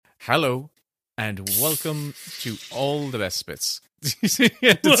Hello, and welcome to All the Best Bits. Did something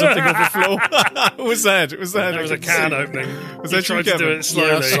overflow? What was that? There was a can opening. Was that tried to do it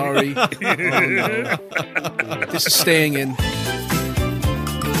slowly? Yeah, sorry. Oh, no. This is staying in.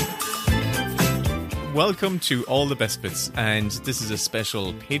 Welcome to All the Best Bits, and this is a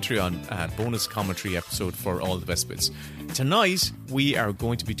special Patreon bonus commentary episode for All the Best Bits. Tonight, we are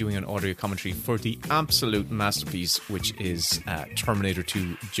going to be doing an audio commentary for the absolute masterpiece, which is Terminator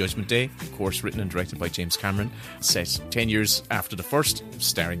 2 Judgment Day, of course written and directed by James Cameron, set 10 years after the first,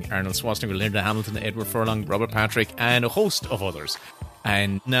 starring Arnold Schwarzenegger, Linda Hamilton, Edward Furlong, Robert Patrick, and a host of others.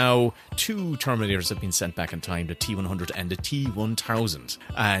 And now, two Terminators have been sent back in time, the T-100 and the T-1000.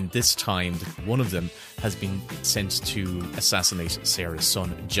 And this time, one of them has been sent to assassinate Sarah's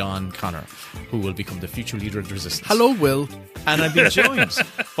son, John Connor, who will become the future leader of the Resistance. Hello, Will. And I've been joined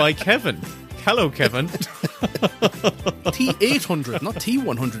by Kevin. Hello, Kevin. T-800, not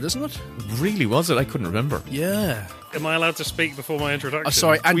T-100, isn't it? Really, was it? I couldn't remember. Yeah. Am I allowed to speak before my introduction? Oh,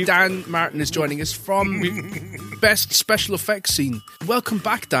 sorry, and Dan Martin is joining us from Best Special Effects Scene. Welcome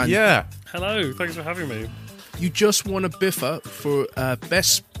back, Dan. Yeah. Hello, thanks for having me. You just won a biffa for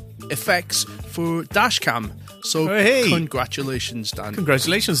Best Effects for Dashcam. So, hey. Congratulations, Dan.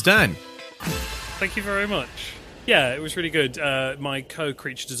 Congratulations, Dan. Thank you very much. Yeah, it was really good. My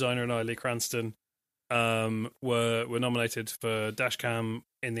co-creature designer and I, Lee Cranston, were nominated for Dashcam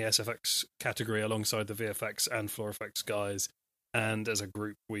in the SFX category alongside the VFX and floor effects guys. And as a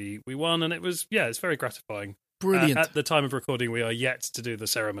group, we won, and it's very gratifying. Brilliant. At the time of recording, we are yet to do the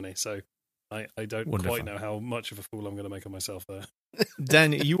ceremony, so I don't Wonderful. quite know how much of a fool I'm going to make of myself there.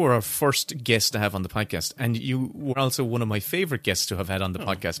 Dan, you were our first guest to have on the podcast, and you were also one of my favourite guests to have had on the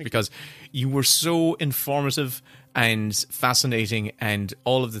podcast because you were so informative and fascinating, and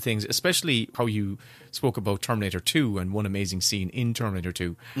all of the things, especially how you spoke about Terminator 2 and one amazing scene in Terminator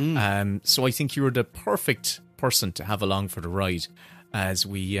 2. So I think you were the perfect person to have along for the ride as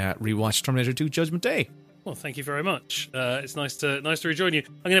we rewatch Terminator 2 Judgment Day. Well, thank you very much. It's nice to rejoin you.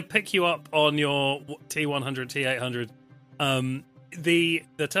 I'm going to pick you up on your T100, T800. The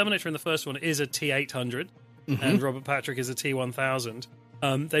Terminator in the first one is a T800, and Robert Patrick is a T1000.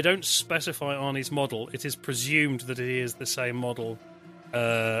 They don't specify Arnie's model. It is presumed that he is the same model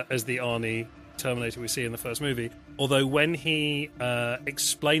as the Arnie Terminator we see in the first movie. Although when he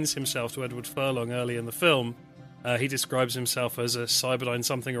explains himself to Edward Furlong early in the film, he describes himself as a Cyberdyne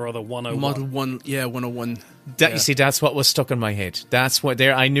something or other 101. Model 1, yeah, 101. You see, that's what was stuck in my head. That's what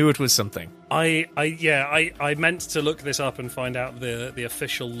I knew it was something. I meant to look this up and find out the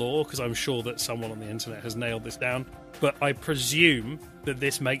official law, because I'm sure that someone on the internet has nailed this down. But I presume that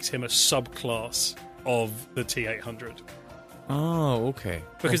this makes him a subclass of the T800. Oh, okay.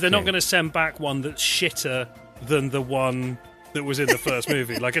 Because they're not going to send back one that's shitter than the one that was in the first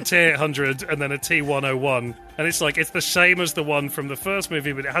movie, like a T800 and then a T101, and it's like it's the same as the one from the first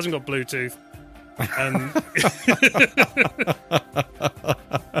movie, but it hasn't got Bluetooth. And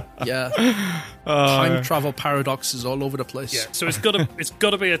yeah, time travel paradoxes all over the place. Yeah, so it's got to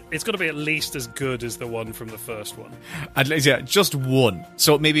be at least as good as the one from the first one. At least, yeah, just one.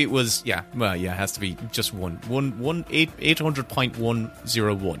 So maybe it was, it has to be just one.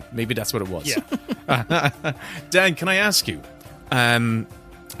 800.101. Maybe that's what it was. Yeah. Dan, can I ask you? I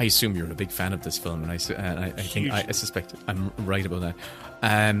assume you're a big fan of this film, and I suspect I'm right about that.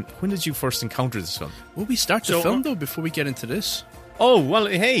 When did you first encounter this film? Will we start the film, though, before we get into this? Oh, well,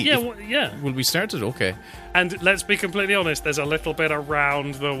 hey. Yeah. Will we start it? Okay. And let's be completely honest, there's a little bit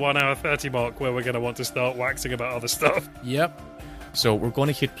around the 1 hour 30 mark where we're going to want to start waxing about other stuff. Yep. So we're going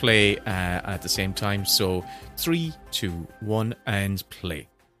to hit play at the same time. So 3, 2, 1, and play.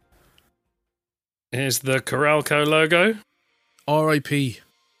 Here's the Coralco logo. R.I.P.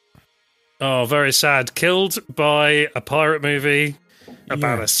 Oh, very sad. Killed by a pirate movie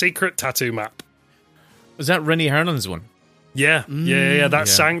about a secret tattoo map. Was that Rennie Harlin's one? Yeah. That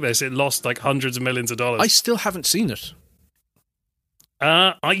sank this. It lost like hundreds of millions of dollars. I still haven't seen it.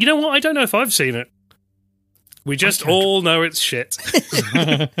 You know what? I don't know if I've seen it. We just all know it's shit.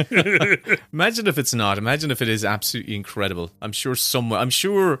 Imagine if it's not. Imagine if it is absolutely incredible. I'm sure some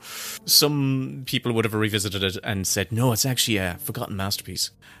people would have revisited it and said, no, it's actually a forgotten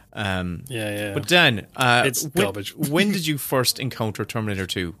masterpiece. But Dan, it's garbage. When did you first encounter Terminator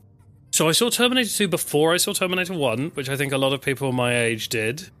 2? So I saw Terminator 2 before I saw Terminator 1, which I think a lot of people my age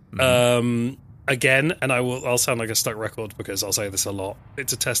did. Again, and I'll sound like a stuck record because I'll say this a lot.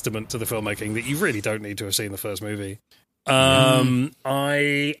 It's a testament to the filmmaking that you really don't need to have seen the first movie.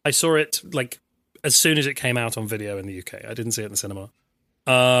 I saw it like as soon as it came out on video in the UK. I didn't see it in the cinema.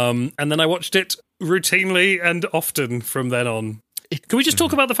 And then I watched it routinely and often from then on. Can we just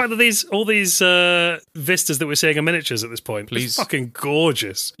talk about the fact that all these vistas that we're seeing are miniatures at this point? Please. It's fucking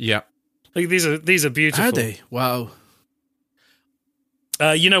gorgeous. Yeah. Like, these are beautiful. Are they? Wow.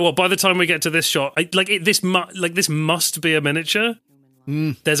 You know what? By the time we get to this shot, this must be a miniature.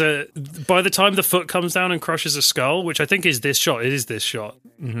 By the time the foot comes down and crushes a skull, which I think is this shot. It is this shot.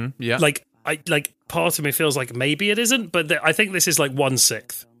 Mm-hmm. Yeah. Part of me feels like maybe it isn't, but I think this is like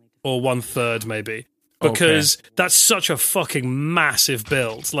 1/6 or 1/3 maybe. Because that's such a fucking massive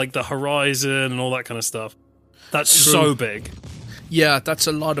build, like the horizon and all that kind of stuff. That's so big. Yeah, that's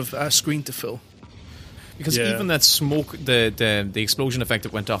a lot of screen to fill. Because even that smoke, the explosion effect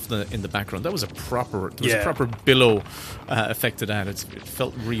that went off in the background, that was a proper billow effect to that. It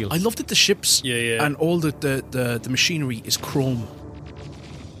felt real. I loved that the ships and all the machinery is chrome.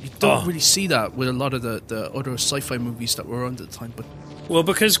 You don't really see that with a lot of the other sci-fi movies that were around at the time. But well,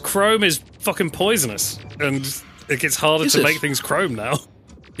 because chrome is fucking poisonous, and it gets harder to make things chrome now.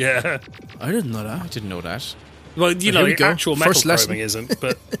 Yeah. I didn't know that. I didn't know that. Well, you know, actual metal First chroming lesson. isn't,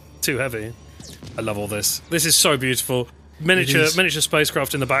 but too heavy. I love all this. This is so beautiful. Miniature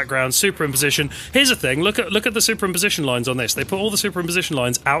spacecraft in the background, superimposition. Here's the thing: look at the superimposition lines on this. They put all the superimposition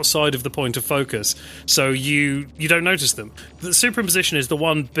lines outside of the point of focus, so you don't notice them. The superimposition is the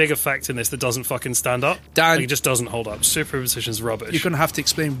one big effect in this that doesn't fucking stand up. Dan, it just doesn't hold up. Superimposition's rubbish. You're going to have to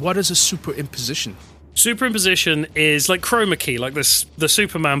explain what is a superimposition. Superimposition is like chroma key, like this the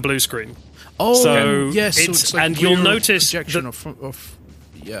Superman blue screen. Oh, so yes. it's, so it's like and you'll notice projection that,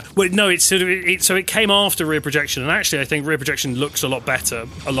 yeah. Well, no, it's sort of so it came after rear projection, and actually, I think rear projection looks a lot better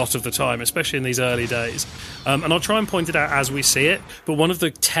a lot of the time, especially in these early days. And I'll try and point it out as we see it. But one of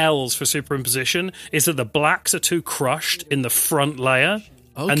the tells for superimposition is that the blacks are too crushed in the front layer,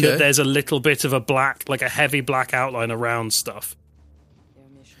 and that there's a little bit of a black, like a heavy black outline around stuff.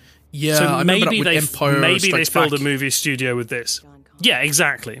 Yeah, so I maybe they filled a movie studio with this. Yeah,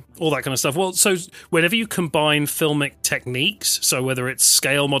 exactly. All that kind of stuff. Well, so whenever you combine filmic techniques, so whether it's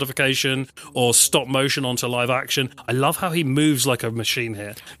scale modification or stop motion onto live action, I love how he moves like a machine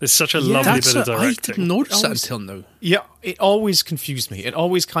here. There's such a lovely bit of directing. I didn't notice that until now. Yeah, it always confused me. It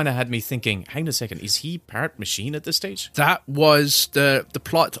always kind of had me thinking, hang on a second, is he part machine at this stage? That was the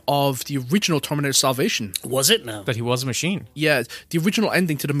plot of the original Terminator Salvation. Was it now? That he was a machine? Yeah, the original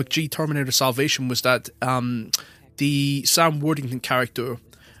ending to the McG Terminator Salvation was that the Sam Worthington character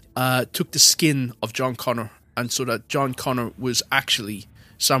took the skin of John Connor, and so that John Connor was actually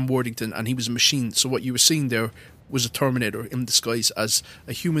Sam Worthington and he was a machine. So what you were seeing there was a Terminator in disguise as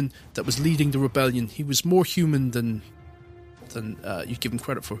a human that was leading the rebellion. He was more human than you give him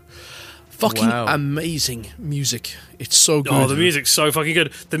credit for. Fucking amazing music. It's so good. Oh, the music's so fucking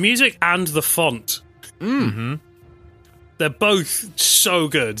good. The music and the font. Mm-hmm. They're both so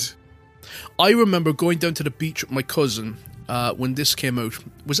good. I remember going down to the beach with my cousin when this came out.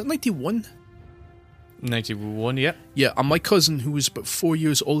 Was it 91? 91, yeah. Yeah, and my cousin, who was about 4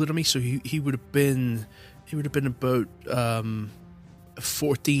 years older than me, so he would have been about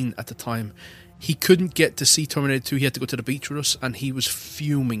 14 at the time. He couldn't get to see Terminator 2. He had to go to the beach with us, and he was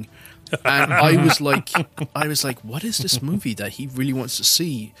fuming. And I was like, what is this movie that he really wants to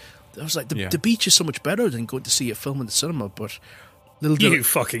see? I was like, the beach is so much better than going to see a film in the cinema, but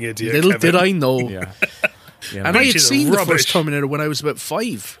fucking idiot. Little Kevin. did I know. Yeah. Yeah, and I had seen the first Terminator when I was about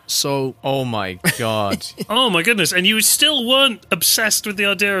 5. So, oh my god, oh my goodness! And you still weren't obsessed with the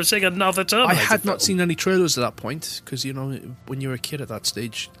idea of seeing another Terminator. I had film. not seen any trailers at that point because when you're a kid at that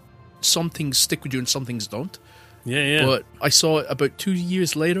stage, some things stick with you and some things don't. Yeah. But I saw it about 2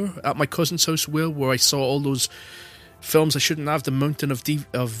 years later at my cousin's house, Will, where I saw all those films I shouldn't have, the mountain of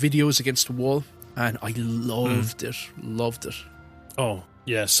videos against the wall, and I loved it. Loved it. Oh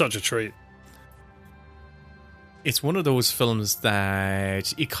yeah, such a treat. It's one of those films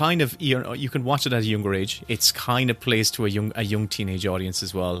that you kind of you can watch it at a younger age. It's kind of plays to a young teenage audience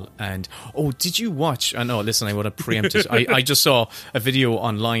as well. And did you watch? I know. Listen, I would have preempted. I just saw a video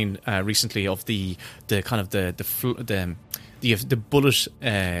online recently of the kind of the bullet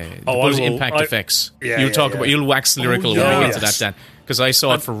impact effects. Yeah, you'll wax lyrical when we get to that, yes. Dan. Because I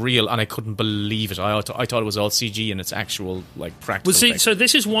saw it for real and I couldn't believe it. I thought it was all CG and it's actual practical. Well, see, effects. so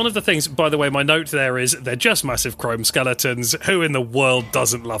this is one of the things. By the way, my note there is they're just massive chrome skeletons. Who in the world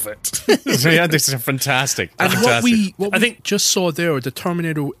doesn't love it? Yeah, this is fantastic. And Fantastic. what we just saw there, the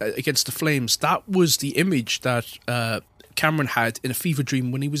Terminator against the flames, that was the image that Cameron had in a fever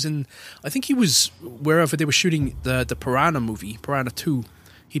dream when he was in, I think he was wherever they were shooting the Piranha movie, Piranha 2.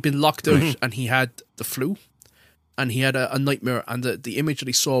 He'd been locked out and he had the flu and he had a nightmare, and the image that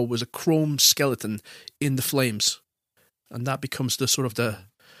he saw was a chrome skeleton in the flames, and that becomes the sort of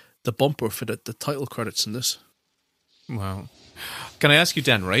the bumper for the title credits in this. Wow. Can I ask you,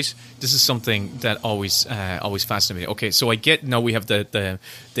 Dan? Right, this is something that always fascinates me. Okay, so I get now we have the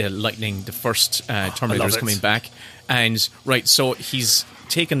lightning, the first Terminator is coming back, and right, so he's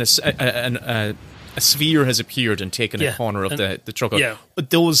taken a sphere has appeared and taken a corner of the truck. Yeah. But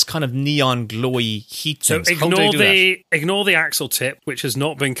those kind of neon glowy heat so things. Ignore the axle tip, which has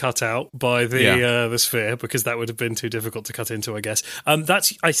not been cut out by the sphere, because that would have been too difficult to cut into, I guess.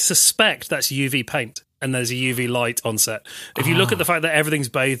 I suspect that's UV paint, and there's a UV light on set. If you look at the fact that everything's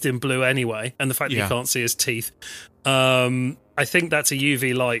bathed in blue anyway, and the fact that you can't see his teeth, I think that's a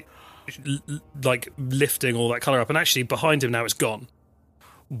UV light, like lifting all that colour up. And actually, behind him now, it's gone.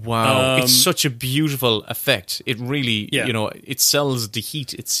 Wow, it's such a beautiful effect. It really, it sells the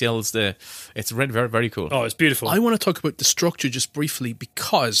heat. It sells it's very, very cool. Oh, it's beautiful. I want to talk about the structure just briefly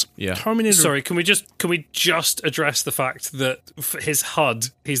because Terminator... Sorry, can we just address the fact that his HUD,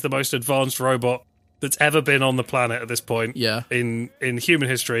 he's the most advanced robot that's ever been on the planet at this point in human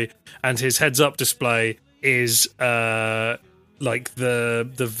history, and his heads-up display is... like the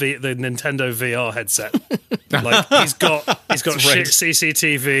Nintendo VR headset. Like he's got shit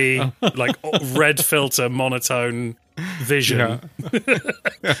CCTV, like red filter monotone vision,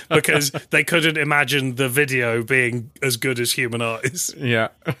 because they couldn't imagine the video being as good as human eyes. Yeah,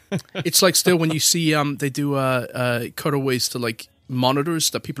 it's like still when you see they do cutaways to like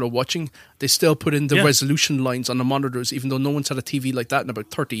monitors that people are watching, they still put in the resolution lines on the monitors, even though no one's had a TV like that in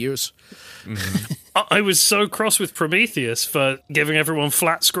about 30 years. Mm-hmm. I was so cross with Prometheus for giving everyone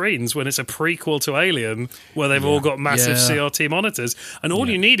flat screens when it's a prequel to Alien, where they've all got massive CRT monitors, and all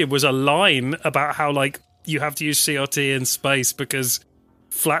you needed was a line about how like you have to use CRT in space because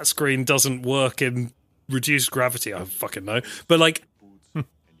flat screen doesn't work in reduced gravity. I fucking know, but like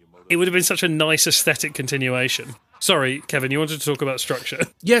it would have been such a nice aesthetic continuation. Sorry, Kevin, you wanted to talk about structure.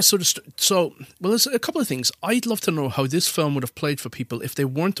 Yeah, well, there's a couple of things. I'd love to know how this film would have played for people if they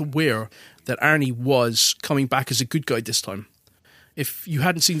weren't aware that Arnie was coming back as a good guy this time. If you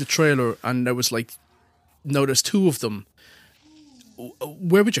hadn't seen the trailer and there was like, no, there's two of them,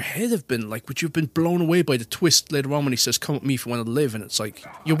 where would your head have been? Like, would you have been blown away by the twist later on when he says, "Come with me if you want to live"? And it's like,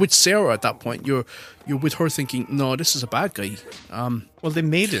 you're with Sarah at that point. You're with her thinking, no, this is a bad guy. Well, they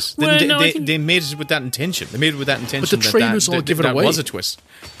made it. They made it with that intention. They made it with that intention. But the trailers all give it away. That was a twist.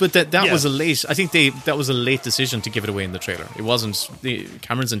 But that was a late... I think that was a late decision to give it away in the trailer. It wasn't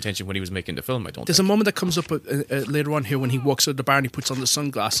Cameron's intention when he was making the film, I don't think. There's a moment that comes up later on here when he walks out of the bar and he puts on the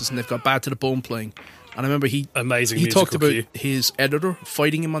sunglasses and they've got Bad to the Bone playing. And I remember he talked about his editor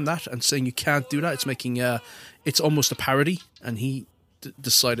fighting him on that and saying you can't do that. It's making it's almost a parody, and he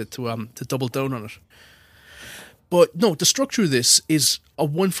decided to double down on it. But no, the structure of this is a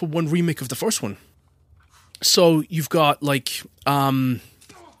 1-for-1 remake of the first one. So you've got like rather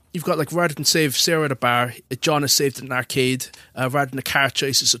than save Sarah at a bar, John is saved at an arcade. Rather than a car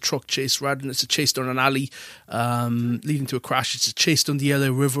chase, it's a truck chase. Rather than it's a chase down an alley leading to a crash, it's a chase down the LA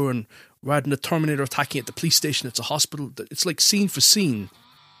River. And rather than a Terminator attacking at the police station, it's a hospital. It's like scene for scene.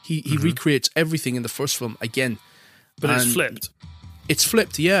 He recreates everything in the first film again. But it's flipped. It's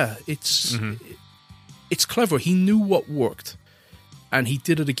flipped, yeah. It's clever. He knew what worked, and he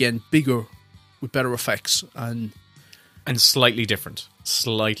did it again, bigger, with better effects, and slightly different.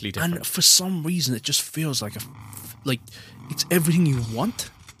 And for some reason, it just feels like it's everything you want.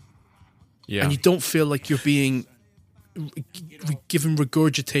 Yeah, and you don't feel like you're being given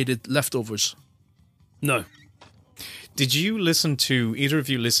regurgitated leftovers. No. Did you either of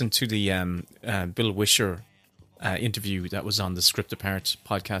you listen to the Bill Wisher interview that was on the Script Apart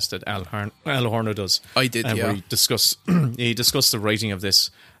podcast that Al Horner does? I did, yeah. Where he discussed the writing of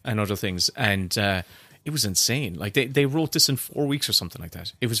this and other things, and it was insane. Like they wrote this in 4 weeks or something like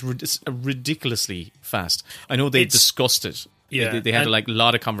that. It was ridiculously fast. I know they discussed it. Yeah, they had a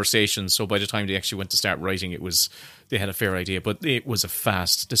lot of conversations. So by the time they actually went to start writing, they had a fair idea. But this was a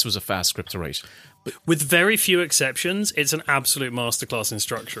fast script to write. But with very few exceptions, it's an absolute masterclass in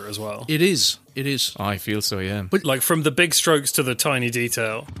structure as well. It is. I feel so, yeah. But like from the big strokes to the tiny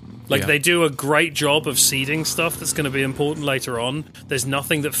detail. Like they do a great job of seeding stuff that's going to be important later on. There's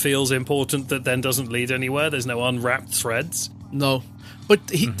nothing that feels important that then doesn't lead anywhere. There's no unwrapped threads. No. But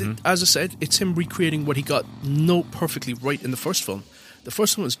as I said, it's him recreating what he got perfectly right in the first film. The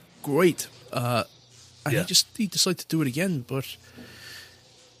first one was great. And he decided to do it again, but...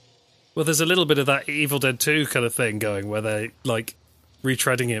 Well, there's a little bit of that Evil Dead 2 kind of thing going where they like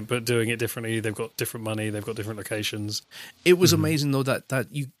retreading it but doing it differently. They've got different money, they've got different locations. It was amazing though that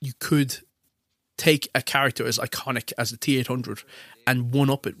you could take a character as iconic as the T-800 and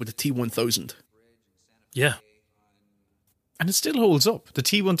one-up it with the T-1000. Yeah. And it still holds up. The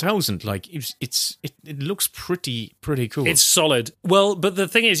T1000, like it looks pretty cool. It's solid. Well, but the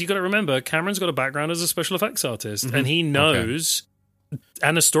thing is, you got to remember, Cameron's got a background as a special effects artist, and he knows,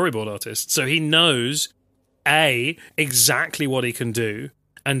 and a storyboard artist, so he knows A, exactly what he can do,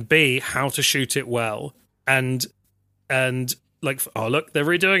 and B, how to shoot it well, and like, oh look, they're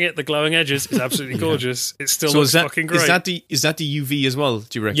redoing it. The glowing edges is absolutely gorgeous. It still looks fucking great. Is that the UV as well?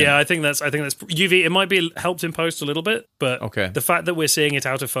 Do you reckon? Yeah, I think that's UV. It might be helped in post a little bit, but the fact that we're seeing it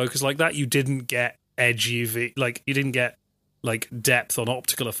out of focus like that, you didn't get edge UV, like you didn't get like depth on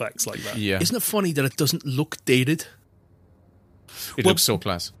optical effects like that. Yeah, isn't it funny that it doesn't look dated? It looks so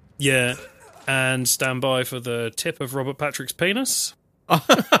class. Yeah, and stand by for the tip of Robert Patrick's penis.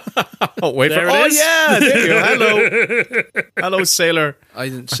 Oh, wait there for it oh is. yeah, there you go. Hello, sailor. I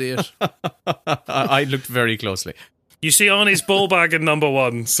didn't see it. I looked very closely. You see Arnie's ball bag in number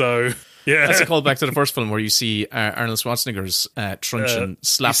 1, so yeah. That's a callback to the first film where you see Arnold Schwarzenegger's truncheon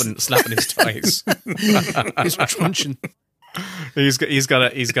slapping his thighs. His truncheon. He's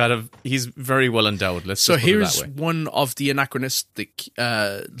very well endowed. Let's so just put it here's that way. one of the anachronistic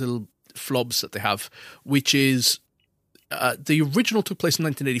little flubs that they have, which is the original took place in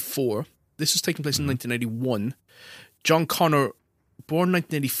 1984. This is taking place in 1981. John Connor, born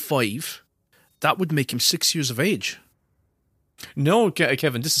 1985. That would make him 6 years of age. No,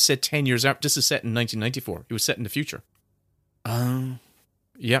 Kevin, this is set 10 years after. This is set in 1994. It was set in the future.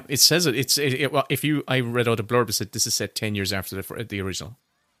 Yeah, it says it. Well, I read out a blurb, it said this is set 10 years after the original.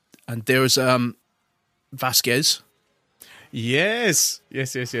 And there's Vasquez. Yes.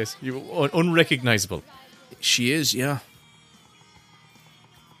 Unrecognizable. She is, yeah.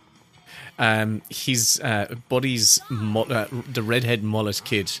 He's Buddy's the redhead mullet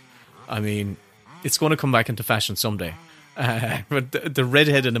kid. I mean, it's going to come back into fashion someday. But the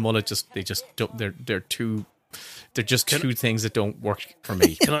redhead and the mullet they're just two things that don't work for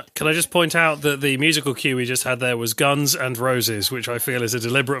me. Can I just point out that the musical cue we just had there was Guns and Roses, which I feel is a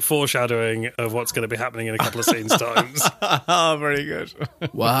deliberate foreshadowing of what's going to be happening in a couple of scenes times. Oh, very good.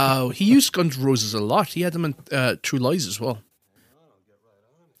 Wow, he used Guns N' Roses a lot. He had them in True Lies as well.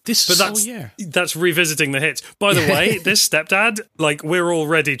 That's revisiting the hits. By the way, this stepdad, like, we're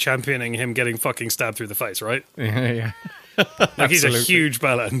already championing him getting fucking stabbed through the face, right? Yeah. Like, he's a huge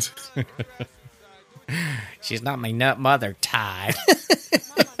bellend. She's not my nut mother, Todd.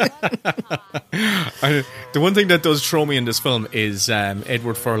 The one thing that does throw me in this film is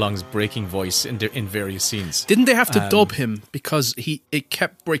Edward Furlong's breaking voice in various scenes. Didn't they have to dub him because it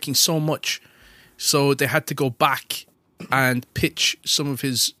kept breaking so much, so they had to go back and pitch some of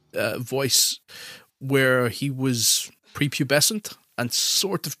his voice where he was prepubescent and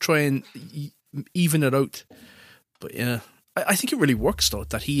sort of try and even it out. But yeah, I think it really works though,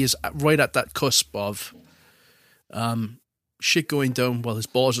 that he is right at that cusp of shit going down while his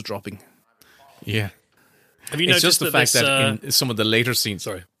balls are dropping. Yeah. Have you it's noticed just the fact that in some of the later scenes...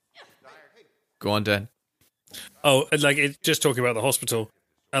 Sorry. Go on, Dan. Oh, like, just talking about the hospital.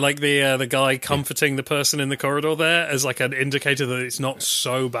 I like the guy comforting the person in the corridor there as like an indicator that it's not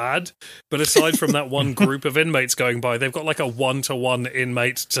so bad. But aside from that one group of inmates going by, they've got like a 1-to-1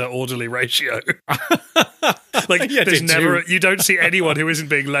 inmate to orderly ratio. Like, yeah, there's never you don't see anyone who isn't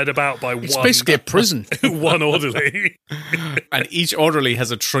being led about by it's basically a prison. one orderly. And each orderly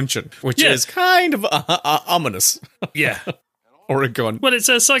has a truncheon, which is kind of ominous. Yeah. Or a gun. Well, it's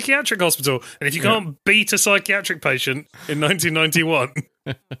a psychiatric hospital, and if you can't beat a psychiatric patient in 1991...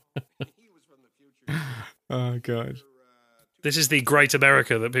 Oh, God. This is the great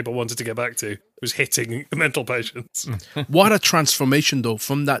America that people wanted to get back to, was hitting mental patients. What a transformation, though,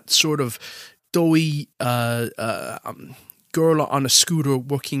 from that sort of doughy girl on a scooter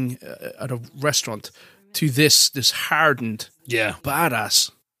working at a restaurant to this hardened badass.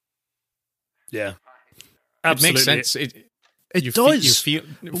 Yeah. Absolutely. It makes sense. It does. You feel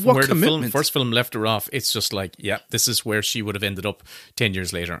from what where commitment. the first film left her off, it's just like, yeah, this is where she would have ended up 10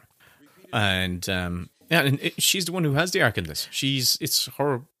 years later. And she's the one who has the arc in this. It's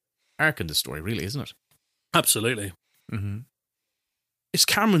her arc in the story, really, isn't it? Absolutely. Mm-hmm. It's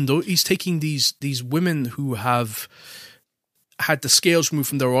Cameron, though. He's taking these women who have had the scales removed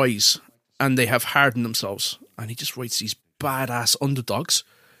from their eyes and they have hardened themselves. And he just writes these badass underdogs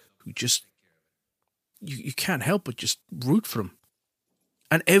who just... You can't help but just root for them.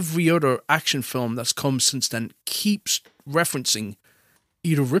 And every other action film that's come since then keeps referencing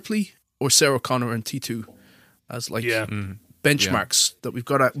either Ripley or Sarah Connor and T2 as like benchmarks that we've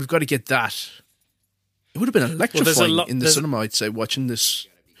got to get that. It would have been electrifying in the cinema, I'd say, watching this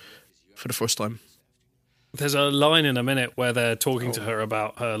for the first time. There's a line in a minute where they're talking to her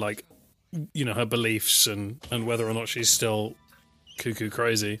about her like her beliefs and whether or not she's still cuckoo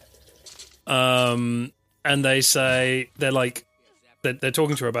crazy. And they say they're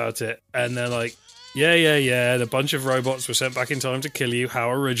talking to her about it, and they're like, yeah, and a bunch of robots were sent back in time to kill you.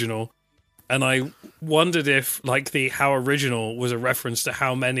 How original. And I wondered if the how original was a reference to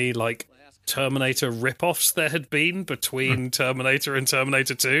how many Terminator rip-offs there had been between Terminator and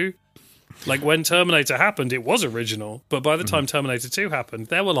Terminator 2. When Terminator happened, it was original, but by the time Terminator 2 happened,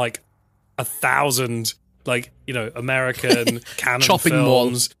 there were 1,000 American canon Chopping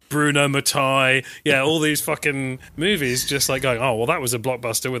films, Bruno Mattei, all these fucking movies just going, oh, well, that was a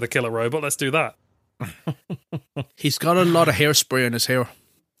blockbuster with a killer robot, let's do that. He's got a lot of hairspray in his hair.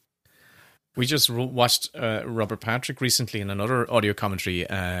 We just watched Robert Patrick recently in another audio commentary,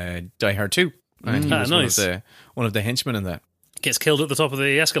 Die Hard 2. And he was nice. one of the henchmen in that. Gets killed at the top of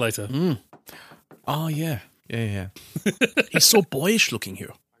the escalator. Oh, yeah. Yeah. He's so boyish looking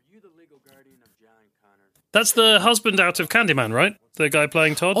here. That's the husband out of Candyman, right? The guy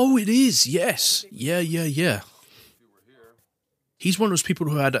playing Todd? Oh, it is, yes. Yeah. He's one of those people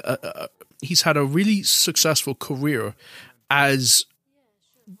who he's had a really successful career as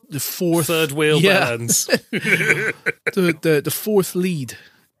the third wheel bands. the fourth lead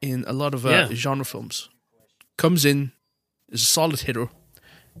in a lot of genre films. Comes in, is a solid hitter,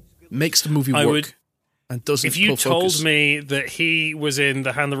 makes the movie work, and doesn't. If you told focus. me that he was in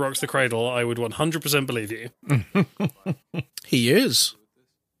The Hand That Rocks the Cradle, I would 100% believe you. He is.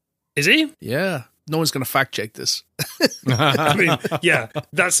 Is he? Yeah. No one's going to fact check this. I mean, yeah,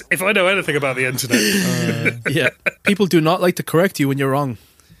 that's if I know anything about the internet. Yeah. People do not like to correct you when you're wrong.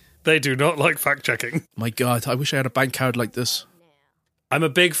 They do not like fact checking. My God, I wish I had a bank card like this. I'm a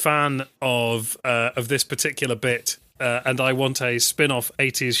big fan of this particular bit, and I want a spin-off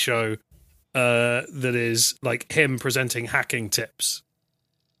 80s show that is him presenting hacking tips.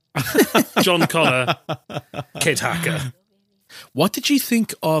 John Connor, Kid Hacker. What did you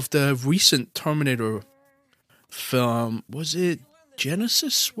think of the recent Terminator film? Was it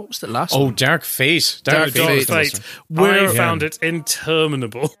Genesis? What was the last one? Oh, Dark Fate. Dark Fate. Where I found it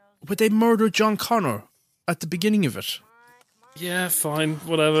interminable. But they murdered John Connor at the beginning of it. Yeah, fine,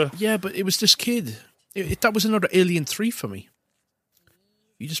 whatever. Yeah, but it was this kid. That was another Alien 3 for me.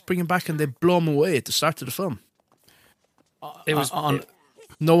 You just bring him back and they blow him away at the start of the film. It was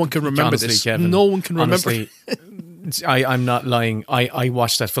no one can remember honestly, this. Kevin, No one can remember. Honestly, I'm not lying. I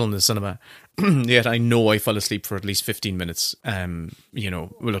watched that film in the cinema, yet I know I fell asleep for at least 15 minutes.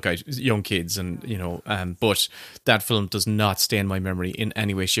 Look, young kids, and but that film does not stay in my memory in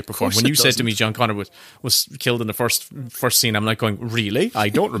any way, shape, or form. When you said to me John Connor was killed in the first scene, I'm like going, really? I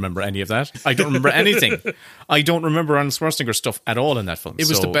don't remember any of that. I don't remember anything. I don't remember Arnold Schwarzenegger stuff at all in that film. It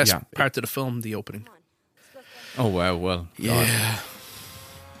was the best part of the film, the opening. Oh wow, well, yeah. God.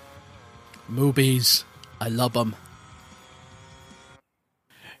 Movies, I love them.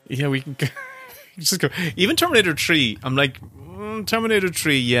 Yeah, we can just go. Even Terminator 3, I'm like, Terminator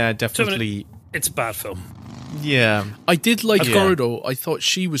 3, yeah, definitely. It's a bad film. Yeah. I did like her, though. I thought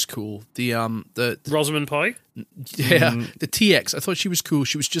she was cool. The Rosamund Pike? Yeah, the TX. I thought she was cool.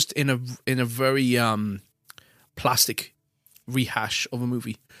 She was just in a very plastic rehash of a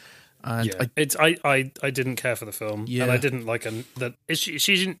movie. And I didn't care for the film. Yeah. And I didn't like that.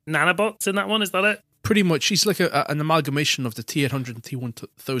 She's in nanobots in that one, is that it? Pretty much, she's like an amalgamation of the T-800 and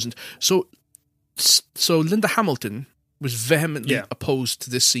T-1000. So Linda Hamilton was vehemently opposed to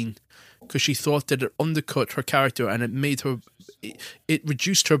this scene because she thought that it undercut her character and it made her, it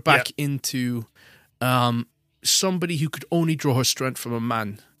reduced her back into somebody who could only draw her strength from a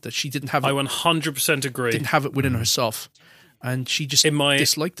man, that she didn't have. I 100% agree. Didn't have it within herself, and she just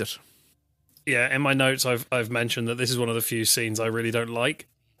disliked it. Yeah, in my notes, I've mentioned that this is one of the few scenes I really don't like.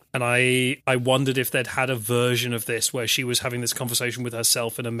 And I wondered if they'd had a version of this where she was having this conversation with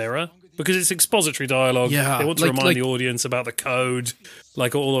herself in a mirror. Because it's expository dialogue. Yeah, they want to remind the audience about the code,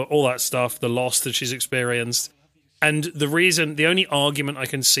 all that stuff, the loss that she's experienced. And the only argument I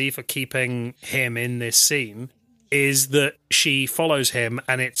can see for keeping him in this scene is that she follows him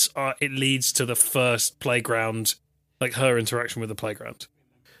and it leads to the first playground, her interaction with the playground.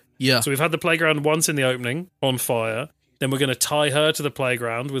 Yeah. So we've had the playground once in the opening, on fire. Then we're going to tie her to the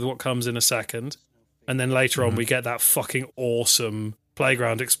playground with what comes in a second. And then later on, we get that fucking awesome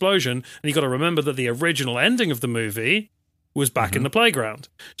playground explosion. And you've got to remember that the original ending of the movie was back in the playground.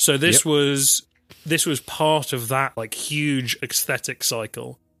 So this was part of that huge aesthetic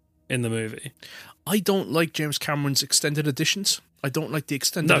cycle in the movie. I don't like James Cameron's extended editions. I don't like the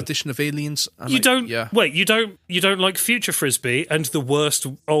extended edition of Aliens. You don't like Future Frisbee and the worst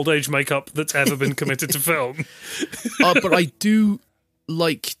old age makeup that's ever been committed to film. But I do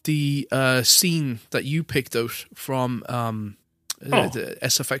like the scene that you picked out from the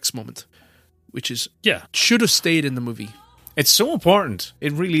SFX moment, which is should have stayed in the movie. It's so important.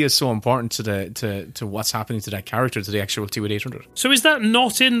 It really is so important to what's happening to that character, to the actual T-800. So is that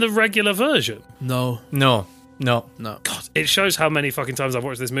not in the regular version? No. God, it shows how many fucking times I've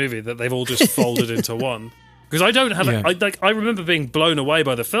watched this movie that they've all just folded into one. Because I don't have I remember being blown away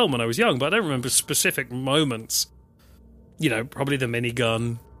by the film when I was young, but I don't remember specific moments. You know, probably the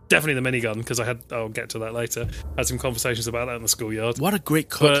minigun. Definitely the minigun, because I'll get to that later. I had some conversations about that in the schoolyard. What a great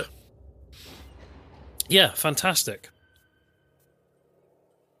cut. But, yeah, fantastic.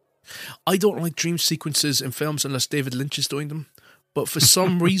 I don't like dream sequences in films unless David Lynch is doing them. But for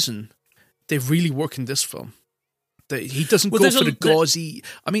some reason, they really work in this film. He doesn't go for the gauzy...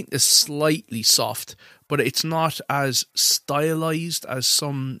 I mean, it's slightly soft, but it's not as stylized as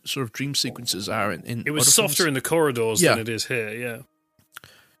some sort of dream sequences are in It was other softer films. in the corridors than it is here, yeah.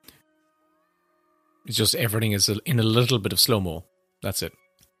 It's just everything is in a little bit of slow-mo. That's it.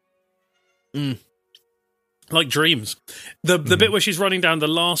 Like Dreams. The bit where she's running down, the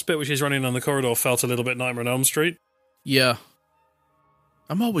last bit where she's running down the corridor felt a little bit Nightmare on Elm Street. Yeah.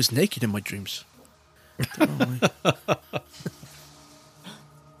 I'm always naked in my dreams.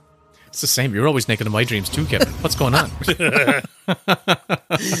 It's the same. You're always naked in my dreams too, Kevin. What's going on?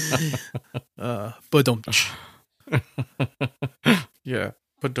 Ba-dum-tsh. Yeah,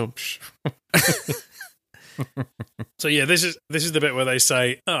 ba-dum-tsh. So yeah, this is the bit where they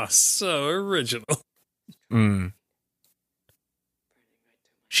say, so original.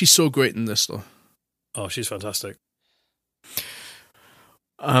 She's so great in this, though. Oh, she's fantastic.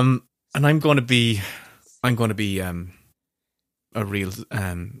 And I'm going to be a real,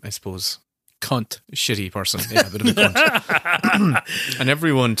 I suppose, cunt, shitty person. Yeah, a bit of a cunt. And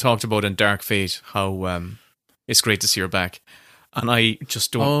everyone talked about in Dark Fate how it's great to see her back, and I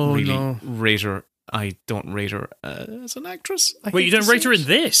just don't rate her. I don't rate her as an actress. Wait, you don't rate her in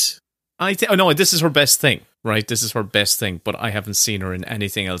this? No, this is her best thing, right? This is her best thing, but I haven't seen her in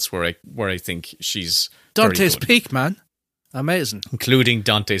anything else where I think she's Dante's Peak, man. Amazing. Including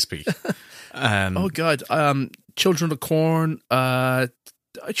Dante's Peak. Oh, God. Children of the Corn.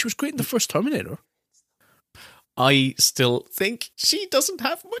 She was great in the first Terminator. I still think she doesn't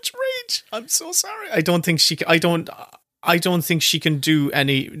have much range. I'm so sorry. I don't think she can do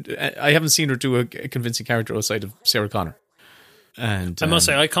any... I haven't seen her do a convincing character outside of Sarah Connor. And I must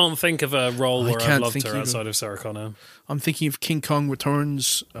say, I can't think of a role where I've loved her either. outside of Sarah Connor. I'm thinking of King Kong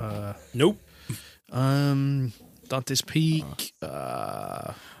Returns. Nope. Dante's Peak.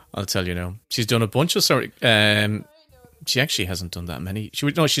 I'll tell you now. She's done a bunch of she actually hasn't done that many. She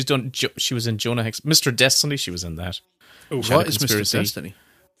was in Jonah Hex, Mr. Destiny. She was in that. Oh, what is Mr. Destiny?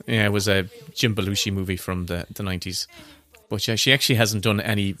 Yeah, it was a Jim Belushi movie from the 90s. But yeah, she actually hasn't done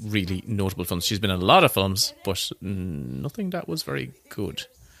any really notable films. She's been in a lot of films, but nothing that was very good.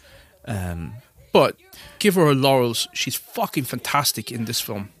 But give her laurels. She's fucking fantastic in this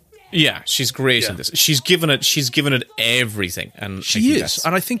film. Yeah, she's great in this. She's given it everything, and she is.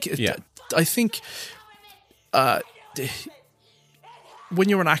 And I think when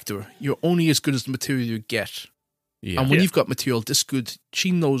you're an actor, you're only as good as the material you get. Yeah. And when you've got material this good,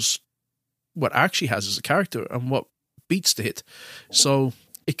 she knows what arc she has as a character and what beats to hit. So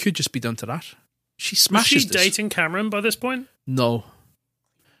it could just be done to that. She smashes. Was she dating Cameron by this point? No.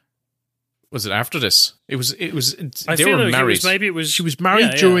 Was it after this? It was. I they feel were like married. She was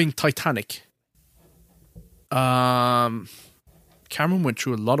married during Titanic. Cameron went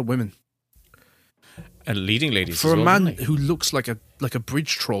through a lot of women. And leading ladies for as a well, man who looks like a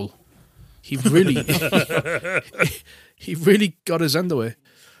bridge troll. He really, he really got his end away.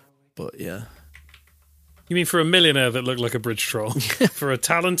 But yeah. You mean for a millionaire that looked like a bridge troll? For a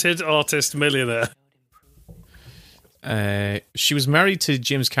talented artist millionaire? She was married to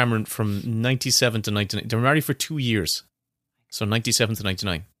James Cameron from 97 to 99. They were married for 2 years. So 97 to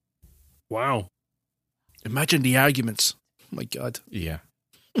 99. Wow. Imagine the arguments. Oh my God. Yeah.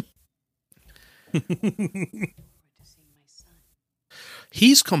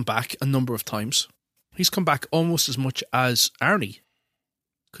 He's come back a number of times. He's come back almost as much as Arnie,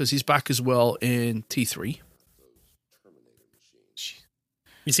 because he's back as well in T3.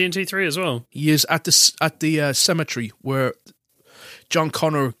 You see in T3 as well? He is at the cemetery where John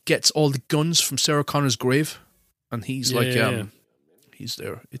Connor gets all the guns from Sarah Connor's grave, and he's he's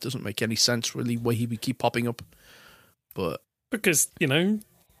there. It doesn't make any sense really why he would keep popping up, but because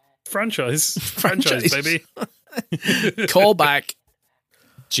franchise, baby. Call back.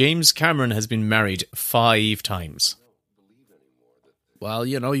 James Cameron has been married 5 times. Well,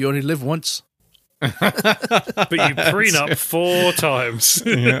 you only live once. But you prenup 4 times.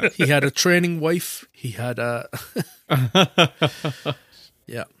 Yeah. He had a training wife. He had a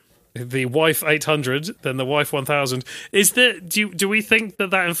yeah. The wife 800, then the wife 1000. Is there? Do we think that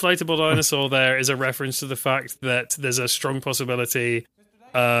inflatable dinosaur there is a reference to the fact that there's a strong possibility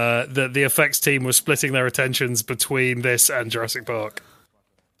that the effects team was splitting their attentions between this and Jurassic Park?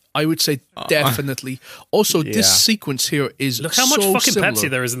 I would say definitely. Also, this sequence here is Look how much fucking similar. Pepsi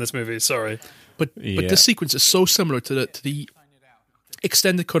there is in this movie. Sorry, but this sequence is so similar to the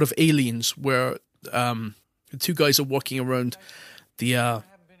extended cut of Aliens, where the 2 guys are walking around the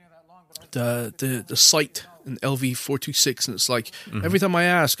site in LV-426, and it's like every time I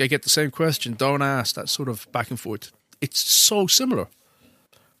ask, I get the same question. Don't ask. That sort of back and forth. It's so similar,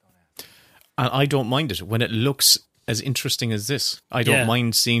 and I don't mind it when it looks as interesting as this. I don't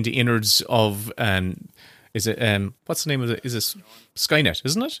mind seeing the innards of is it what's the name of it? Is this Skynet?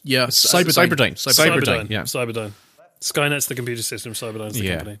 Isn't it? Yeah, Cyberdyne. Yeah, Cyberdyne. Skynet's the computer system. Cyberdyne's the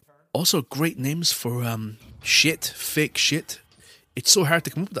company. Also, great names for fake shit. It's so hard to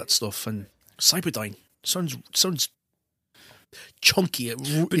come up with that stuff, and Cyberdyne sounds chunky.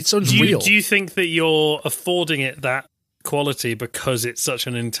 It sounds real. Do you think that you're affording it that quality because it's such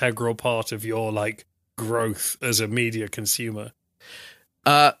an integral part of your growth as a media consumer?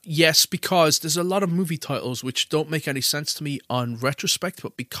 Yes, because there's a lot of movie titles which don't make any sense to me on retrospect,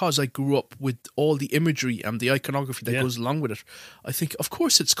 but because I grew up with all the imagery and the iconography that goes along with it, I think, of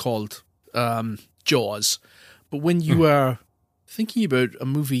course, it's called Jaws. But when you are thinking about a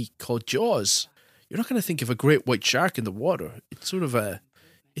movie called Jaws, you're not going to think of a great white shark in the water. It's sort of it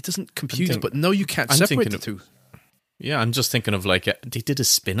doesn't compute, but no, you can't separate the two. Yeah, I'm just thinking of they did a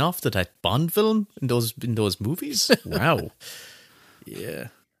spin-off to that Bond film in those movies. Wow. Yeah.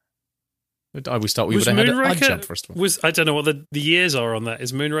 I always thought we would have had an odd jump first of all. I don't know what the years are on that.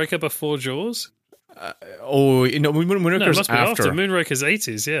 Is Moonraker before Jaws? Moonraker's No, it must be after. Moonraker's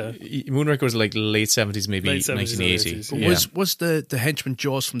 80s, yeah. Moonraker was late 70s, maybe Late 70s, 1980. 80s. But was the henchman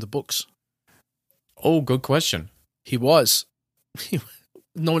Jaws from the books? Oh, good question. He was.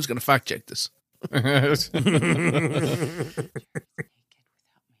 No one's going to fact check this.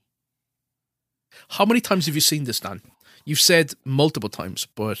 How many times have you seen this, Dan? You've said multiple times,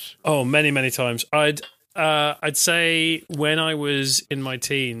 but many times. I'd say when I was in my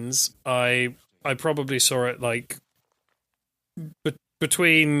teens, I probably saw it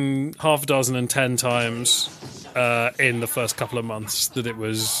between half a dozen and 10 times in the first couple of months that it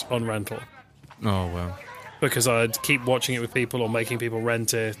was on rental. Oh wow! Because I'd keep watching it with people or making people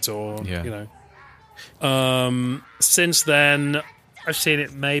rent it, or Since then, I've seen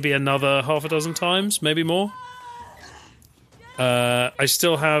it maybe another half a dozen times, maybe more. I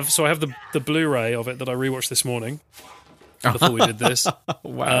still have, I have the Blu-ray of it that I rewatched this morning before we did this.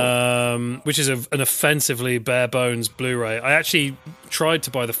 Wow. Which is an offensively bare bones Blu-ray. I actually tried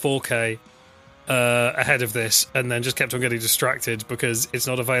to buy the 4K ahead of this, and then just kept on getting distracted because it's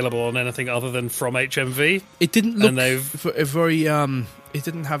not available on anything other than from HMV. It didn't look very. It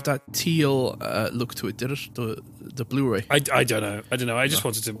didn't have that teal look to it, did it? The Blu-ray. I don't know. I just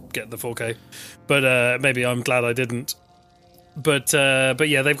wanted to get the 4K, but maybe I'm glad I didn't. But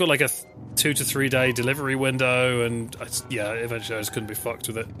yeah, they've got like a 2 to 3 day delivery window, and eventually I just couldn't be fucked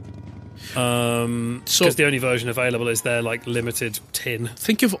with it. Because the only version available is their limited tin.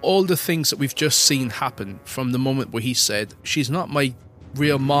 Think of all the things that we've just seen happen from the moment where he said, "She's not my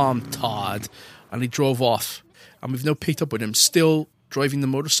real mom, Todd," and he drove off, and we've now picked up with him still driving the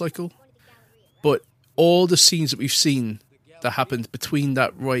motorcycle. But all the scenes that we've seen that happened between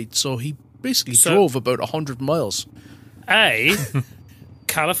that ride, so he basically drove about 100 miles. A,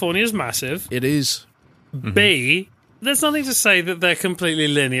 California's massive. It is. B, there's nothing to say that they're completely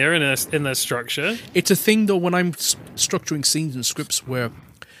linear in their structure. It's a thing, though, when I'm structuring scenes and scripts where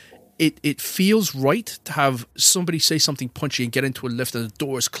it feels right to have somebody say something punchy and get into a lift and the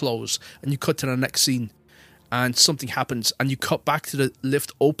doors close, and you cut to the next scene and something happens and you cut back to the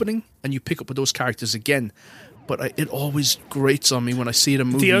lift opening and you pick up with those characters again. But it always grates on me when I see it in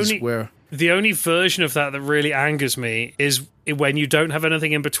movies where... The only version of that really angers me is when you don't have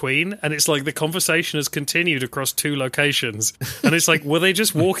anything in between, and it's like the conversation has continued across 2 locations, and it's like, were they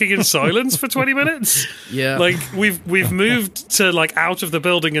just walking in silence for 20 minutes? Yeah. Like, we've moved to out of the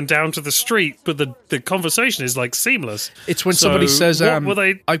building and down to the street, but the conversation is seamless. It's when somebody says, were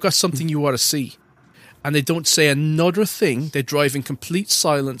they... I've got something you ought to see. And they don't say another thing. They drive in complete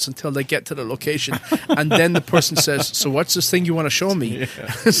silence until they get to the location. And then the person says, "So what's this thing you want to show me?" Yeah.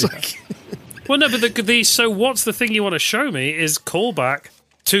 It's like... Well, no, but so what's the thing you want to show me is callback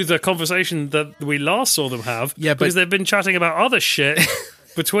to the conversation that we last saw them have. Yeah, but... because they've been chatting about other shit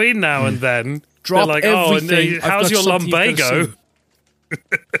between now and then. Drop like, everything. oh, how's your lumbago?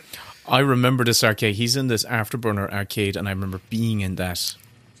 I remember this arcade. He's in this Afterburner arcade, and I remember being in that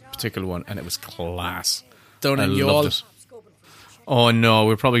particular one, and it was class. Down I in loved Youghal. it. Oh no,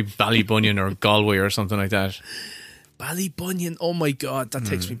 we're probably Ballybunion or Galway or something like that. Ballybunion. Oh my god, that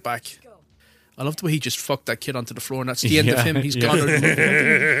takes me back. I love the way he just fucked that kid onto the floor, and that's the end of him. He's gone.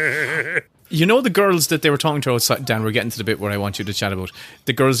 You know the girls that they were talking to outside, Dan, we're getting to the bit where I want you to chat about.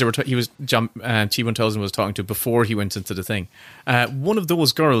 The girls they were T1000 was talking to before he went into the thing. One of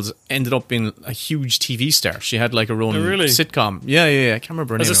those girls ended up being a huge TV star. She had like her own sitcom. Yeah. I can't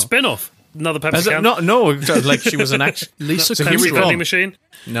remember her name. As a spin-off. Another Pepsi can. No, like she was an action. Lisa So here we go. vending machine.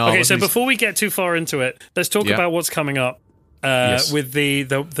 No. Okay, so before we get too far into it, let's talk about what's coming up with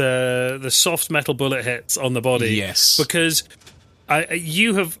the soft metal bullet hits on the body. Yes. Because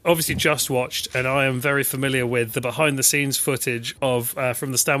you have obviously just watched, and I am very familiar with the behind-the-scenes footage of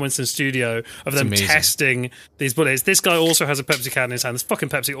from the Stan Winston studio of them testing these bullets. This guy also has a Pepsi can in his hand. There's fucking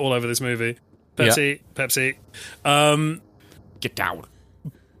Pepsi all over this movie. Pepsi. Get down.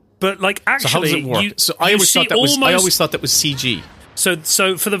 But like, actually, so how does it work? I always thought that was CG.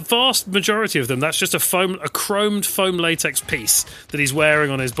 So for the vast majority of them, that's just a chromed foam latex piece that he's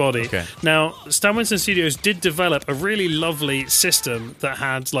wearing on his body. Okay. Now, Stan Winston Studios did develop a really lovely system that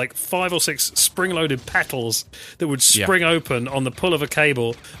had like 5 or 6 spring-loaded petals that would spring open on the pull of a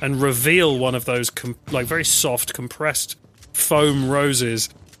cable and reveal one of those like very soft, compressed foam roses.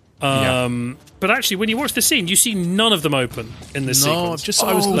 But actually, when you watch the scene, you see none of them open in this sequence.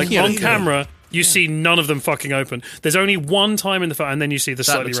 I was looking at on it, camera. You see none of them fucking open. There's only one time in the film, and then you see the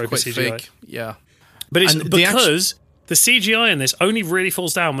slightly ropey CGI. Fake. Yeah. But it's because the CGI in this only really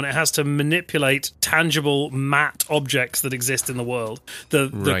falls down when it has to manipulate tangible matte objects that exist in the world.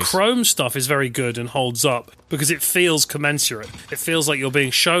 The chrome stuff is very good and holds up because it feels commensurate. It feels like you're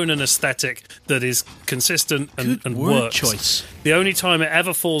being shown an aesthetic that is consistent and works. Choice. The only time it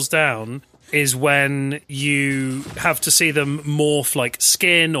ever falls down is when you have to see them morph like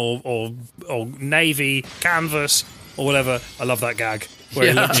skin or navy canvas or whatever. I love that gag where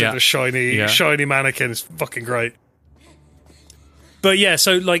he looks at the shiny mannequin. It's fucking great. But yeah,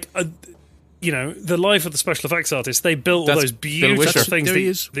 so like the life of the special effects artist, they built all those beautiful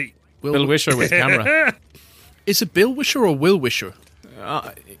things. Bill Wisher with camera. Is it Bill Wisher or Will Wisher?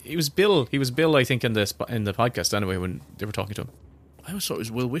 He was Bill. He was Bill, I think, in the podcast anyway when they were talking to him. I always thought it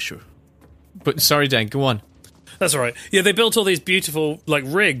was Will Wisher. But sorry, Dan, go on. That's all right. Yeah, they built all these beautiful like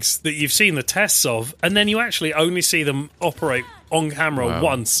rigs that you've seen the tests of, and then you actually only see them operate on camera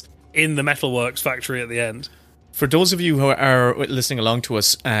once in the Metalworks factory at the end. For those of you who are listening along to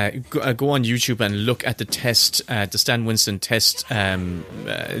us, go on YouTube and look at the Stan Winston test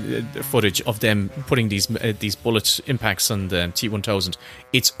footage of them putting these bullet impacts on the T1000.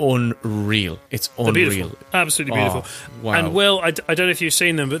 It's unreal. It's unreal. They're beautiful. Absolutely beautiful. Wow. And Will, I don't know if you've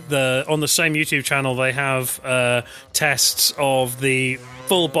seen them, but on the same YouTube channel they have tests of the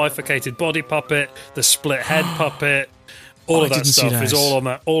full bifurcated body puppet, the split head puppet. All of that stuff is all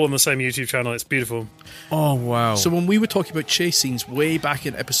on the same YouTube channel. It's beautiful. Oh, wow. So when we were talking about chase scenes way back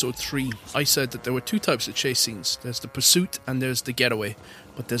in episode 3, I said that there were 2 types of chase scenes. There's the pursuit and there's the getaway.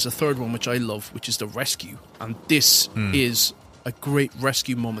 But there's a third one which I love, which is the rescue. And this is a great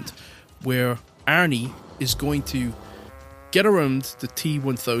rescue moment where Arnie is going to get around the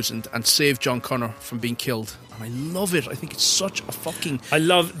T-1000 and save John Connor from being killed. And I love it. I think it's such a fucking... I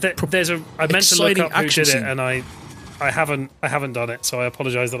love that. I meant to look up who did it, and I haven't done it, so I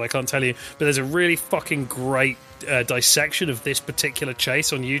apologise that I can't tell you. But there's a really fucking great dissection of this particular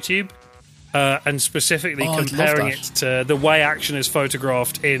chase on YouTube, and specifically comparing it to the way action is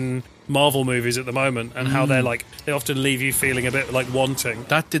photographed in Marvel movies at the moment, and how they often leave you feeling a bit like wanting.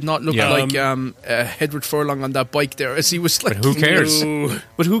 That did not look like Edward Furlong on that bike there, as he was like. But who cares?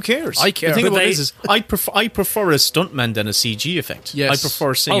 But who cares? I care. The thing about this is, I prefer a stuntman than a CG effect. Yes. I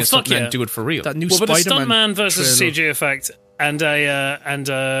prefer seeing a stuntman do it for real. That new but a Spider-Man stuntman versus trailer. CG effect and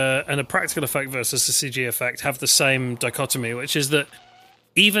a practical effect versus a CG effect have the same dichotomy, which is that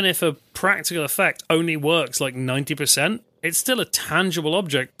even if a practical effect only works like 90%, it's still a tangible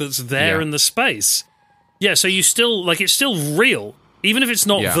object that's there in the space. Yeah, so you still, it's still real. Even if it's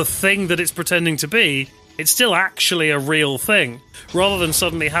not the thing that it's pretending to be, it's still actually a real thing, rather than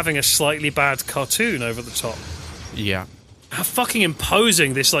suddenly having a slightly bad cartoon over the top. Yeah. How fucking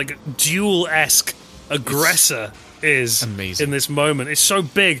imposing this, duel-esque aggressor is amazing in this moment. It's so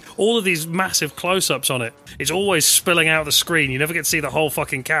big. All of these massive close-ups on it. It's always spilling out the screen. You never get to see the whole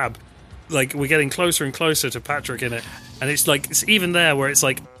fucking cab. We're getting closer and closer to Patrick in it. And it's even there where it's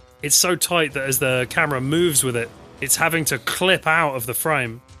so tight that as the camera moves with it, it's having to clip out of the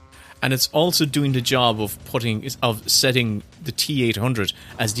frame. and it's also doing the job of setting the T800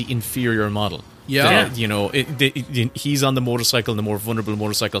 as the inferior model. Yeah. He's on the motorcycle, the more vulnerable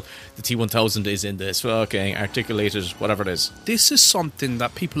motorcycle. The T1000 is in this fucking articulated, whatever it is. This is something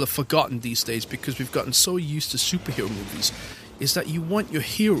that people have forgotten these days because we've gotten so used to superhero movies, is that you want your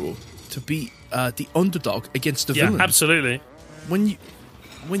hero to be the underdog against the villain. Yeah, absolutely.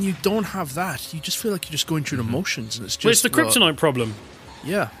 When you don't have that, you just feel like you're just going through the motions, and it's just... Well, it's the kryptonite problem.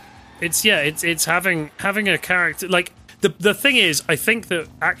 Yeah. It's having a character... Like, the thing is, I think that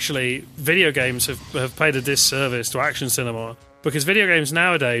actually video games have paid a disservice to action cinema, because video games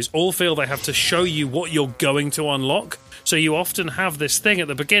nowadays all feel they have to show you what you're going to unlock. So you often have this thing at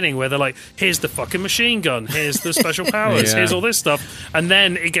the beginning where they're like, here's the fucking machine gun, here's the special powers, here's all this stuff, and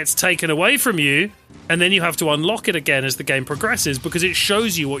then it gets taken away from you, and then you have to unlock it again as the game progresses, because it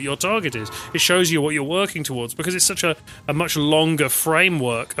shows you what your target is. It shows you what you're working towards, because it's such a much longer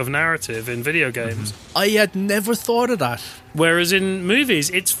framework of narrative in video games. I had never thought of that. Whereas in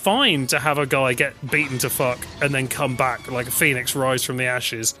movies, it's fine to have a guy get beaten to fuck and then come back like a phoenix rise from the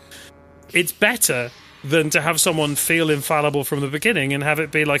ashes. It's better than to have someone feel infallible from the beginning and have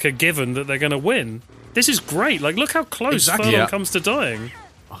it be like a given that they're going to win. This is great. Like, look how close Furlong comes to dying.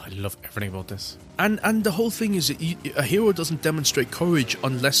 Oh, I love everything about this. And the whole thing is that a hero doesn't demonstrate courage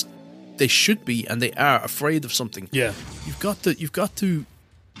unless they should be, and they are afraid of something. Yeah. You've got to.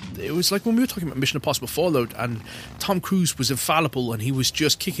 It was like when we were talking about Mission Impossible Fallout, and Tom Cruise was infallible and he was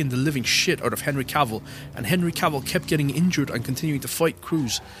just kicking the living shit out of Henry Cavill, and Henry Cavill kept getting injured and continuing to fight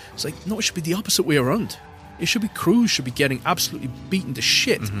Cruise. It's like, no, it should be the opposite way around. It should be Cruise should be getting absolutely beaten to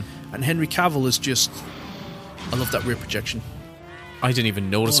shit, and Henry Cavill is just... I love that rear projection. I didn't even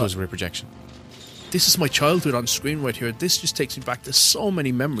notice it was a rear projection. This is my childhood on screen right here. This just takes me back to so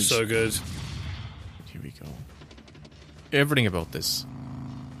many memories. So good. Here we go. Everything about this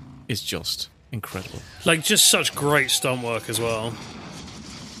is just incredible. Like, just such great stunt work as well.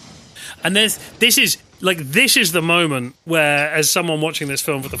 And this is the moment where, as someone watching this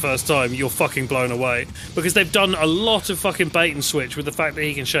film for the first time, you're fucking blown away, because they've done a lot of fucking bait and switch with the fact that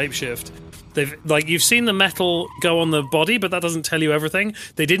he can shapeshift. You've seen the metal go on the body, but that doesn't tell you everything.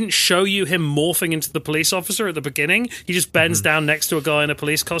 They didn't show you him morphing into the police officer at the beginning. He just bends down next to a guy in a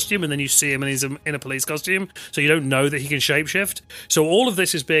police costume, and then you see him and he's in a police costume, so you don't know that he can shapeshift. So all of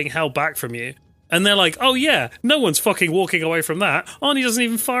this is being held back from you. And they're like, oh yeah, no one's fucking walking away from that. Arnie doesn't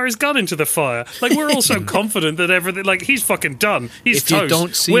even fire his gun into the fire. Like, we're all so confident that everything, like, he's fucking done. He's if toast. You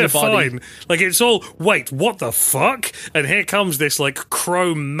don't see we're the body. fine. Like, it's all, wait, what the fuck? And here comes this, like,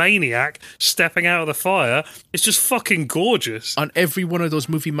 crow maniac stepping out of the fire. It's just fucking gorgeous. On every one of those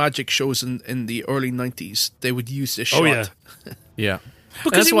movie magic shows in the early 90s, they would use this shot. Oh, yeah. Yeah.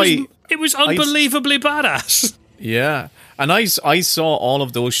 Because it was unbelievably badass. Yeah. And I saw all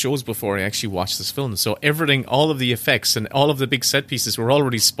of those shows before I actually watched this film. So everything, all of the effects and all of the big set pieces were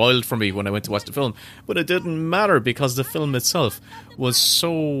already spoiled for me when I went to watch the film. But it didn't matter, because the film itself was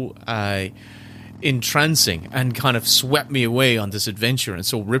so entrancing and kind of swept me away on this adventure, and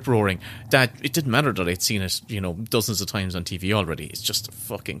so rip-roaring, that it didn't matter that I'd seen it, dozens of times on TV already. It's just a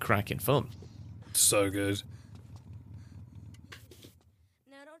fucking cracking film. So good.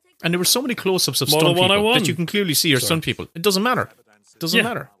 And there were so many close-ups of stunt people that you can clearly see are stunt people. It doesn't matter. It doesn't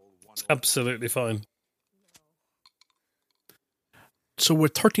matter. It's absolutely fine. So we're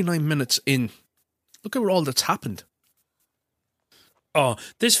 39 minutes in. Look at all that's happened. Oh,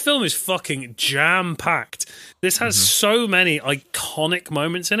 this film is fucking jam-packed. This has so many iconic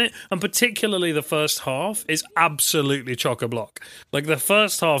moments in it, and particularly the first half is absolutely chock-a-block. Like, the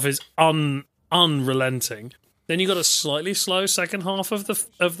first half is unrelenting. Then you got a slightly slow second half of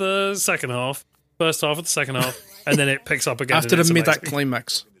the second half, first half of the second half, and then it picks up again after the mid-act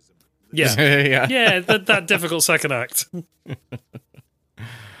climax. Yeah, that difficult second act.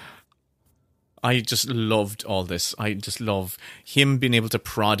 I just loved all this. I just love him being able to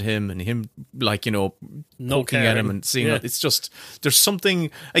prod him and him, poking at him and seeing that. It's just, there's something,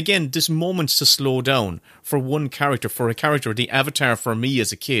 again, this moment to slow down for one character, the avatar for me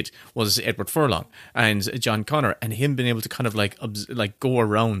as a kid was Edward Furlong and John Connor, and him being able to kind of go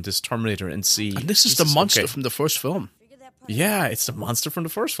around this Terminator and see. And this is the monster from the first film. Yeah, it's the monster from the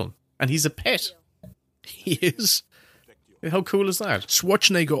first film. And he's a pet. He is. How cool is that?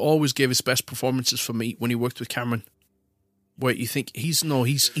 Schwarzenegger always gave his best performances for me when he worked with Cameron. Where you think he's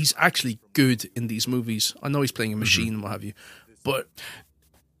actually good in these movies. I know he's playing a machine and what have you, but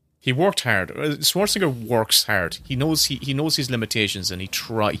He worked hard. Schwarzenegger works hard. He knows his limitations, and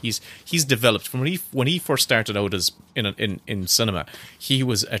he's developed from when he first started out as in cinema. He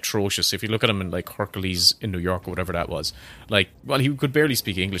was atrocious. If you look at him in like Hercules in New York or whatever that was, he could barely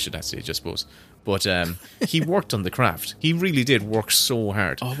speak English at that stage, I suppose. But he worked on the craft. He really did work so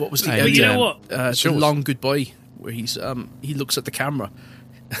hard. Oh, what was the But you know what? The Long Goodbye, where he looks at the camera.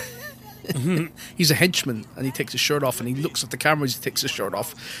 He's a henchman, and he takes his shirt off, and he looks at the camera as he takes his shirt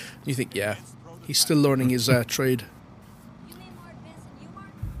off. And you think, yeah, he's still learning his trade.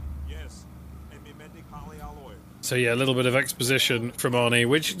 So yeah, a little bit of exposition from Arnie,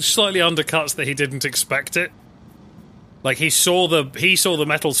 which slightly undercuts that he didn't expect it. Like he saw the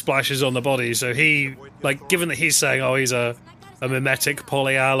metal splashes on the body, so he, like, given that he's saying, oh, he's a mimetic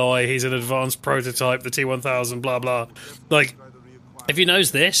polyalloy, he's an advanced prototype, the T-1000, blah blah. Like, if he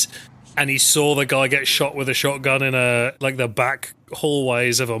knows this, and he saw the guy get shot with a shotgun in the back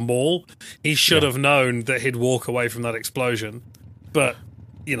hallways of a mall, he should have known that he'd walk away from that explosion. But,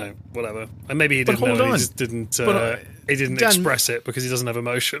 you know, whatever. And maybe he didn't know. He just didn't. He didn't Dan, express it because he doesn't have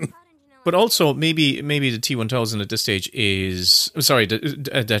emotion. But also, maybe the T-1000 at this stage is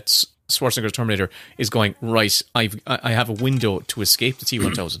that Schwarzenegger's Terminator is going, right, I have a window to escape the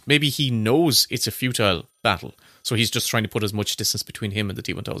T-1000. Maybe he knows it's a futile battle, so he's just trying to put as much distance between him and the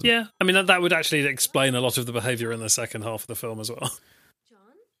T-1000. Yeah, I mean, that would actually explain a lot of the behaviour in the second half of the film as well.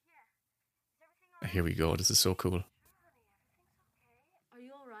 Here we go. This is so cool.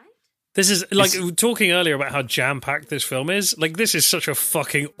 This is, like, talking earlier about how jam-packed this film is, like, this is such a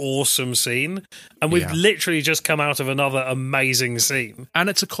fucking awesome scene, and we've literally just come out of another amazing scene. And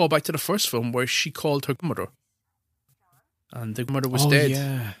it's a callback to the first film where she called her mother. And the mother was dead.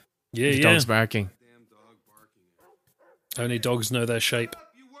 Yeah. Yeah, the dog's barking. Only dogs know their shape.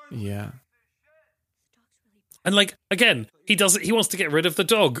 Yeah. And, like, again, he wants to get rid of the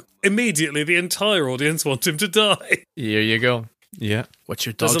dog. Immediately, the entire audience wants him to die. Here you go. Yeah. What's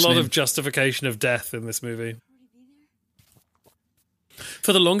your dog's name? There's a lot of justification of death in this movie.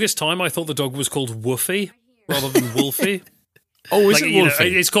 For the longest time, I thought the dog was called Woofy rather than Wolfie. Oh, is it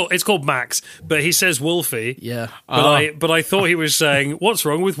Wolfie? It's called Max, but he says Wolfie. Yeah. But I thought he was saying, what's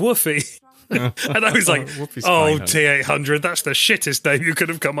wrong with Woofy? And I was like, T-800, that's the shittest name you could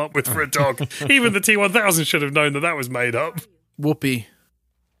have come up with for a dog. Even the T-1000 should have known that was made up. Whoopi,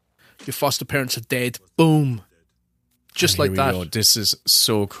 your foster parents are dead. Boom. Just like that. Go. This is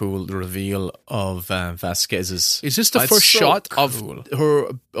so cool. The reveal of Vasquez's. Is this the first shot of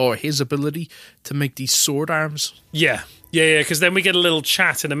her or his ability to make these sword arms? Yeah. Because then we get a little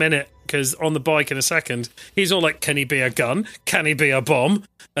chat in a minute. Because on the bike in a second, he's all like, "Can he be a gun? Can he be a bomb?"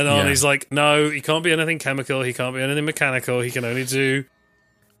 And Arnie's like, "No, he can't be anything chemical. He can't be anything mechanical. He can only do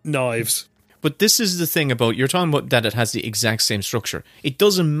knives." But this is the thing about, you're talking about that it has the exact same structure. It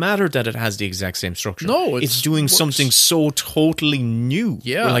doesn't matter that it has the exact same structure. No, it's doing something so totally new.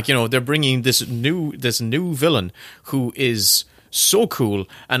 Yeah, like, you know, they're bringing this new villain who is so cool,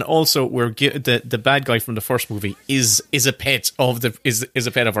 and also the bad guy from the first movie is a pet of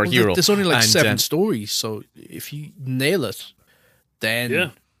our hero. There's only like 7 stories, so if you nail it,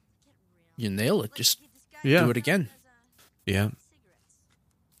 then you nail it. Just do it again. Yeah.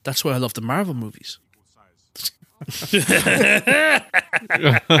 That's why I love the Marvel movies.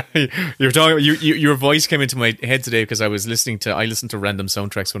 You're talking. Your voice came into my head today because I listen to random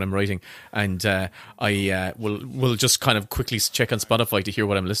soundtracks when I'm writing, and I will just kind of quickly check on Spotify to hear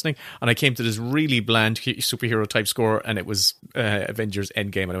what I'm listening. And I came to this really bland superhero type score, and it was Avengers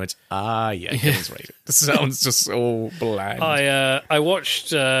Endgame, and I went, Kevin's right. This sounds just so bland. I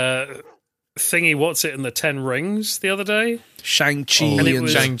watched Thingy What's It in the 10 Rings the other day. Shang-Chi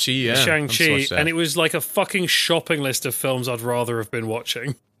Shang-Chi, and it was like a fucking shopping list of films I'd rather have been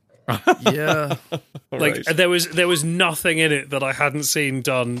watching. Yeah. Like, there was nothing in it that I hadn't seen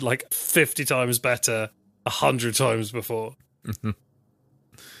done like 50 times better 100 times before. Mm-hmm.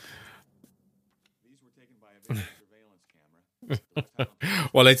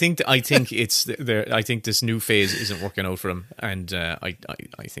 Well, I think it's there. I think this new phase isn't working out for him, and I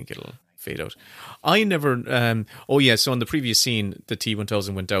think it'll fade out. I never. So in the previous scene, the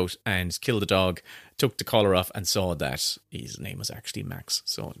T-1000 went out and killed the dog, took the collar off, and saw that his name was actually Max.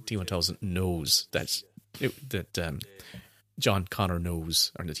 So T-1000 knows that John Connor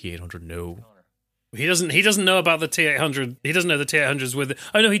knows, or the T-800 know. He doesn't know about the T-800. He doesn't know the T-800's with him.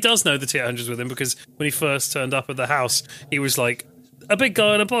 Oh no, he does know the T-800's with him, because when he first turned up at the house, he was like, a big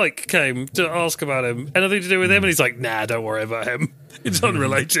guy on a bike came to ask about him. Anything to do with him? And he's like, nah, don't worry about him. It's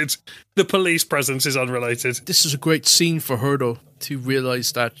unrelated. The police presence is unrelated. This is a great scene for her, though, to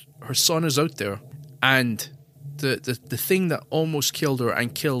realise that her son is out there, and the thing that almost killed her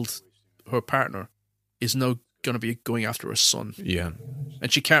and killed her partner is now going to be going after her son. Yeah.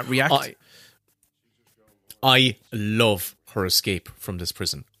 And she can't react. I love her escape from this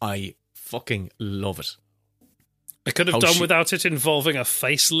prison. I fucking love it. I could have done without it involving a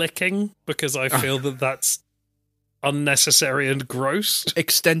face licking, because I feel that that's unnecessary and gross.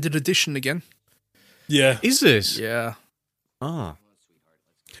 Extended edition again. Yeah. Is it? Yeah. Ah.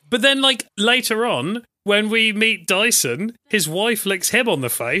 But then, like, later on, when we meet Dyson, his wife licks him on the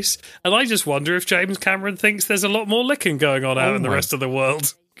face, and I just wonder if James Cameron thinks there's a lot more licking going on out in the rest of the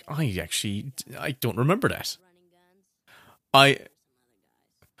world. I don't remember that.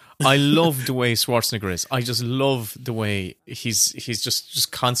 I love the way Schwarzenegger is. I just love the way he's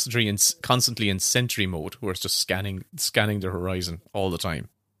just constantly in sentry mode, where it's just scanning the horizon all the time.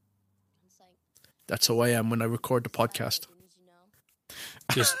 That's how I am when I record the podcast.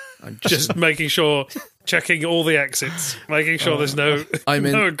 Just making sure, checking all the exits, making sure there's no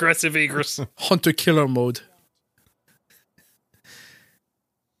aggressive egress. Hunter-killer mode.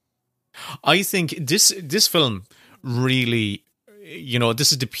 I think this film really,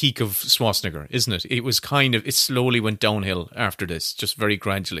 this is the peak of Schwarzenegger, isn't it? It slowly went downhill after this, just very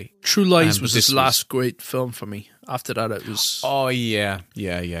gradually. True Lies was his last great film for me. After that, it was... Oh, yeah.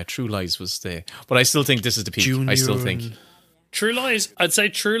 True Lies was there. But I still think this is the peak. I still think... I'd say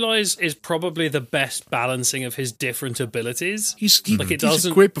True Lies is probably the best balancing of his different abilities. He's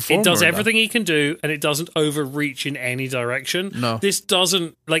a great performer. It does everything he can do, and it doesn't overreach in any direction. No. This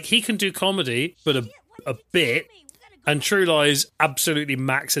doesn't... Like, he can do comedy, but a bit... And True Lies absolutely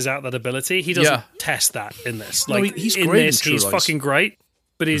maxes out that ability. He doesn't test that in this. Like, he's in great this, in True he's Lies. fucking great,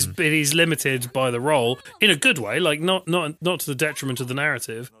 but he's limited by the role in a good way. Like, not to the detriment of the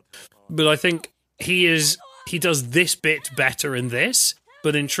narrative. But I think he does this bit better in this.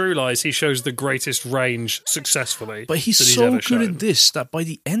 But in True Lies, he shows the greatest range successfit. But he's so good in this that by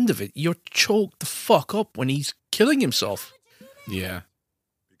the end of it, you're choked the fuck up when he's killing himself. Yeah.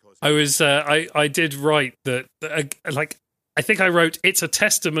 I did write that, like, I think I wrote, it's a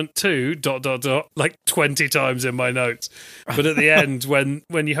testament to ... like 20 times in my notes. But at the end, when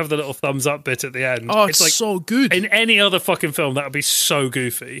you have the little thumbs up bit at the end, it's like, so good. In any other fucking film, that would be so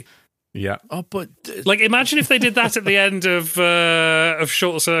goofy. Yeah. Oh, but... like, imagine if they did that at the end of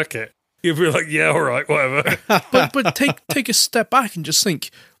Short Circuit. You'd be like, yeah, all right, whatever. but take a step back and just think,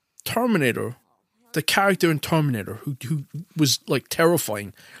 Terminator, the character in Terminator who was, like,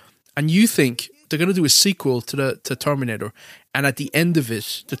 terrifying... And you think they're going to do a sequel to Terminator, and at the end of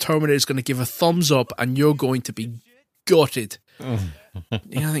it, the Terminator is going to give a thumbs up, and you're going to be gutted. And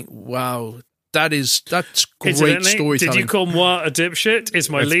I think, wow, that's great storytelling. Did you call moi a dipshit? It's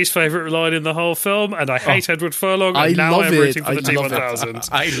my least favourite line in the whole film, and I hate Edward Furlong, and now I'm rooting for the T-1000.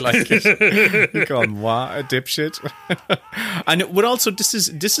 I like it. You call moi a dipshit. And it would also, this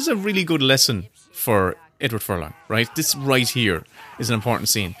is a really good lesson for Edward Furlong, right? This right here is an important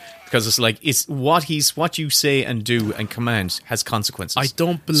scene. Because it's like, it's what you say and do and command has consequences. I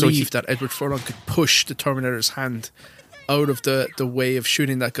don't believe that Edward Furlong could push the Terminator's hand out of the way of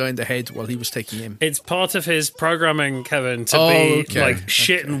shooting that guy in the head while he was taking aim. It's part of his programming, Kevin, to be like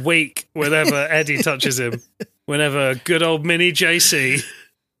shit and weak whenever Eddie touches him. Whenever good old mini JC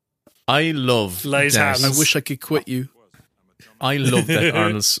I love lays hands. I wish I could quit you. I love that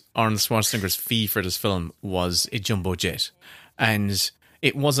Arnold Schwarzenegger's fee for this film was a jumbo jet. And...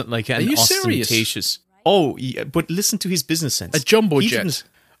 it wasn't like an ostentatious... serious? Oh, yeah, but listen to his business sense. A jumbo jet.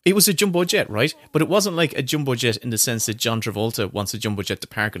 It was a jumbo jet, right? But it wasn't like a jumbo jet in the sense that John Travolta wants a jumbo jet to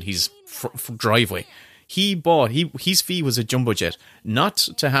park on his driveway. His fee was a jumbo jet, not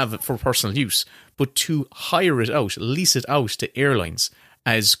to have it for personal use, but to hire it out, lease it out to airlines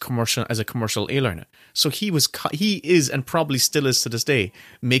as a commercial airliner. So he is, and probably still is to this day,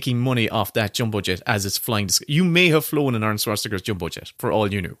 making money off that jumbo jet as it's flying. You may have flown in Arnold Schwarzenegger's jumbo jet, for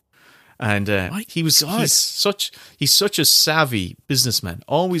all you knew. And he's such a savvy businessman.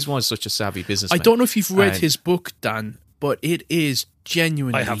 Always was such a savvy businessman. I don't know if you've read his book, Dan, but it is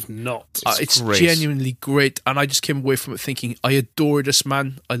genuinely... I have not. It's genuinely great, and I just came away from it thinking, I adore this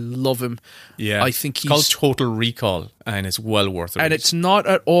man. I love him. Yeah, I think it's called Total Recall, and it's well worth it. And it's not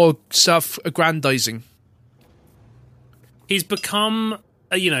at all self-aggrandizing. He's become,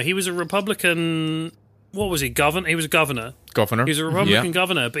 he was a Republican... What was he? He was a governor. Governor. He was a Republican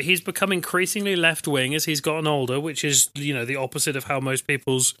governor, but he's become increasingly left-wing as he's gotten older, which is, the opposite of how most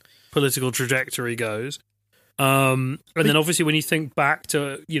people's political trajectory goes. And then obviously when you think back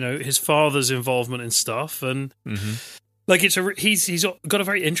to, his father's involvement in stuff, and like he's got a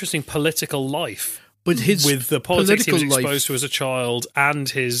very interesting political life. but his with the politics he was political exposed life, to as a child and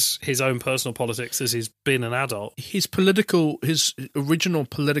his own personal politics as he's been an adult. his original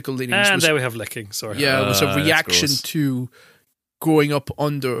political leanings And was, there we have licking. Sorry. yeah, it was a that's reaction gross. to growing up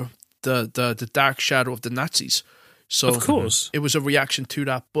under the dark shadow of the Nazis. So Of course. it was a reaction to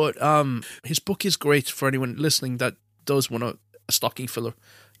that. But his book is great for anyone listening that does want a stocking filler,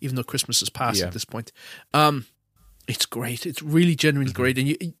 even though Christmas is past at this point. It's great. It's really genuinely great,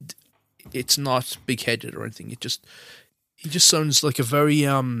 and it's not big headed or anything. He just sounds like a very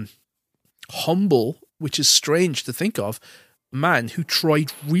humble, which is strange to think of, man who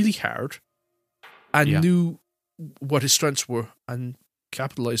tried really hard and knew what his strengths were and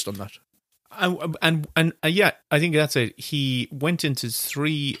capitalized on that. And I think that's it. He went into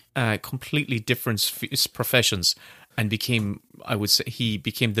three completely different professions and became, I would say, he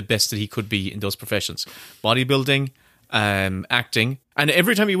became the best that he could be in those professions: bodybuilding, acting. And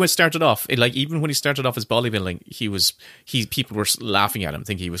every time he started off, even when he started off as bodybuilding, people were laughing at him,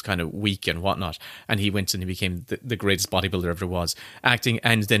 thinking he was kind of weak and whatnot. And he went and he became the greatest bodybuilder ever was, acting,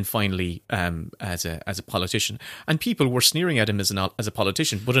 and then finally as a politician. And people were sneering at him as a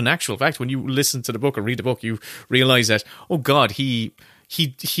politician, but in actual fact, when you listen to the book or read the book, you realize that, oh God, he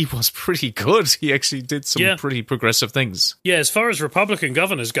was pretty good. He actually did some pretty progressive things. Yeah, as far as Republican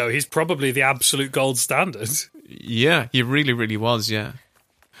governors go, he's probably the absolute gold standard. Yeah, he really, really was, yeah.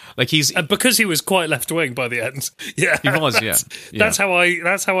 Like because he was quite left-wing by the end. Yeah. He was, That's how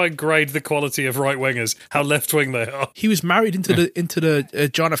I grade the quality of right-wingers, how left-wing they are. He was married into the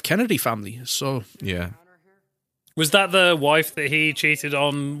John F. Kennedy family, so yeah. Was that the wife that he cheated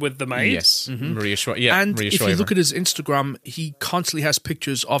on with the maid? Yes, Maria Shriver. Yeah, and Maria if Shriver. you look at his Instagram, he constantly has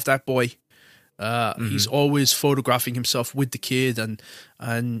pictures of that boy. He's always photographing himself with the kid,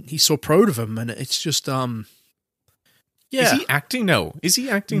 and he's so proud of him. And it's just, Is he acting now?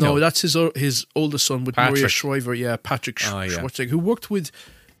 No, that's his oldest son with Patrick. Maria Shriver. Yeah, Patrick Schwarzenegger, who worked with.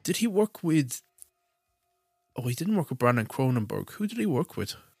 Did he work with? Oh, he didn't work with Brandon Cronenberg. Who did he work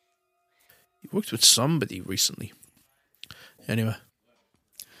with? He worked with somebody recently. Anyway,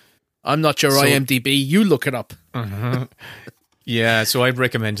 I'm not your IMDb. You look it up. Yeah, so I'd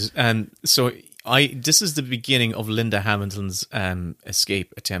recommend it. This is the beginning of Linda Hamilton's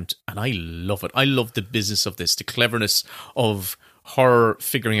escape attempt, and I love it. I love the business of this, the cleverness of her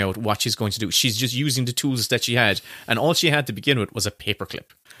figuring out what she's going to do. She's just using the tools that she had, and all she had to begin with was a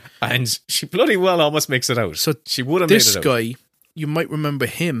paperclip, and she bloody well almost makes it out. So she would have made it out. This guy, you might remember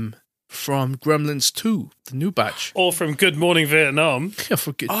him from Gremlins 2, the new batch. Or from Good Morning Vietnam. Yeah,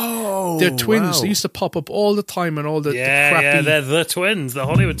 they're twins. Wow. They used to pop up all the time and all the crappy... Yeah, they're the twins, the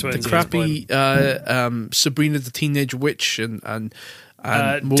Hollywood twins. The crappy Sabrina the Teenage Witch and Dan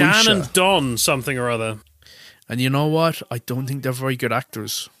Moesha. and Don something or other. And you know what? I don't think they're very good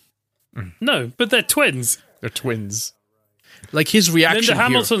actors. No, but they're twins. They're twins. Like his reaction Linda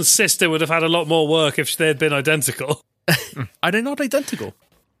Hamilton's sister would have had a lot more work if they had been identical. Are they not identical?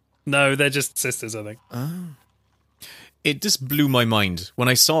 No, they're just sisters, I think. It just blew my mind when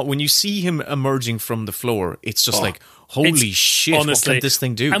you see him emerging from the floor. It's just like, holy shit! Honestly, what can this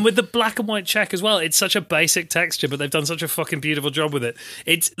thing do? And with the black and white check as well, it's such a basic texture, but they've done such a fucking beautiful job with it.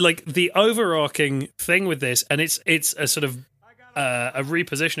 It's like the overarching thing with this, and it's a sort of a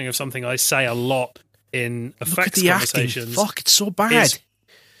repositioning of something I say a lot in effects conversations. Acting. Fuck, it's so bad.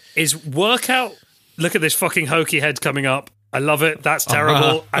 Is work out. Look at this fucking hokey head coming up. I love it. That's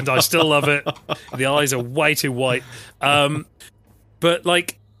terrible, and I still love it. The eyes are way too white. But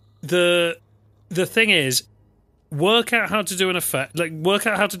like the thing is, work out how to do an effect. Like work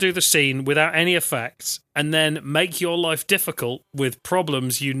out how to do the scene without any effects, and then make your life difficult with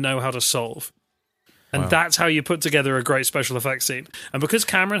problems you know how to solve. And that's how you put together a great special effects scene. And because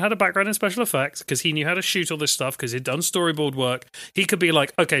Cameron had a background in special effects, because he knew how to shoot all this stuff, because he'd done storyboard work, he could be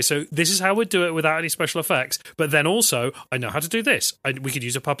like, okay, so this is how we'd do it without any special effects. But then also, I know how to do this. We could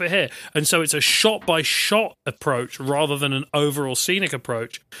use a puppet here. And so it's a shot-by-shot approach rather than an overall scenic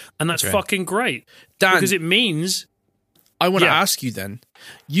approach. And that's fucking great. Dan, because it means... I want to ask you then.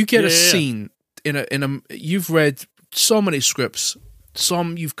 You get a scene in a... You've read so many scripts.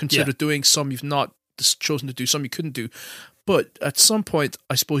 Some you've considered doing, some you've not chosen to do, some you couldn't do, but at some point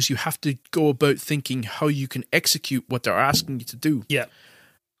I suppose you have to go about thinking how you can execute what they're asking you to do.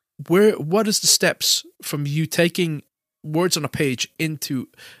 What is the steps from you taking words on a page into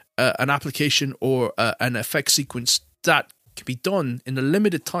an application or an effect sequence that can be done in a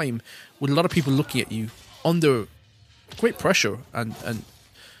limited time with a lot of people looking at you under great pressure and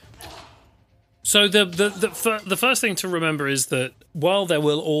So the first thing to remember is that while there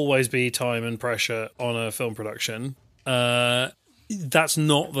will always be time and pressure on a film production, that's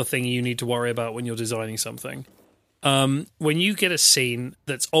not the thing you need to worry about when you're designing something. When you get a scene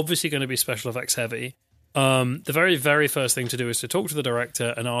that's obviously going to be special effects heavy, the very, very first thing to do is to talk to the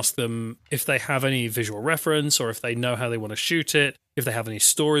director and ask them if they have any visual reference or if they know how they want to shoot it, if they have any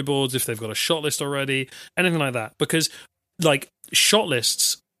storyboards, if they've got a shot list already, anything like that. Because, like, shot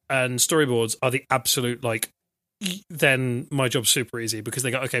lists and storyboards are the absolute, like, then my job's super easy because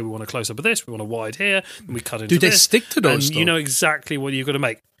they go, okay, we want a close-up of this, we want a wide here, and we cut into this. Do they stick to those, and you know exactly what you've got to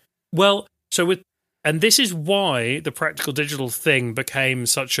make. Well, and this is why the practical digital thing became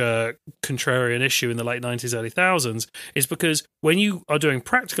such a contrarian issue in the late 90s, early 2000s, is because when you are doing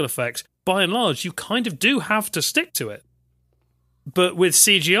practical effects, by and large, you kind of do have to stick to it. But with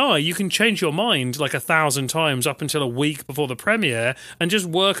CGI, you can change your mind like 1,000 times up until a week before the premiere and just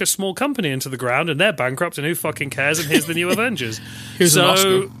work a small company into the ground and they're bankrupt and who fucking cares, and here's the new Avengers. Here's an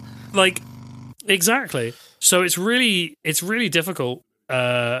Oscar. Like, exactly. So it's really difficult.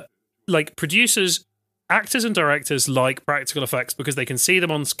 Like, actors and directors like practical effects because they can see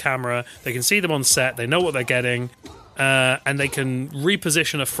them on camera, they can see them on set, they know what they're getting, and they can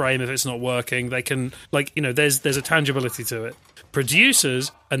reposition a frame if it's not working. They can, like, you know, there's a tangibility to it.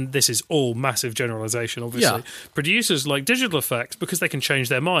 Producers, and this is all massive generalization, obviously, producers like digital effects because they can change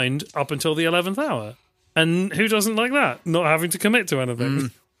their mind up until the 11th hour. And who doesn't like that? Not having to commit to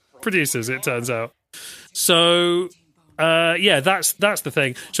anything. Producers, it turns out. So... that's the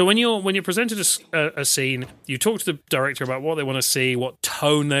thing. So when you're presented a scene, you talk to the director about what they want to see, what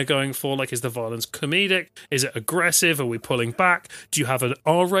tone they're going for. Like, is the violence comedic? Is it aggressive? Are we pulling back? Do you have an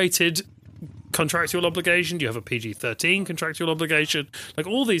R-rated contractual obligation? Do you have a PG-13 contractual obligation? Like,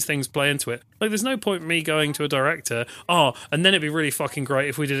 all these things play into it. Like, there's no point in me going to a director, and then it'd be really fucking great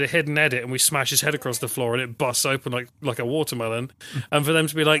if we did a hidden edit and we smash his head across the floor and it busts open like a watermelon, and for them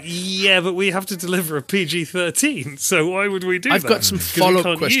to be like, yeah, but we have to deliver a PG-13, so why would we do that? I've got some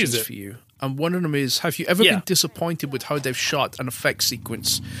follow-up questions for you. And one of them is, have you ever been disappointed with how they've shot an effect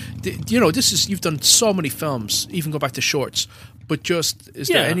sequence? You know, you've done so many films, even go back to shorts, but just, is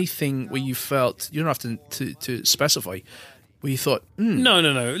there anything where you felt, you don't have to specify, where you thought, No.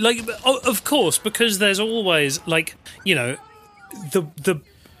 Like, of course, because there's always, like, you know, the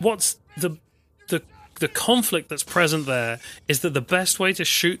conflict that's present there is that the best way to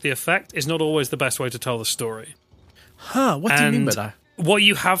shoot the effect is not always the best way to tell the story. What do you mean by that? What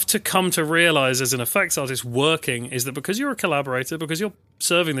you have to come to realize as an effects artist working is that because you're a collaborator, because you're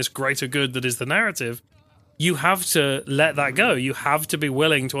serving this greater good that is the narrative, you have to let that go. You have to be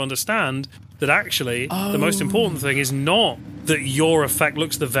willing to understand that actually the most important thing is not that your effect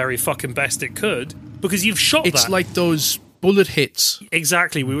looks the very fucking best it could, because you've shot It's like those bullet hits.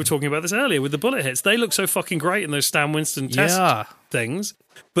 Exactly. We were talking about this earlier with the bullet hits. They look so fucking great in those Stan Winston test things.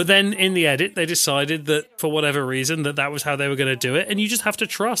 But then in the edit, they decided that for whatever reason that was how they were going to do it. And you just have to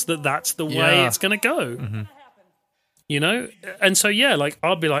trust that that's the way it's going to go. Mm-hmm. You know? And so, like,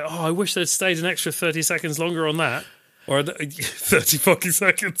 I'll be like, I wish they'd stayed an extra 30 seconds longer on that. Or 30 fucking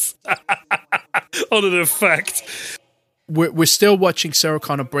seconds on an effect. We're still watching Sarah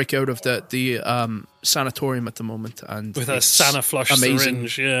Connor break out of the sanatorium at the moment, and with her Santa flush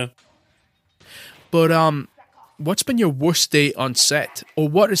syringe, But what's been your worst day on set, or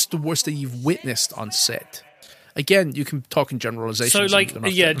what is the worst day you've witnessed on set? Again, you can talk in generalization. So, like,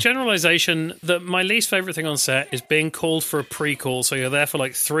 generalization. My least favorite thing on set is being called for a pre-call. So you're there for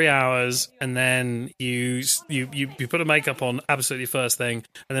like 3 hours, and then you put a makeup on absolutely first thing,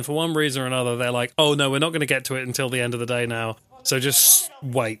 and then for one reason or another, they're like, "Oh no, we're not going to get to it until the end of the day now. So just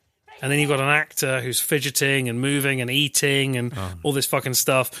wait." And then you've got an actor who's fidgeting and moving and eating and all this fucking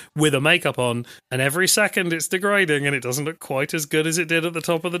stuff with a makeup on, and every second it's degrading and it doesn't look quite as good as it did at the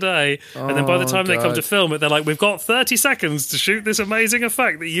top of the day. And then by the time they come to film it, they're like, we've got 30 seconds to shoot this amazing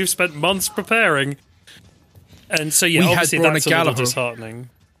effect that you've spent months preparing. And so, obviously that's a little disheartening.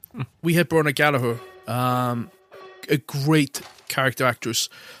 We had Brona Gallagher, a great character actress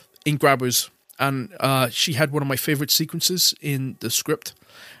in Grabbers, and she had one of my favourite sequences in the script.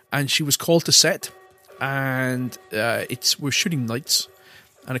 And she was called to set, and we're shooting nights,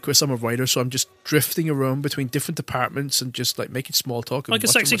 and of course I'm a writer, so I'm just drifting around between different departments and just like making small talk and like a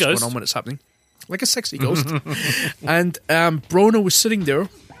watching sexy what's ghost going on when it's happening, like a sexy ghost. And Brona was sitting there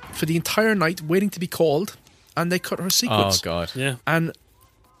for the entire night waiting to be called, and they cut her sequence. Oh god, yeah. And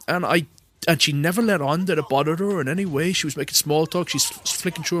she never let on that it bothered her in any way. She was making small talk. She's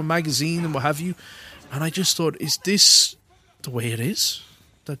flicking through a magazine and what have you. And I just thought, is this the way it is?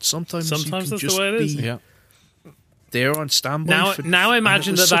 That sometimes you can that's just the way it is. be there on standby. Now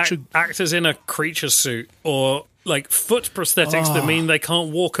imagine that actor's in a creature suit or like foot prosthetics that mean they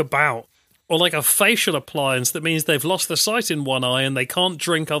can't walk about, or like a facial appliance that means they've lost the sight in one eye and they can't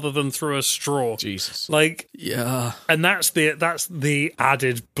drink other than through a straw. Jesus. Like, Yeah. and that's the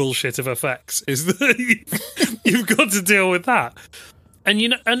added bullshit of effects, is that you've got to deal with that. And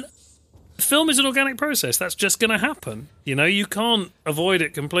and film is an organic process. That's just going to happen. You can't avoid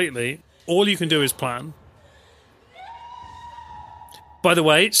it completely. All you can do is plan. By the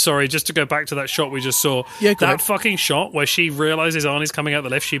way, sorry, just to go back to that shot we just saw. Yeah, go ahead. Fucking shot where she realizes Arnie's coming out the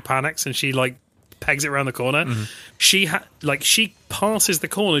lift, she panics and she pegs it around the corner. Mm-hmm. She passes the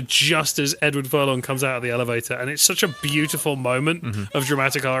corner just as Edward Furlong comes out of the elevator, and it's such a beautiful moment Mm-hmm. of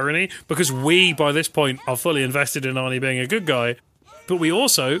dramatic irony because we, by this point, are fully invested in Arnie being a good guy, but we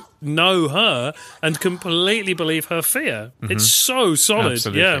also know her and completely believe her fear. It's so solid.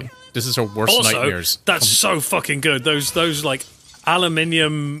 Absolutely. Yeah. This is her worst Also, nightmares. that's so fucking good. Those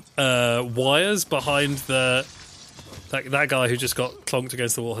aluminium wires behind that guy who just got clonked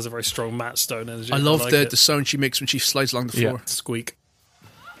against the wall has a very strong Matt Stone energy. I love like the sound she makes when she slides along the floor. Yeah. squeak.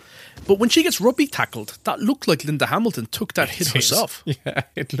 But when she gets rugby tackled, that looked like Linda Hamilton took that hit herself. Yeah,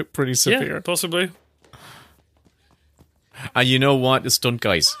 it looked pretty severe. Yeah, possibly. And you know what? The stunt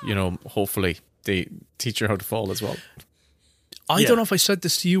guys, hopefully they teach her how to fall as well. I don't know if I said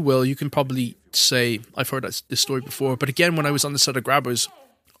this to you, Will. You can probably say I've heard this story before. But again, when I was on the set of Grabbers,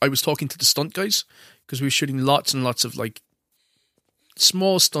 I was talking to the stunt guys because we were shooting lots and lots of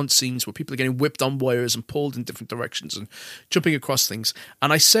small stunt scenes where people are getting whipped on wires and pulled in different directions and jumping across things.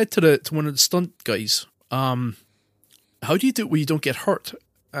 And I said to one of the stunt guys, "How do you do it where you don't get hurt?"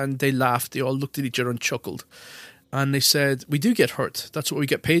 And they laughed. They all looked at each other and chuckled. And they said, "We do get hurt. That's what we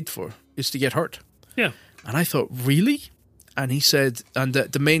get paid for, is to get hurt." Yeah. And I thought, really? And he said, and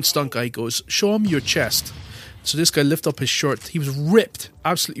the main stunt guy goes, "Show him your chest." So this guy lifted up his shirt. He was ripped,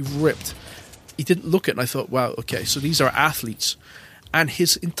 absolutely ripped. He didn't look at it, and I thought, wow, okay, so these are athletes. And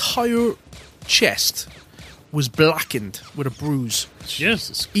his entire chest was blackened with a bruise.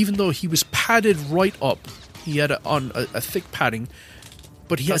 Jesus. Even though he was padded right up. He had on a thick padding,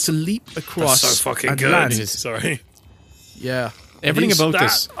 but he had to leap across That's so fucking and good. land. Sorry. Yeah. Everything about That-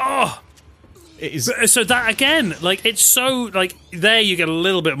 this Oh, is so that again, it's so there you get a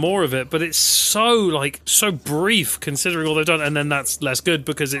little bit more of it, but it's so brief considering all they've done, and then that's less good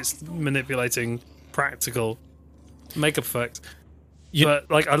because it's manipulating practical makeup effect. But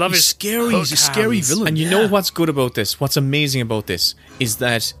I love He's his scary. He's a hook scary hands. villain. And you know what's good about this? What's amazing about this is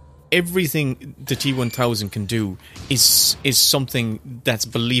that everything the T-1000 can do is something that's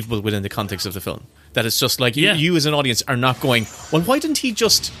believable within the context of the film. That it's just you as an audience are not going, well, why didn't he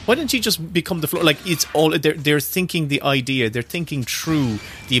just become the floor? It's all they're thinking the idea, they're thinking through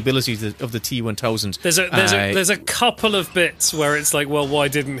the abilities of the T-1000. There's a couple of bits where it's well, why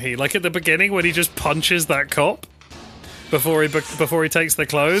didn't he? Like at the beginning when he just punches that cop before he takes the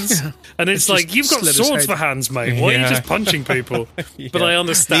clothes, and it's you've got slit his swords head. for hands, mate. Why are you just punching people? But I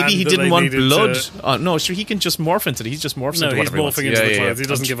understand. Maybe he that didn't they want needed blood. to- No, sure, he can just morph into it. He just morphs No, into he's whatever he wants. morphing into the Yeah, clothes. yeah. He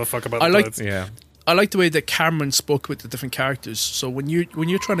doesn't give a fuck about I the like- clothes. Yeah. I like the way that Cameron spoke with the different characters. So when you're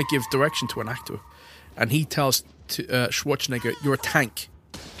trying to give direction to an actor, and he tells to, Schwarzenegger, "You're a tank,"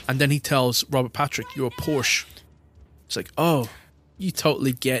 and then he tells Robert Patrick, "You're a Porsche," it's oh, you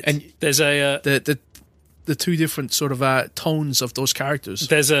totally get. And there's a the two different sort of tones of those characters.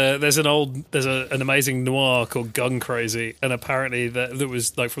 there's an amazing noir called Gun Crazy, and apparently that was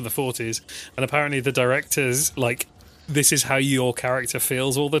from the 40s, and apparently the directors this is how your character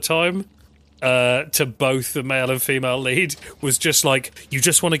feels all the time. To both the male and female lead was just you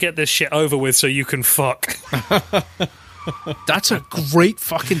just want to get this shit over with so you can fuck. That's a great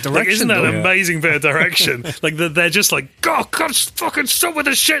fucking direction. Isn't that though. an amazing bit of direction? They're just God, fucking stop with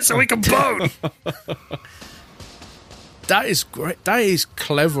this shit so we can bone. That is great. That is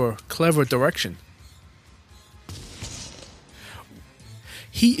clever direction.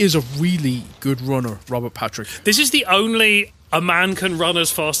 He is a really good runner, Robert Patrick. This is the only a man can run as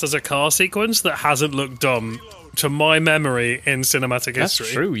fast as a car sequence that hasn't looked dumb, to my memory, in cinematic That's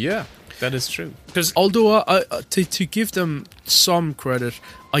history. true, yeah. That is true. Because Although, to give them some credit,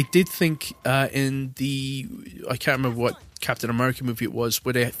 I did think in the... I can't remember what Captain America movie it was,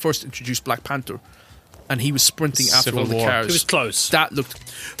 where they first introduced Black Panther, and he was sprinting after Civil all the War. cars. it was close. That looked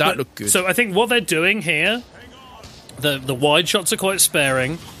good. So I think what they're doing here, the wide shots are quite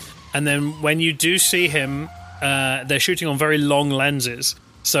sparing, and then when you do see him, they're shooting on very long lenses.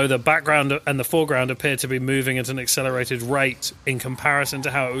 So the background and the foreground appear to be moving at an accelerated rate in comparison to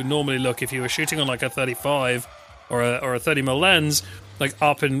how it would normally look if you were shooting on a 35 or a 30mm lens,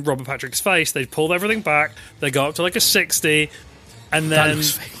 up in Robert Patrick's face. They pulled everything back. They go up to a 60, and That then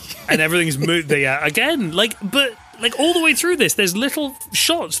looks fake. and everything's moved. Again, but like all the way through this, there's little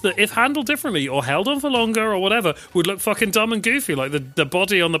shots that, if handled differently or held on for longer or whatever, would look fucking dumb and goofy, like the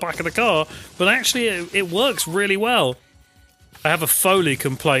body on the back of the car. But actually, it works really well. I have a Foley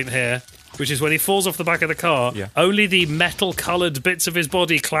complaint here, which is when he falls off the back of the car, only the metal-coloured bits of his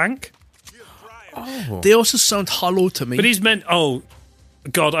body clank. Oh. They also sound hollow to me. But he's meant... Oh,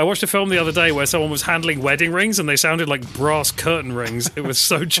 God, I watched a film the other day where someone was handling wedding rings and they sounded like brass curtain rings. It was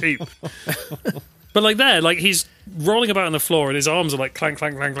so cheap. But like there, like he's rolling about on the floor and his arms are like clank,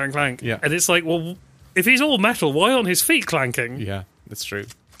 clank, clank, clank, clank. Yeah. And it's like, well, if he's all metal, why aren't his feet clanking? Yeah, that's true.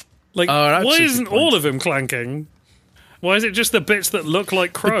 Like, why isn't all of him clanking? Why is it just the bits that look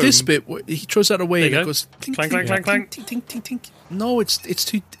like chrome? But this bit, he throws that away and it goes... Tink, clank, clank, clank, clank. Tink, tink, tink, tink. No, it's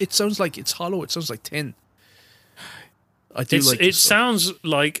too... It sounds like it's hollow. It sounds like tin. It sounds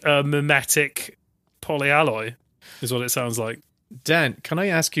like a mimetic polyalloy, is what it sounds like. Dan, can I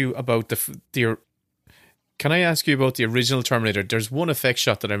ask you about the original Terminator? There's one effect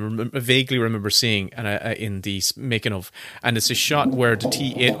shot that I vaguely remember seeing in the making of, and it's a shot where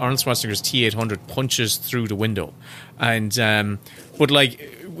the Arnold Schwarzenegger's T-800 punches through the window, and but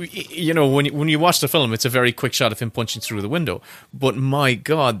like, you know, when you watch the film, it's a very quick shot of him punching through the window. But my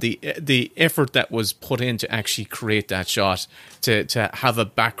God, the effort that was put in to actually create that shot, to have a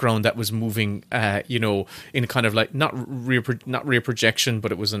background that was moving, you know, in kind of like not rear projection,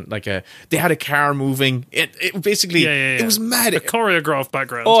 but it wasn't like they had a car moving. It basically it was mad. A choreographed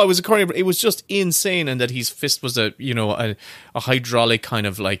background. Oh, it was a choreographed. It was just insane, and that his fist was a hydraulic kind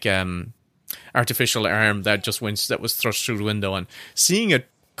of like artificial arm that was thrust through the window, and seeing it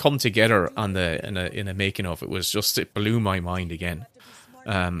come together in a making of, it blew my mind again.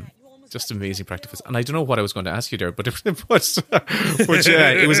 Just amazing practice. And I don't know what I was going to ask you there, but it was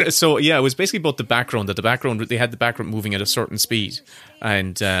basically about the background. They had the background moving at a certain speed,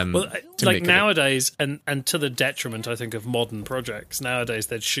 and like nowadays, and to the detriment, I think, of modern projects. Nowadays,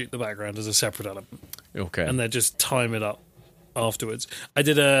 they'd shoot the background as a separate element, okay, and they'd just time it up afterwards. I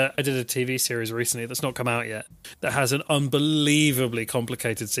did a TV series recently that's not come out yet that has an unbelievably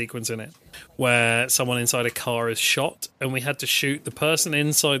complicated sequence in it where someone inside a car is shot, and we had to shoot the person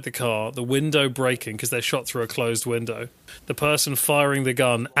inside the car, the window breaking because they're shot through a closed window, the person firing the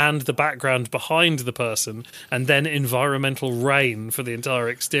gun, and the background behind the person, and then environmental rain for the entire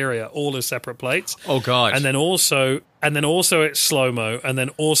exterior, all as separate plates. Oh God. And then also it's slow-mo, and then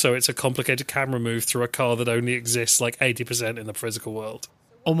also it's a complicated camera move through a car that only exists like 80% in the physical world.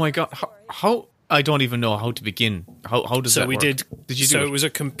 Oh my God. How I don't even know how to begin. How does that work? Did you do it?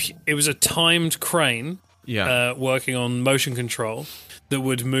 It was a timed crane working on motion control that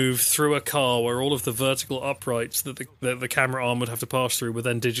would move through a car where all of the vertical uprights that the camera arm would have to pass through were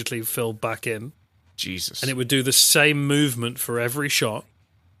then digitally filled back in. Jesus. And it would do the same movement for every shot.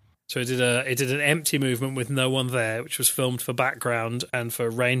 So it did an empty movement with no one there, which was filmed for background and for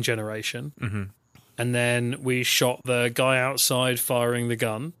rain generation. Mm-hmm. And then we shot the guy outside firing the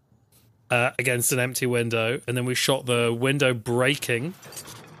gun against an empty window, and then we shot the window breaking,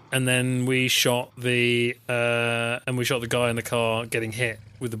 and then we shot the guy in the car getting hit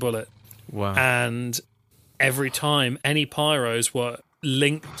with the bullet. Wow! And every time any pyros were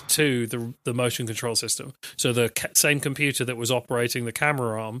linked to the motion control system, so the same computer that was operating the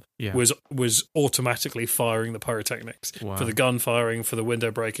camera arm was automatically firing the pyrotechnics for the gun firing, for the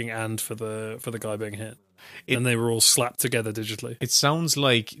window breaking, and for the guy being hit. And they were all slapped together digitally. It sounds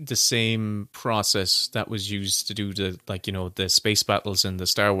like the same process that was used to do the space battles in the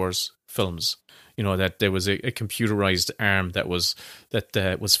Star Wars films. You know, that there was a computerized arm that was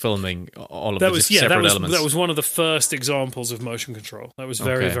filming all of the separate elements. That was one of the first examples of motion control. That was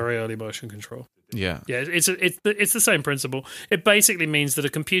very, very early motion control. Yeah. It's the same principle. It basically means that a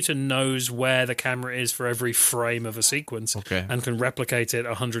computer knows where the camera is for every frame of a sequence and can replicate it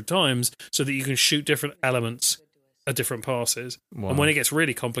 100 times so that you can shoot different elements at different passes. Wow. And when it gets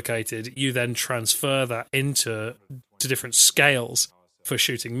really complicated, you then transfer that to different scales for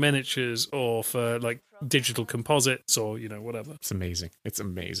shooting miniatures or for like digital composites or, you know, whatever. It's amazing.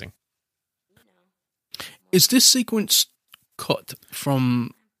 Is this sequence cut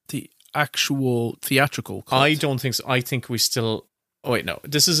from the actual theatrical cut? I don't think so. I think we still... Oh wait, no.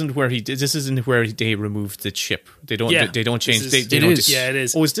 This isn't where they removed the chip. They don't change... It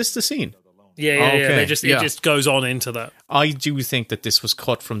is. Oh, is this the scene? Yeah. It just goes on into that. I do think that this was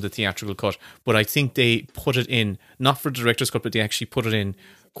cut from the theatrical cut, but I think they put it in, not for the director's cut, but they actually put it in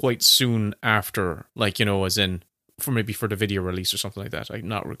quite soon after, like, you know, as in, for the video release or something like that. I'm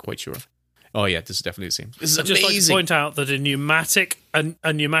not quite sure. Oh yeah, this is definitely the same. This is amazing. I'd just like to point out that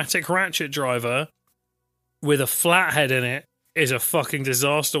a pneumatic ratchet driver with a flathead in it is a fucking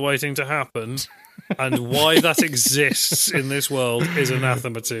disaster waiting to happen. And why that exists in this world is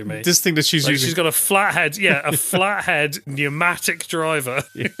anathema to me. This thing that she's using. She's got a flathead, a flathead pneumatic driver.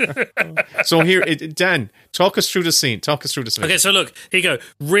 So here, Dan, talk us through the scene. Okay, so look, here you go.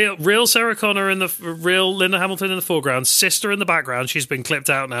 Real Sarah Connor real Linda Hamilton in the foreground, sister in the background. She's been clipped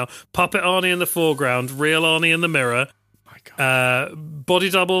out now. Puppet Arnie in the foreground, real Arnie in the mirror. Body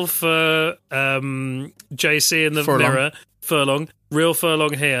double for JC in the mirror. Furlong, real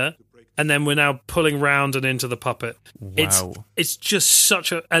Furlong here. And then we're now pulling round and into the puppet. Wow. It's just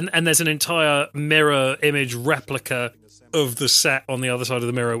such a... And there's an entire mirror image replica of the set on the other side of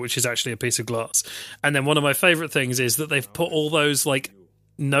the mirror, which is actually a piece of glass. And then one of my favourite things is that they've put all those, like,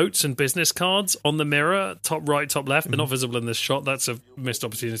 notes and business cards on the mirror, top right, top left. They're not visible in this shot. That's a missed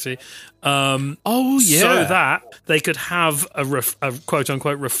opportunity. So that they could have a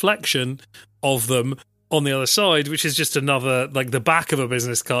quote-unquote reflection of them on the other side, which is just another, like the back of a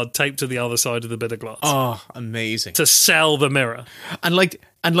business card taped to the other side of the bit of glass. Oh, amazing. To sell the mirror. And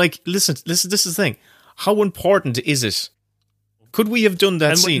listen, this is the thing. How important is it? Could we have done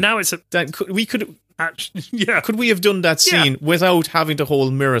that scene? Now it's Could we have done that scene without having the whole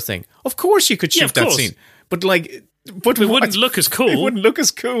mirror thing? Of course you could shoot that scene. But it wouldn't look as cool. It wouldn't look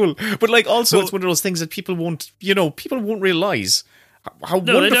as cool. But also it's one of those things that people won't realise. How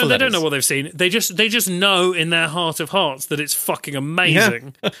wonderful they don't know what they've seen. They just know in their heart of hearts that it's fucking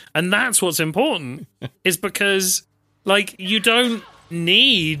amazing. Yeah. And that's what's important. Is because you don't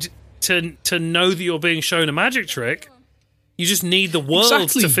need to know that you're being shown a magic trick. You just need the world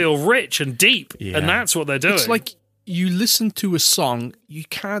to feel rich and deep. Yeah. And that's what they're doing. It's like you listen to a song, you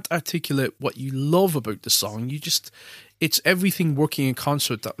can't articulate what you love about the song. It's everything working in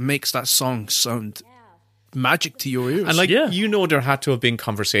concert that makes that song sound magic to your ears. And there had to have been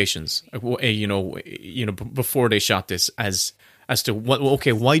conversations, before they shot this as to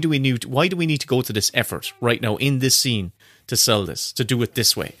why do we need to go to this effort right now in this scene to sell this, to do it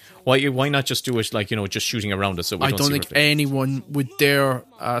this way? Why not just do it just shooting around us? So I don't think anyone would dare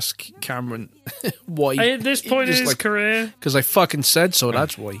ask Cameron why at this point in his career. Because I fucking said so.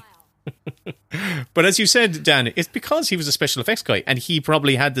 That's why. But as you said, Dan, it's because he was a special effects guy and he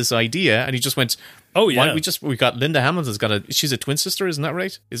probably had this idea and he just went, oh yeah, we got Linda Hamilton's she's a twin sister, isn't that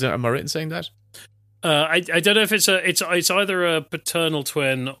right? Am I right in saying that? I don't know if it's either a paternal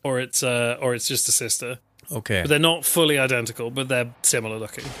twin or it's just a sister. Okay, but they're not fully identical, but they're similar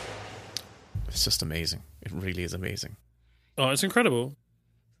looking. It's just amazing. It really is amazing. Oh, it's incredible.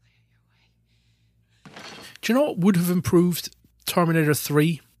 Do you know what would have improved Terminator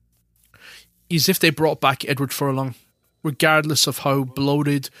 3? Is if they brought back Edward Furlong, regardless of how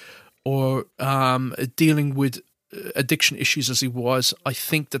bloated or dealing with addiction issues as he was. I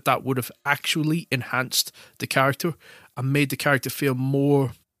think that would have actually enhanced the character and made the character feel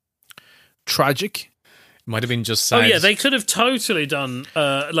more tragic. Might have been just sad. Oh yeah, they could have totally done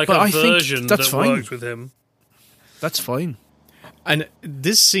a version that worked with him. That's fine. And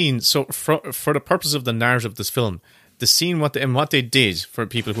this scene, so for the purpose of the narrative of this film, the scene, what they did, for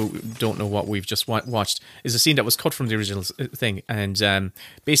people who don't know what we've just watched, is a scene that was cut from the original thing. And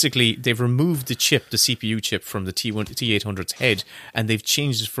basically, they've removed the CPU chip from the T800's head, and they've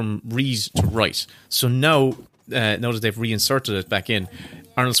changed it from read to write. So now that they've reinserted it back in,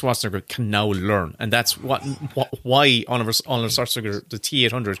 Arnold Schwarzenegger can now learn. And that's why Arnold Schwarzenegger, the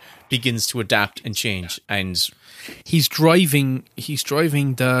T800, begins to adapt and change. And he's driving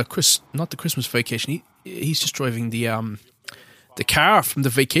not the Christmas Vacation. He's just driving the car from the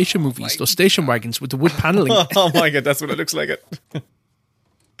Vacation movies, those station wagons with the wood paneling. Oh my god, that's what it looks like.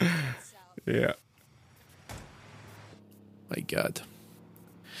 Yeah. My god.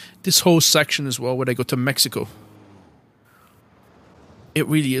 This whole section as well, where they go to Mexico, it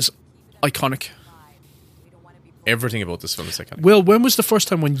really is iconic. Everything about this film is iconic. Well, when was the first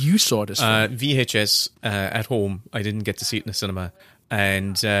time when you saw this film? VHS at home. I didn't get to see it in the cinema.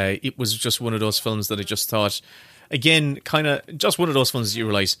 And it was just one of those films that I just thought, again, kind of just one of those films that you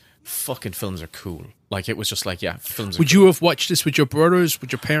realise, fucking films are cool. Like, it was just like, yeah, films are Would you have watched this with your brothers,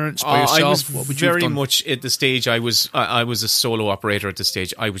 with your parents, by yourself? I was what would you have very done? much at the stage, I was a solo operator at this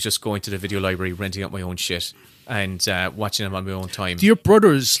stage. I was just going to the video library, renting out my own shit, and watching them on my own time. Do your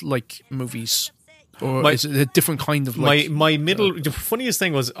brothers like movies? Or is it a different kind of the funniest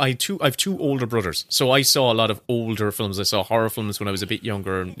thing was I have two older brothers, so I saw a lot of older films. I saw horror films when I was a bit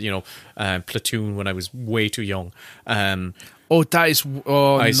younger, Platoon when I was way too young. I saw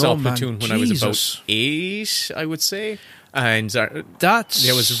Platoon when I was about 8, I would say. And That's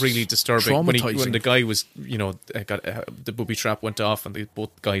it was really disturbing when traumatizing. the guy was, got the booby trap went off and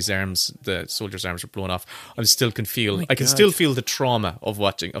both guys' arms, the soldiers' arms were blown off. I can still feel the trauma of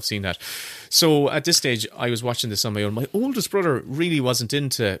seeing that. So at this stage, I was watching this on my own. My oldest brother really wasn't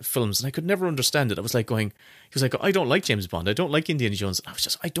into films, and I could never understand it. I was like he was like, I don't like James Bond, I don't like Indiana Jones. And I was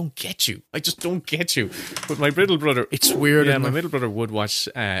just, I don't get you. I just don't get you. But my middle brother, it's weird. Yeah, my middle brother would watch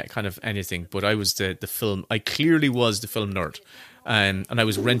kind of anything, but I was the film. I clearly was the film nerd, and I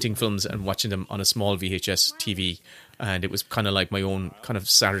was renting films and watching them on a small VHS TV, and it was kind of like my own kind of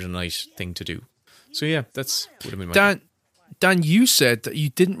Saturday night thing to do. So yeah, that's what I mean. Dan, you said that you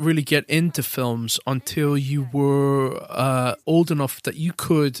didn't really get into films until you were old enough that you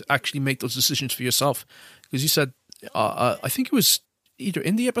could actually make those decisions for yourself. Because you said, I think it was either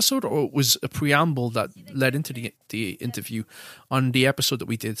in the episode or it was a preamble that led into the interview on the episode that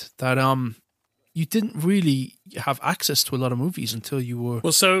we did, that you didn't really have access to a lot of movies until you were...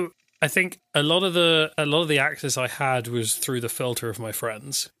 Well, so I think a lot of the access I had was through the filter of my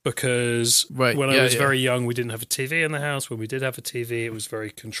friends, because when I was very young, we didn't have a TV in the house. When we did have a TV, it was very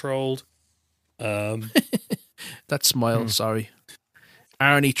controlled. That smile, sorry.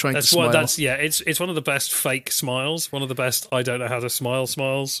 Arnie trying to smile. It's one of the best fake smiles, one of the best I don't know how to smile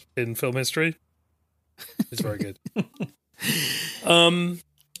smiles in film history. It's very good. So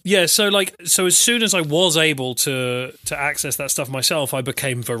as soon as I was able to access that stuff myself, I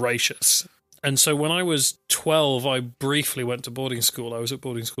became voracious. And so when I was 12, I briefly went to boarding school. I was at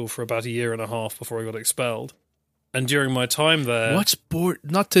boarding school for about a year and a half before I got expelled. And during my time there... Not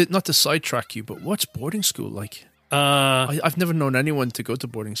to sidetrack you, but what's boarding school like? I've never known anyone to go to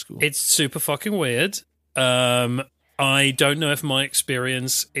boarding school. It's super fucking weird. I don't know if my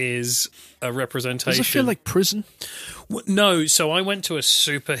experience is a representation. Does it feel like prison? No, so I went to a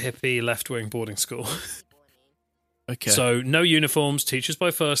super hippie left-wing boarding school. Okay. So no uniforms, teachers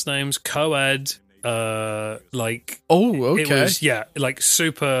by first names, co-ed, like... Oh, okay. It was,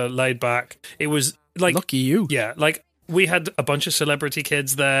 super laid back. It was, like... Lucky you. Yeah, we had a bunch of celebrity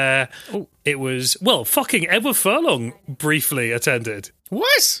kids there. Oh. It was... Well, fucking Edward Furlong briefly attended.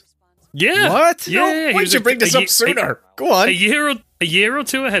 What? Yeah. What? Yeah. Why did you bring this up sooner? Go on. A year or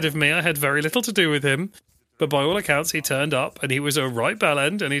two ahead of me. I had very little to do with him. But by all accounts, he turned up and he was a right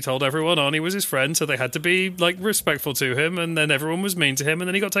bellend and he told everyone on he was his friend, so they had to be respectful to him, and then everyone was mean to him, and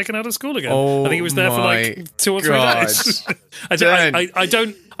then he got taken out of school again. I think he was there for 2 or 3 days. I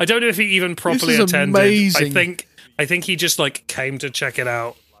don't know if he even properly attended. Amazing. I think he just came to check it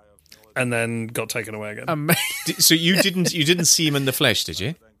out and then got taken away again. So you didn't see him in the flesh, did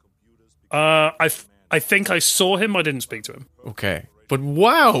you? I think I saw him. I didn't speak to him. Okay. But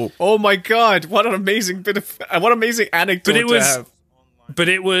wow! Oh my God! What an amazing anecdote to have. But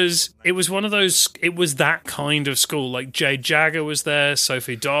it was one of those. It was that kind of school. Like Jade Jagger was there,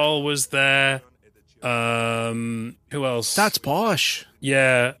 Sophie Dahl was there. Who else? That's posh.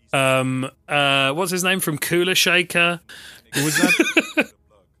 Yeah. What's his name from Cooler Shaker? Who was that?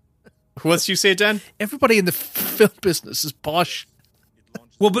 Who else you say, Dan? Everybody in the film business is posh.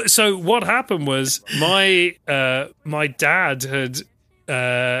 Well, but so what happened was my dad had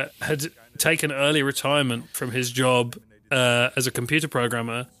taken early retirement from his job as a computer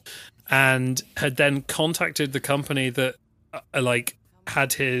programmer, and had then contacted the company that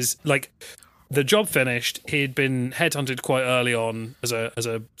had his the job finished. He'd been headhunted quite early on as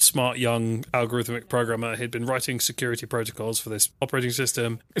a smart young algorithmic programmer. He'd been writing security protocols for this operating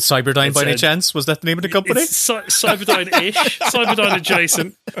system. Cyberdyne, by any chance? Was that the name of the company? It's Cyberdyne-ish, Cyberdyne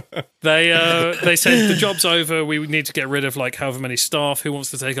adjacent. They said the job's over. We need to get rid of however many staff. Who wants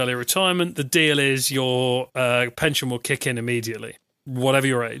to take early retirement? The deal is your pension will kick in immediately, whatever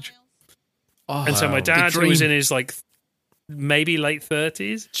your age. Oh, and so my dad, who was in his maybe late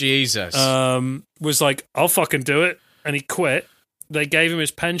 30s, Jesus, was like, I'll fucking do it, and he quit. They gave him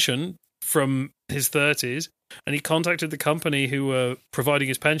his pension from his 30s, and he contacted the company who were providing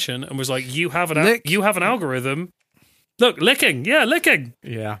his pension and was like, you have an algorithm. Look, licking.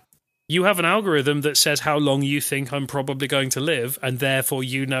 Yeah. You have an algorithm that says how long you think I'm probably going to live, and therefore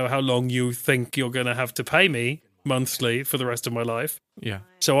you know how long you think you're going to have to pay me monthly for the rest of my life. Yeah.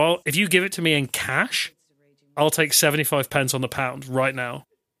 So if you give it to me in cash, I'll take 75 pence on the pound right now.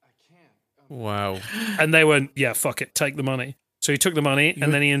 Wow. And they went, yeah, fuck it, take the money. So he took the money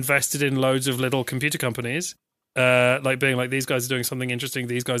and then he invested in loads of little computer companies, being these guys are doing something interesting.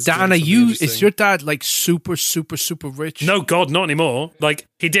 These guys are doing something interesting. Is your dad super, super, super rich? No, God, not anymore.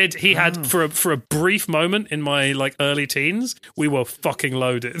 He had for a brief moment in my early teens, we were fucking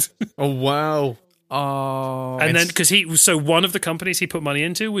loaded. Oh, wow. Oh, And then because one of the companies he put money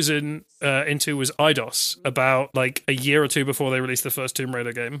into was IDOS about like a year or two before they released the first Tomb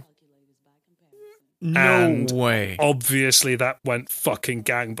Raider game. No way. Obviously, that went fucking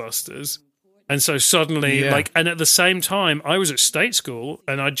gangbusters. And so suddenly, and at the same time, I was at state school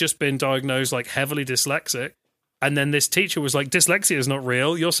and I'd just been diagnosed like heavily dyslexic. And then this teacher was like, dyslexia is not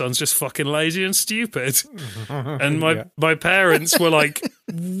real. Your son's just fucking lazy and stupid. And my parents were like,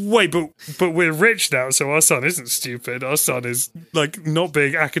 wait, but we're rich now, so our son isn't stupid. Our son is like not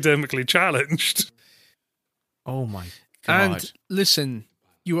being academically challenged. Oh my God. And listen,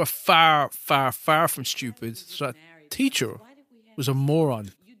 you are far, far, far from stupid. So that teacher was a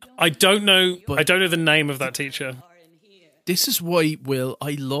moron. I don't know the name of that teacher. This is why, Will,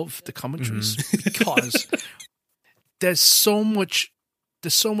 I love the commentaries because there's so much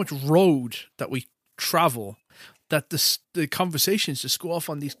road that we travel that the conversations just go off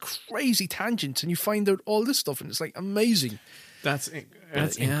on these crazy tangents, and you find out all this stuff, and it's like amazing. That's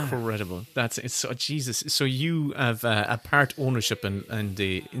incredible. It's so Jesus. So you have a part ownership in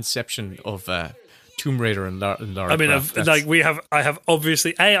the inception of Tomb Raider and Lara I mean, Croft. I have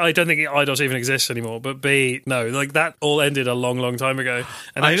obviously I don't think IDOS even exists anymore, but B, no, like that all ended a long, long time ago.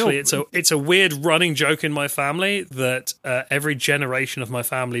 And actually, it's a weird running joke in my family that every generation of my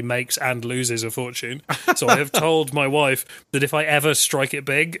family makes and loses a fortune. So I have told my wife that if I ever strike it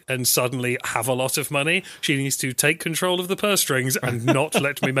big and suddenly have a lot of money, she needs to take control of the purse strings and not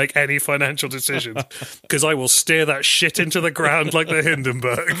let me make any financial decisions, because I will steer that shit into the ground like the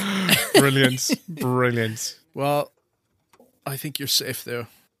Hindenburg. Brilliant. Well, I think you're safe there.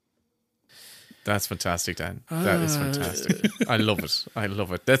 That's fantastic, Dan. That is fantastic. I love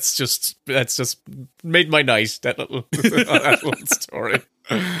it. That's just made my night, that little story.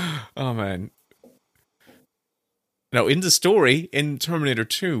 Oh, man. Now, in the story, in Terminator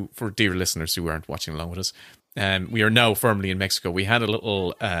 2, for dear listeners who aren't watching along with us, we are now firmly in Mexico. We had a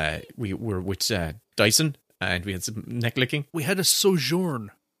little, we were with Dyson, and we had some neck licking. We had a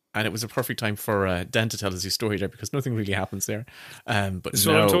sojourn. And it was a perfect time for Dan to tell us his story there, because nothing really happens there. But this is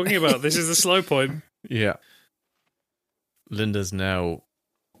what I'm talking about. This is the slow point. Yeah. Linda's now,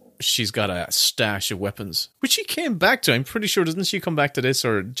 she's got a stash of weapons, which she came back to. I'm pretty sure, doesn't she come back to this,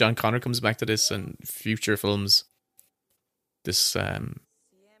 or John Connor comes back to this in future films? This, I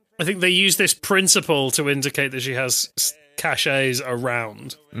think they use this principle to indicate that she has cachets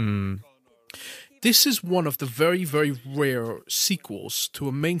around. This is one of the very, very rare sequels to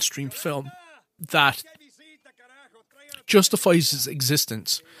a mainstream film that justifies its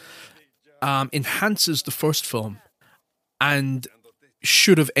existence, enhances the first film, and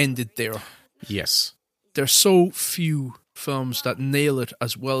should have ended there. Yes. There's so few films that nail it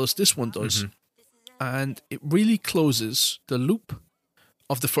as well as this one does. And it really closes the loop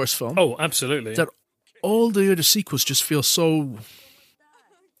of the first film. Oh, absolutely. That all the other sequels just feel so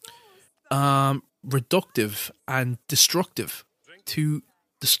reductive and destructive to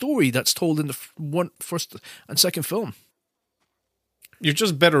the story that's told in the first and second film. You're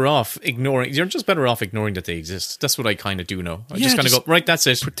just better off ignoring that they exist. That's what I kind of do know. I just kind of go, right, that's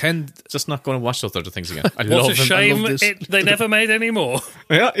it. Pretend. Just not going to watch those other things again. I What love a them. shame they never made any more.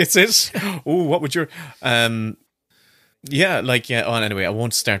 Yeah, it's it. Oh, what would your... anyway, I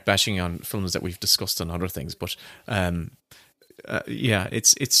won't start bashing on films that we've discussed on other things, but...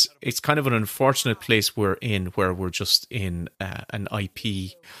 it's kind of an unfortunate place we're in, where we're just in an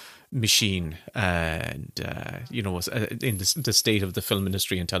IP machine, and in the state of the film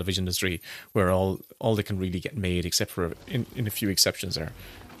industry and television industry, where all that can really get made, except for in a few exceptions, are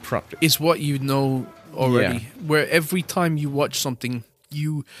property. Is what you know already. Yeah. Where every time you watch something,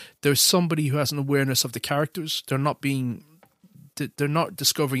 there's somebody who has an awareness of the characters. They're not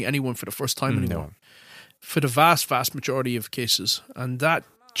discovering anyone for the first time anymore. No. For the vast, vast majority of cases. And that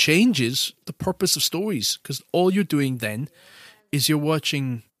changes the purpose of stories, because all you're doing then is you're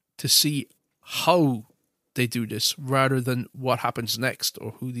watching to see how they do this rather than what happens next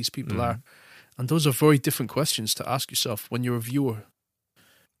or who these people are. And those are very different questions to ask yourself when you're a viewer.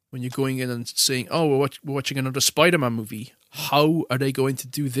 When you're going in and saying, oh, we're watching another Spider-Man movie. How are they going to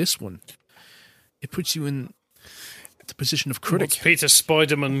do this one? It puts you in the position of critic. What's Peter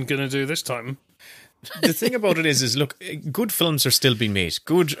Spider-Man going to do this time? The thing about it is look, good films are still being made.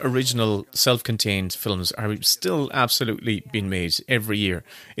 Good original self-contained films are still absolutely being made every year.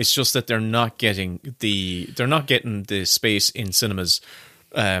 It's just that they're not getting the space in cinemas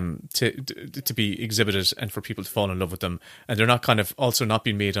to be exhibited and for people to fall in love with them, and they're not also not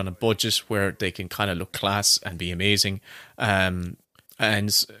being made on a budget where they can kind of look class and be amazing, and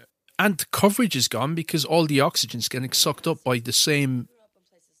coverage is gone because all the oxygen's getting sucked up by the same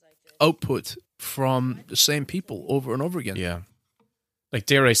output from the same people over and over again. Yeah. Like,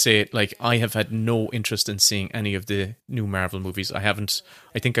 dare I say it, like, I have had no interest in seeing any of the new Marvel movies. I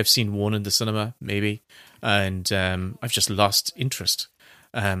think I've seen one in the cinema, maybe, and I've just lost interest.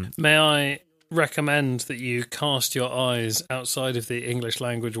 May I recommend that you cast your eyes outside of the English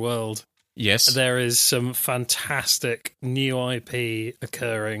language world? Yes. There is some fantastic new IP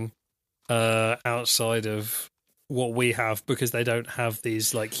occurring outside of what we have, because they don't have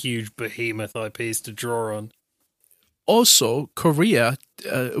these like huge behemoth IPs to draw on. Also, Korea,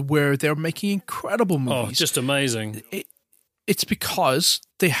 where they're making incredible movies. Oh, just amazing. It's because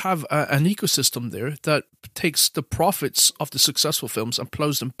they have an ecosystem there that takes the profits of the successful films and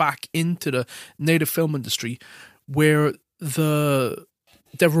plows them back into the native film industry, where they're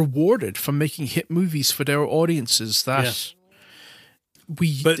rewarded for making hit movies for their audiences.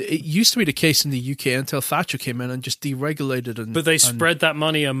 It used to be the case in the UK until Thatcher came in and just deregulated. But they spread that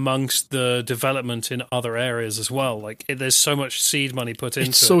money amongst the development in other areas as well. Like, there's so much seed money put into it.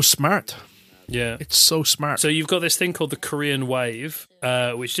 It's so smart. Yeah. It's so smart. So you've got this thing called the Korean Wave,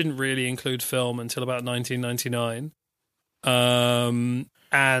 which didn't really include film until about 1999.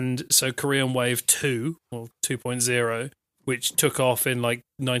 And so Korean Wave 2, or 2.0, which took off in like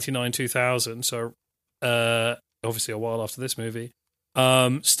 99, 2000. So obviously a while after this movie.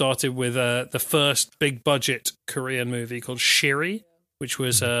 Started with the first big budget Korean movie called Shiri, which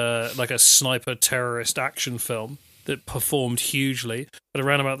was like a sniper terrorist action film that performed hugely. But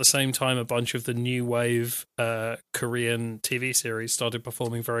around about the same time, a bunch of the new wave Korean TV series started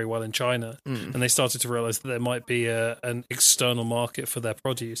performing very well in China, and they started to realize that there might be an external market for their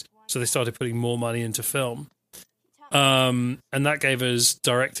produce. So they started putting more money into film. And that gave us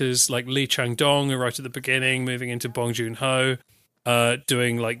directors like Lee Chang-dong, who wrote at the beginning, moving into Bong Joon-ho,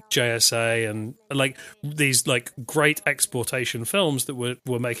 doing like JSA and like these like great exportation films that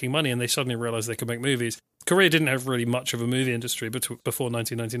were making money, and they suddenly realized they could make movies. Korea didn't have really much of a movie industry before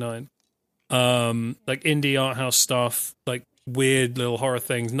 1999. Like indie art house stuff, like weird little horror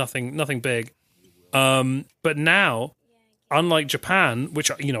things, nothing big. But now, unlike Japan,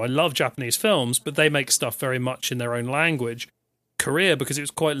 which, you know, I love Japanese films, but they make stuff very much in their own language. Korea, because it was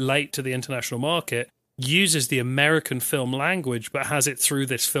quite late to the international market, uses the American film language, but has it through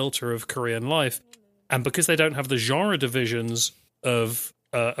this filter of Korean life. And because they don't have the genre divisions of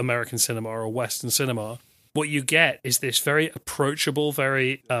American cinema or Western cinema, what you get is this very approachable,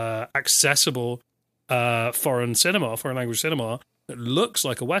 very accessible foreign language cinema that looks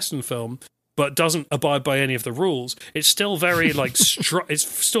like a Western film, but doesn't abide by any of the rules. It's still very like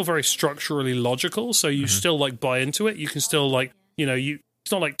it's still very structurally logical, so you still like buy into it. You can still like, you know,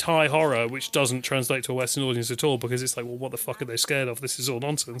 it's not like Thai horror, which doesn't translate to a Western audience at all, because it's like, well, what the fuck are they scared of? This is all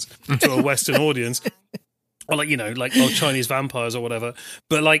nonsense to a Western audience. Or like, you know, like Chinese vampires or whatever.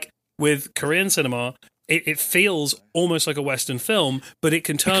 But like with Korean cinema, it feels almost like a Western film, but it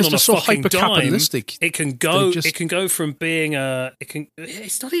can turn on a fucking dime. It can go from being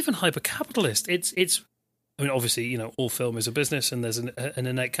it's not even hyper-capitalist. It's I mean, obviously, you know, all film is a business, and there's an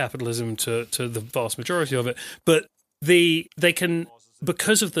innate capitalism to the vast majority of it. But they can,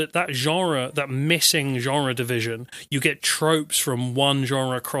 because of that genre, that missing genre division, you get tropes from one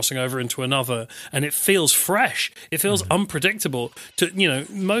genre crossing over into another, and it feels fresh. It feels unpredictable. To, you know,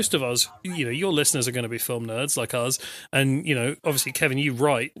 most of us, you know, your listeners are going to be film nerds like us, and, you know, obviously, Kevin, you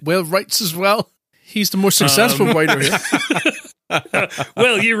write. Will writes as well. He's the more successful writer here.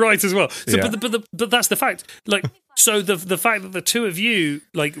 Well, you write as well. So, Yeah. but that's the fact. Like, so the fact that the two of you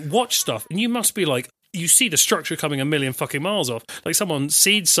like watch stuff, and you must be like, you see the structure coming a million fucking miles off. Like someone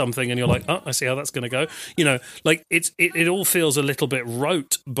seeds something and you're like, oh, I see how that's going to go. You know, like it all feels a little bit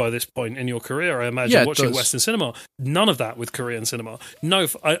rote by this point in your career, I imagine, watching Western cinema. None of that with Korean cinema. No,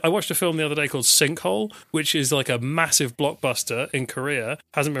 I watched a film the other day called Sinkhole, which is like a massive blockbuster in Korea.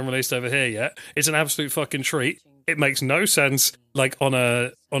 Hasn't been released over here yet. It's an absolute fucking treat. It makes no sense like on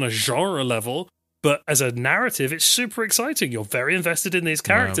a genre level. But as a narrative, it's super exciting. You're very invested in these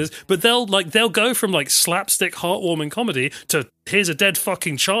characters, but they'll go from like slapstick, heartwarming comedy to here's a dead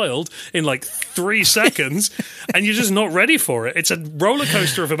fucking child in like 3 seconds, and you're just not ready for it. It's a roller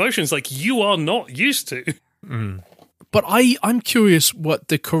coaster of emotions like you are not used to. But I'm curious what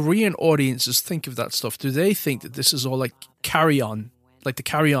the Korean audiences think of that stuff. Do they think that this is all like Carry On, like the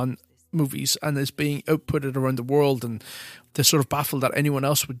Carry On movies, and is being outputted around the world, and they're sort of baffled that anyone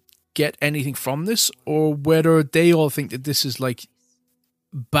else would get anything from this, or whether they all think that this is like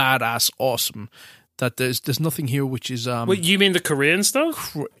badass awesome, that there's nothing here which is Wait, you mean the Korean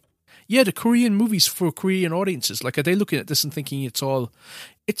stuff? Yeah, the Korean movies for Korean audiences. Like, are they looking at this and thinking it's all?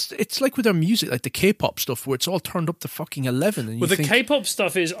 It's like with their music, like the K-pop stuff, where it's all turned up to fucking 11. And Well, you the K-pop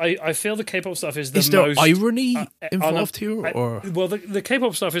stuff is. I feel the K-pop stuff is the is there most irony involved here, or well, the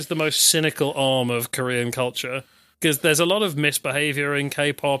K-pop stuff is the most cynical arm of Korean culture. Because there's a lot of misbehavior in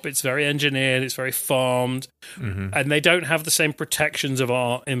K-pop. It's very engineered, it's very farmed, and they don't have the same protections of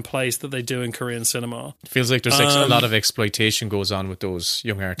art in place that they do in Korean cinema. It feels like there's a lot of exploitation goes on with those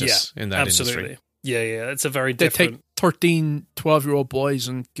young artists in that industry. Yeah, it's a very they different. take 13, 12-year-old boys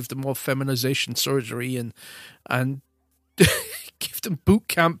and give them all feminization surgery and give them boot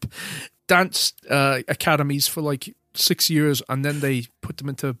camp dance academies for like 6 years, and then they put them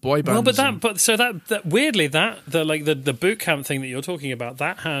into boy bands. Well, that weirdly the boot camp thing that you're talking about,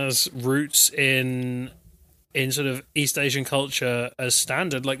 that has roots in sort of East Asian culture as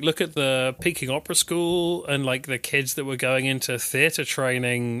standard. Like, look at the Peking Opera School and like the kids that were going into theatre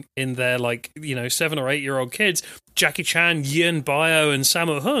training in their 7 or 8 year old kids. Jackie Chan, Yin Bio, and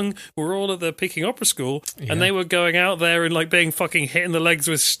Sammo Hung were all at the Peking Opera School, and they were going out there and like being fucking hit in the legs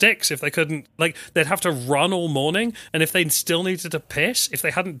with sticks if they couldn't. Like, they'd have to run all morning, and if they still needed to piss, if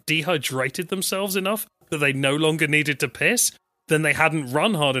they hadn't dehydrated themselves enough that they no longer needed to piss, then they hadn't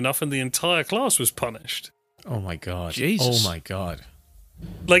run hard enough, and the entire class was punished. Oh my god! Jesus. Oh my god!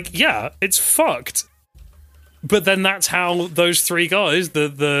 Like, yeah, it's fucked. But then that's how those three guys,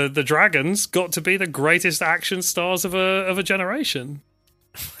 the dragons, got to be the greatest action stars of a generation.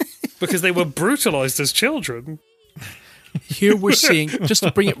 Because they were brutalized as children. Here we're seeing, just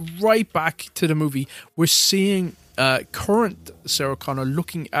to bring it right back to the movie, we're seeing current Sarah Connor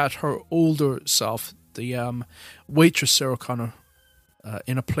looking at her older self, the waitress Sarah Connor,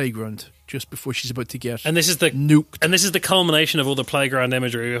 in a playground just before she's about to get nuked. And this is the culmination of all the playground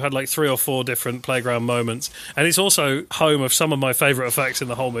imagery. We've had like 3 or 4 different playground moments. And it's also home of some of my favourite effects in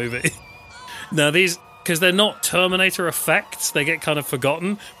the whole movie. Now, these, because they're not Terminator effects, they get kind of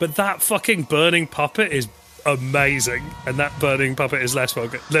forgotten, but that fucking burning puppet is amazing. And that burning puppet is less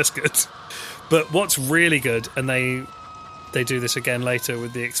good. But what's really good, and they do this again later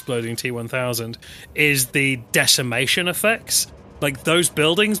with the exploding T-1000, is the decimation effects. Like, those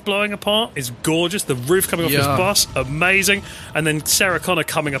buildings blowing apart is gorgeous. The roof coming off his bus, amazing. And then Sarah Connor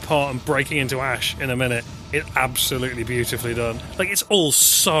coming apart and breaking into ash in a minute. It's absolutely beautifully done. Like, it's all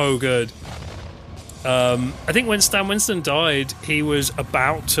so good. I think when Stan Winston died, he was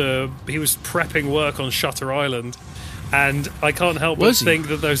prepping work on Shutter Island. And I can't help but think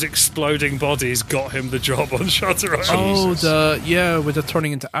that those exploding bodies got him the job on Shutter Island. Oh, with the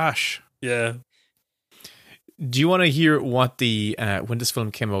turning into ash. Yeah. Do you want to hear what the when this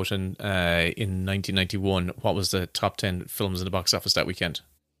film came out in 1991? What was the top 10 films in the box office that weekend?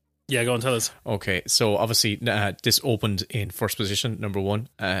 Yeah, go on, tell us. Okay, so obviously this opened in first position, number 1.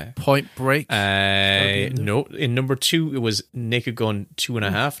 Point Break. No, in number 2 it was Naked Gun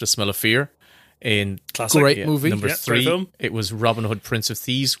 2.5, The Smell of Fear. In classic, great movie. Number 3, it was Robin Hood, Prince of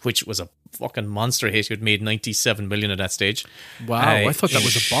Thieves, which was a fucking monster hit. It made 97 million at that stage. Wow, I thought that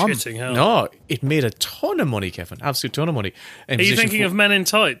was a bomb. No, it made a ton of money, Kevin. Absolute ton of money. Are you thinking of Men in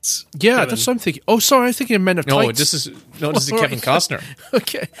Tights? Yeah, Kevin? that's what I'm thinking. Oh, sorry, I'm thinking of Men in Tights. No, this is Kevin Costner.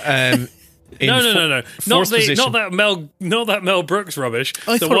 Okay. No. Not that Mel Brooks rubbish.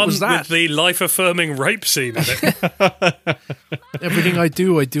 I the thought one it was that. with the life-affirming rape scene in it. Everything I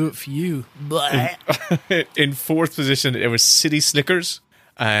do it for you. In fourth position, it was City Slickers,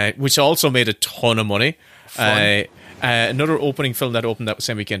 which also made a ton of money. Another opening film that opened that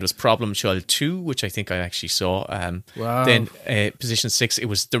same weekend was Problem Child 2, which I think I actually saw. Wow. Then position 6, it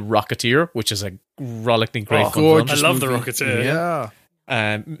was The Rocketeer, which is a rollicking great fun film. I love The Rocketeer. Yeah.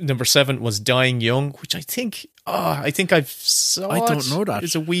 Number 7 was Dying Young, which I think I've saw. I don't know that.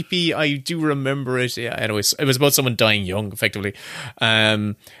 It's a weepy. I do remember it. Yeah, anyways, it was about someone dying young, effectively.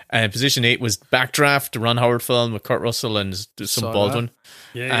 And position 8 was Backdraft, the Ron Howard film with Kurt Russell and some Baldwin.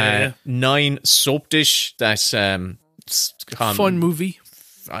 Yeah. 9, Soap Dish. That's fun movie.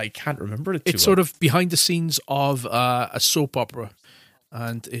 I can't remember it. It's sort of behind the scenes of a soap opera,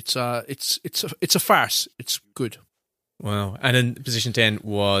 and it's a farce. It's good. Wow. And in position 10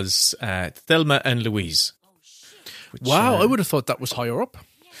 was Thelma and Louise. Which, wow, I would have thought that was higher up.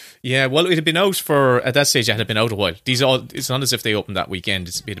 Yeah, well, it had been out at that stage, it had been out a while. It's not as if they opened that weekend.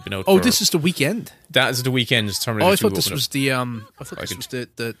 It had been out this is the weekend? That is the weekend. Terminator I thought this was the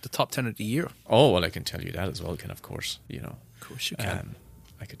top 10 of the year. Oh, well, I can tell you that as well, of course. Of course you can.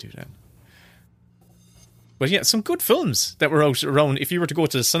 I could do that. But yeah, some good films that were out around. If you were to go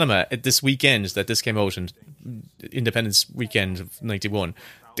to the cinema at this weekend that this came out, in Independence weekend of 91,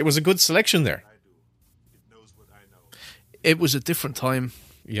 there was a good selection there. It was a different time.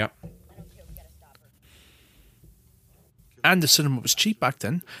 Yeah. And the cinema was cheap back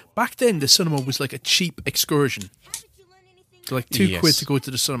then. Back then, the cinema was like a cheap excursion. So like £2 Yes. to go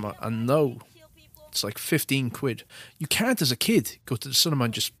to the cinema. And now, it's like 15 quid. You can't, as a kid, go to the cinema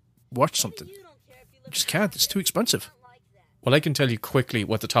and just watch something. You just can't. It's too expensive. Well, I can tell you quickly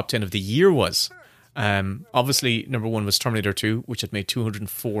what the top 10 of the year was. Obviously, number one was Terminator 2, which had made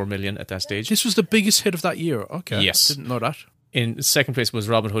 204 million at that stage. This was the biggest hit of that year. Okay. Yes. I didn't know that. In second place was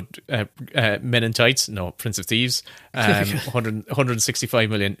Robin Hood, Men in Tights, no, Prince of Thieves, 165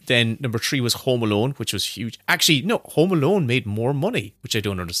 million. Then number 3 was Home Alone, which was huge. Actually, no, Home Alone made more money, which I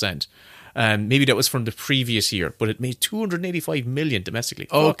don't understand. Maybe that was from the previous year, but it made 285 million domestically.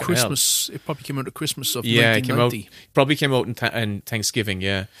 Oh, Fucking Christmas. It probably came out at Christmas of yeah, it 1990. probably came out in Thanksgiving,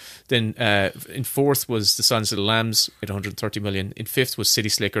 yeah. Then in fourth was The Silence of the Lambs at 130 million. In fifth was City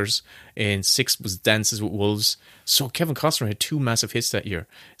Slickers. In sixth was Dances with Wolves. So Kevin Costner had 2 massive hits that year.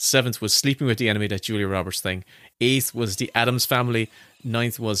 Seventh was Sleeping with the Enemy, that Julia Roberts thing. Eighth was The Addams Family.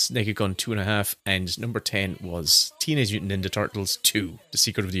 Ninth was Naked Gun 2.5. And number 10 was Teenage Mutant Ninja Turtles 2, The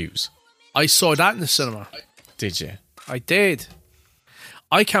Secret of the Ooze. I saw that in the cinema. Did you? I did.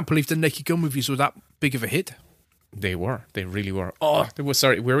 I can't believe the Naked Gun movies were that big of a hit. They were. They really were. Oh, they were.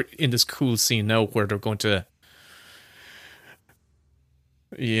 Sorry, we're in this cool scene now where they're going to.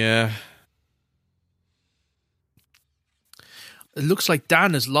 Yeah. It looks like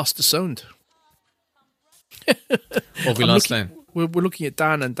Dan has lost the sound. Oh, we lost Dan. We're looking at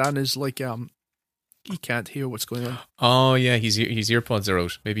Dan, and Dan is like, he can't hear what's going on. Oh yeah, his earpods are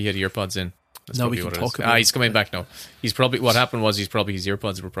out. Maybe he had earpods in. That's now we probably can what it talk is. about He's coming back now. He's probably, what happened was his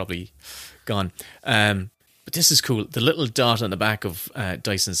earpods were probably gone. But this is cool. The little dot on the back of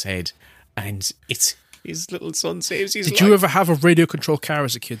Dyson's head, and it's his little son saves his life. Did you ever have a radio controlled car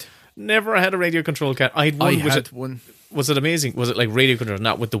as a kid? Never had a radio control car. I had one. One. Was it amazing? Was it like radio control,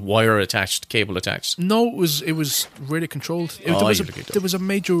 not with the wire attached, cable attached? No, it was radio controlled. There was a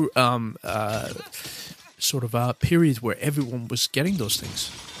major sort of a period where everyone was getting those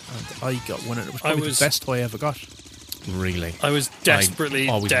things, and I got one, and it was probably the best toy I ever got. Really, I was desperately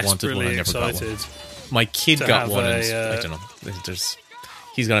excited. My kid got one. I don't know.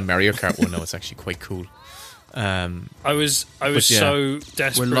 He's got a Mario Kart one now. It's actually quite cool. I was so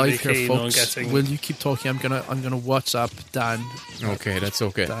desperately keen on getting. Will you keep talking? I'm gonna WhatsApp Dan. Okay, that's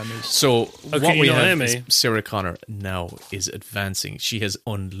okay. Dan is... So what we have is Sarah Connor now is advancing. She has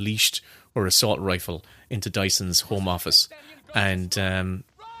unleashed her assault rifle into Dyson's home office, and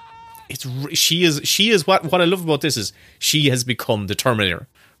she is what I love about this is she has become the Terminator.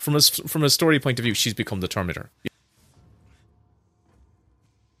 From a story point of view, she's become the Terminator.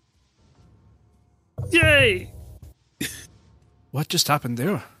 Yay! What just happened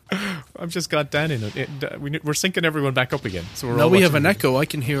there? I've just got Dan in it. We're syncing everyone back up again. So now we have an echo. I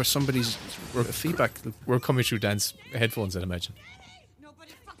can hear somebody's feedback. We're coming through Dan's headphones, I'd imagine.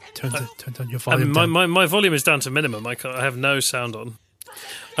 Turn down your volume. My volume is down to minimum. I have no sound on.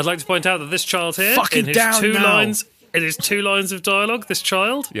 I'd like to point out that this child here, fucking down now. In his 2 lines of dialogue, this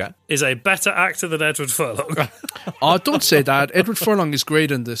child is a better actor than Edward Furlong. Oh, don't say that. Edward Furlong is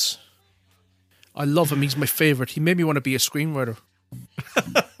great in this. I love him. He's my favourite. He made me want to be a screenwriter.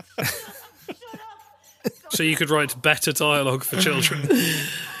 So you could write better dialogue for children.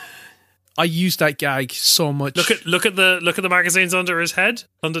 I use that gag so much. Look at the magazines under his head,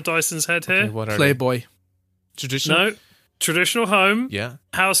 under Dyson's head here. Okay, what are Playboy. They? Traditional? No. Traditional home. Yeah.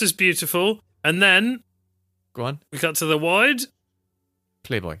 House is beautiful. And then go on. We got to the wide.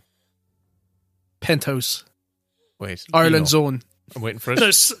 Playboy. Penthouse. Wait. Ireland's Own. I'm waiting for it.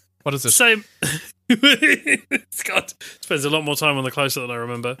 No, what is it? Same. God, spends a lot more time on the closer than I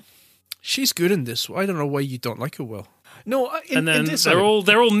remember. She's good in this. I don't know why you don't like her, Will. No, and then they're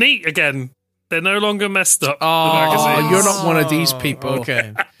all neat again. They're no longer messed up. Oh, you're not one of these people.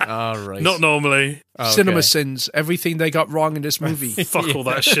 Okay, all right. Not normally. Okay. Cinema sins. Everything they got wrong in this movie. Fuck all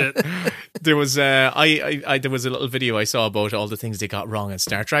that shit. There was there was a little video I saw about all the things they got wrong in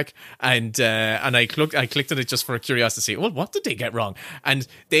Star Trek, and I clicked on it just for curiosity. Well, what did they get wrong? And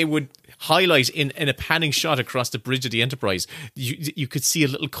they would highlight in a panning shot across the bridge of the Enterprise. You could see a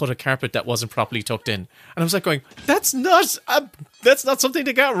little cut of carpet that wasn't properly tucked in, and I was like, going, that's not something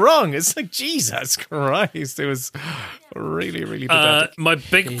they got wrong. It's like, Jesus Christ, it was really, really pathetic. My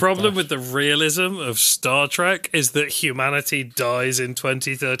big problem with the realism of Star Trek is that humanity dies in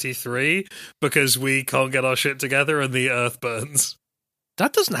 2033 because we can't get our shit together and the Earth burns.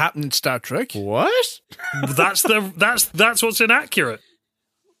 That doesn't happen in Star Trek. What? That's what's inaccurate.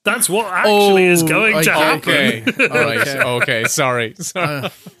 That's what actually is going to happen. Okay. All right. Okay. Sorry.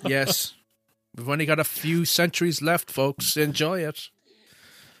 Yes. We've only got a few centuries left, folks. Enjoy it.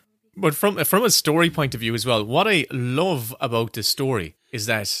 But from a story point of view as well, what I love about this story is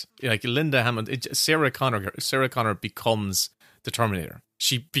that like Linda Hammond, Sarah Connor becomes the Terminator.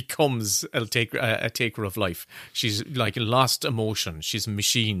 She becomes a taker of life. She's like lost emotion. She's a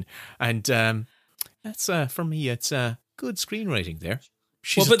machine, and that's for me. It's good screenwriting there.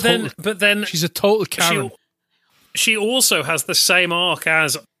 But then she's a total Karen. She also has the same arc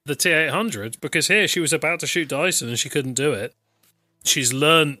as the T-800 because here she was about to shoot Dyson and she couldn't do it. She's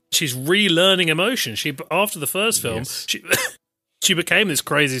relearning emotion. After the first film, she became this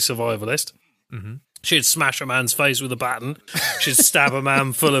crazy survivalist. Mm-hmm. She'd smash a man's face with a baton. She'd stab a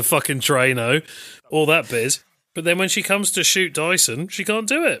man full of fucking Trano, all that biz. But then when she comes to shoot Dyson, she can't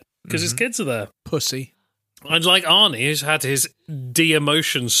do it because his kids are there. Pussy. And like Arnie, who's had his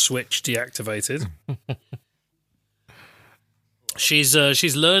de-emotion switch deactivated. She's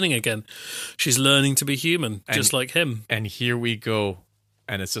learning again. She's learning to be human, just like him. And here we go.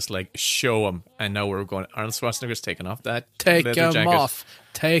 And it's just like, show him. And now we're going, Arnold Schwarzenegger's taking off that Take leather him jacket. off.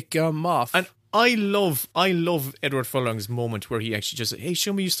 Take him off. And I love Edward Furlong's moment where he actually just, hey,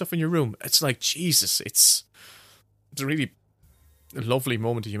 show me your stuff in your room. It's like, Jesus, it's a really lovely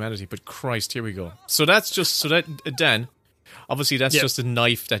moment of humanity. But Christ, here we go. So Dan, obviously that's just a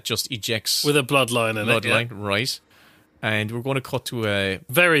knife that just ejects. With a bloodline in it. Bloodline, right. And we're going to cut to a...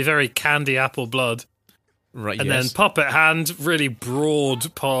 Very, very candy apple blood. Right, and then puppet hand, really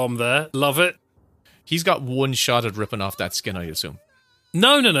broad palm there. Love it. He's got one shot at ripping off that skin, I assume.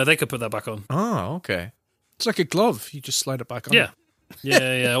 No, they could put that back on. Oh, okay. It's like a glove. You just slide it back on.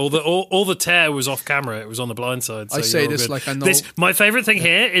 Yeah. All the tear was off camera. It was on the blind side. So I say this good. Like I know. My favourite thing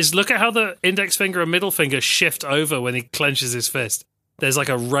here is look at how the index finger and middle finger shift over when he clenches his fist. There's like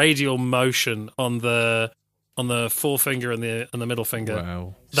a radial motion on the forefinger and the middle finger.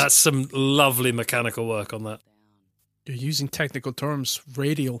 Wow. That's some lovely mechanical work on that. You're using technical terms.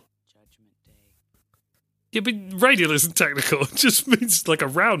 Radial. Yeah, but radial isn't technical. It just means like a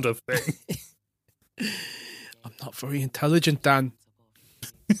rounder thing. I'm not very intelligent, Dan.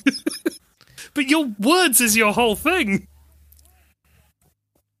 But your words is your whole thing.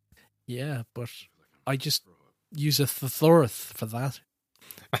 Yeah, but I just use a thesaurus for that.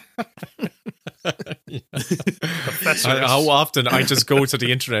 How often I just go to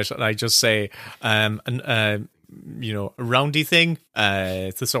the internet and I just say, a roundy thing,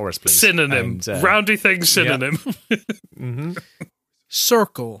 thesaurus, please. Synonym. And, roundy thing, synonym. Yeah. Mm-hmm.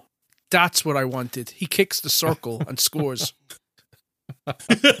 Circle. That's what I wanted. He kicks the circle and scores.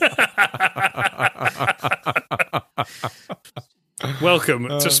 Welcome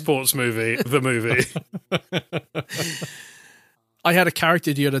to Sports Movie, the movie. I had a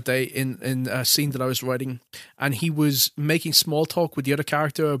character the other day in a scene that I was writing, and he was making small talk with the other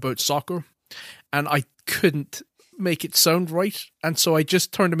character about soccer, and I couldn't make it sound right, and so I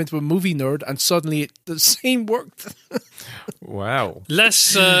just turned him into a movie nerd, and suddenly the scene worked. Wow.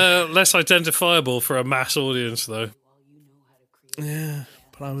 Less identifiable for a mass audience, though. Yeah,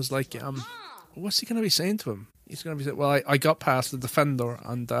 but I was like, what's he going to be saying to him? He's going to be saying, well, I got past the defender,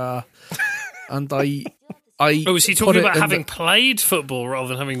 and I... is he talking about having played football rather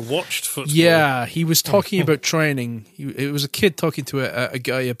than having watched football? Yeah, he was talking about training. It was a kid talking to a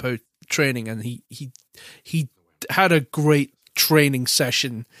guy about training, and he had a great training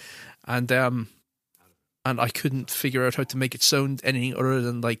session, and I couldn't figure out how to make it sound anything other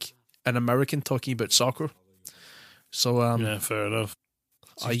than like an American talking about soccer. So yeah, fair enough.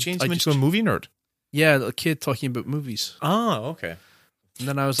 So I changed him into a movie nerd. Yeah, a kid talking about movies. Oh, okay. And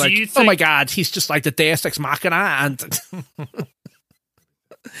then I was like, oh my God, he's just like the Deus Ex Machina. And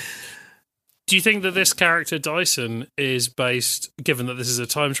do you think that this character, Dyson, is based, given that this is a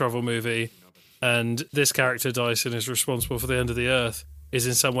time travel movie, and this character, Dyson, is responsible for the end of the Earth, is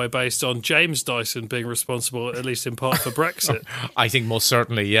in some way based on James Dyson being responsible, at least in part, for Brexit? I think most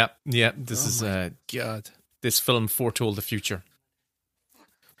certainly, yeah. This is God. This film foretold the future.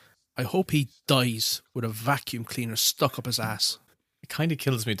 I hope he dies with a vacuum cleaner stuck up his ass. It kind of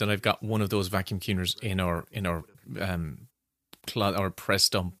kills me that I've got one of those vacuum cleaners in our press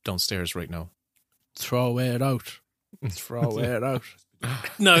dump downstairs right now. Throw it out. Throw it out.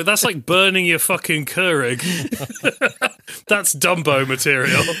 No, that's like burning your fucking Keurig. That's Dumbo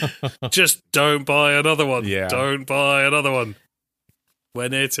material. Just don't buy another one. Yeah. Don't buy another one.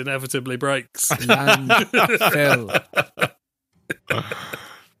 When it inevitably breaks. Landfill.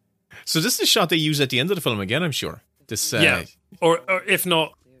 So this is a shot they use at the end of the film again, I'm sure. This, yeah, or if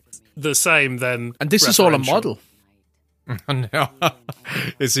not the same, then and this is all a model. No,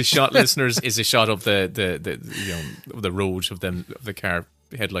 it's a shot, listeners. Is a shot of the road of the car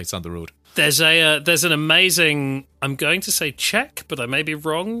headlights on the road. There's an amazing, I'm going to say Czech, but I may be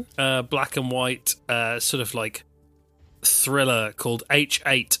wrong, black and white sort of like thriller called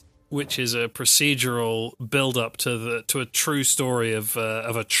H8, which is a procedural build-up to a true story of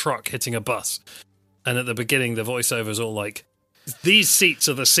a truck hitting a bus. And at the beginning, the voiceover's all like, these seats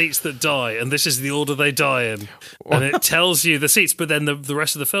are the seats that die, and this is the order they die in. And it tells you the seats, but then the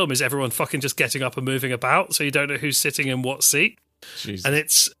rest of the film is everyone fucking just getting up and moving about, so you don't know who's sitting in what seat. Jesus. And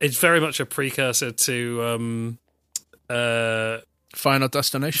it's very much a precursor to Final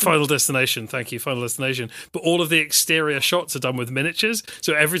Destination. Final Destination, thank you, Final Destination. But all of the exterior shots are done with miniatures,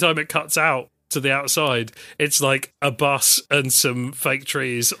 so every time it cuts out to the outside, it's like a bus and some fake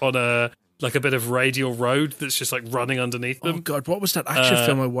trees on a bit of radial road that's just like running underneath them. Oh God, what was that action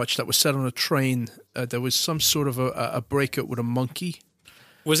film I watched that was set on a train? There was some sort of a breakout with a monkey.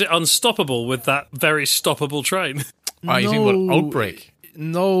 Was it Unstoppable with that very stoppable train? Oh, you think about Outbreak?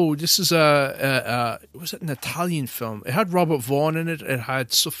 No, this is was it an Italian film? It had Robert Vaughn in it. It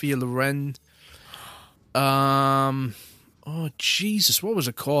had Sophia Loren. Oh Jesus, what was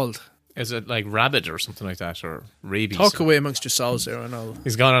it called? Is it like Rabbit or something like that, or Rabies? Talk away amongst yourselves there, I know.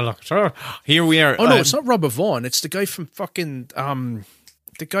 He's gone and looked. Oh, here we are. Oh no, it's not Robert Vaughn. It's the guy from fucking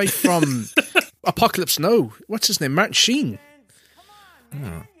Apocalypse Now. What's his name? Martin Sheen.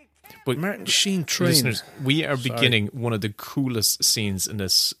 But Martin Sheen train. Listeners, we are beginning one of the coolest scenes in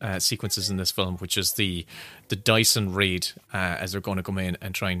this sequences in this film, which is the Dyson raid as they're going to come in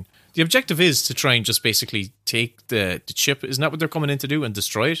and try and. The objective is to try and just basically take the chip. Isn't that what they're coming in to do, and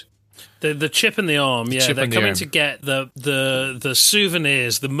destroy it? The chip in the arm, they're coming to get the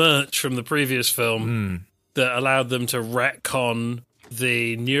souvenirs, the merch from the previous film that allowed them to retcon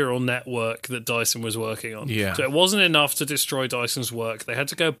the neural network that Dyson was working on. Yeah. So it wasn't enough to destroy Dyson's work. They had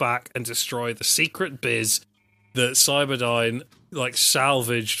to go back and destroy the secret biz that Cyberdyne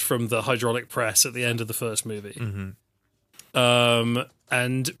salvaged from the hydraulic press at the end of the first movie. Mm-hmm.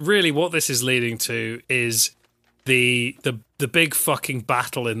 And really what this is leading to is the big fucking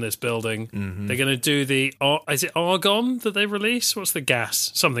battle in this building. Mm-hmm. They're going to do is it argon that they release? What's the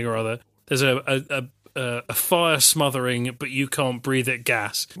gas? Something or other. There's a fire smothering, but you can't breathe it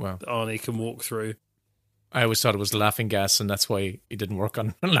gas that Arnie can walk through. I always thought it was laughing gas, and that's why it didn't work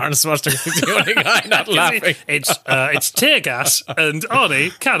on Lawrence Schwarzenegger. He's the only guy not laughing. It's tear gas, and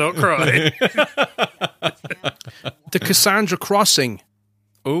Arnie cannot cry. The Cassandra Crossing.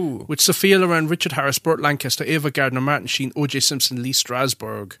 Oh, with Sophia Loren, Richard Harris, Burt Lancaster, Ava Gardner, Martin Sheen, O.J. Simpson, Lee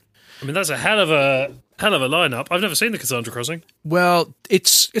Strasberg. I mean, that's a hell of a lineup. I've never seen the Cassandra Crossing. Well,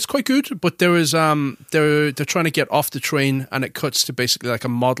 it's quite good, but there is they're trying to get off the train, and it cuts to basically like a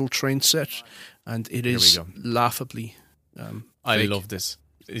model train set, and it is laughably. I love this.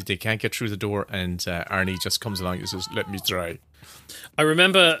 They can't get through the door, and Arnie just comes along and says, "Let me try." I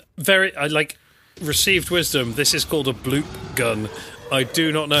remember received wisdom. This is called a bloop gun. I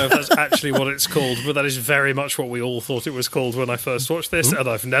do not know if that's actually what it's called, but that is very much what we all thought it was called when I first watched this, and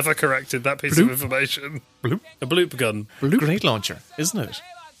I've never corrected that piece of information. Bloop? A bloop gun. Bloop? Grenade launcher, isn't it?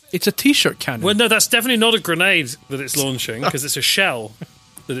 It's a t-shirt cannon. Well, no, that's definitely not a grenade that it's launching, because it's a shell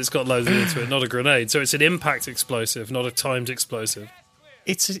that it's got loaded into it, not a grenade. So it's an impact explosive, not a timed explosive.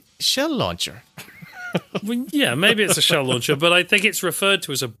 It's a shell launcher. Well, yeah, maybe it's a shell launcher, but I think it's referred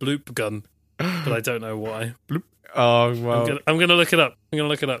to as a bloop gun, but I don't know why. Bloop. Oh, wow. I'm going to look it up. And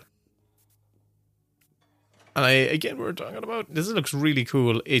we're talking about this. Looks really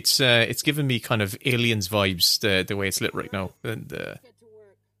cool. It's giving me kind of Aliens vibes, the way it's lit right now, and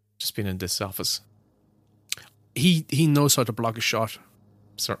just being in this office. He knows how to block a shot.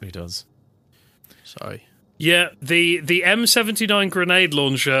 Certainly does. Sorry. Yeah, the M79 grenade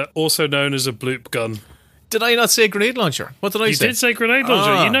launcher, also known as a bloop gun. Did I not say grenade launcher? What did I say? You did say grenade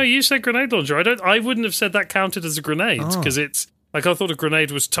launcher. You said grenade launcher. I wouldn't have said that counted as a grenade, because it's like, I thought a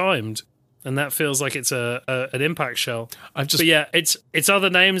grenade was timed, and that feels like it's an impact shell. But yeah, its other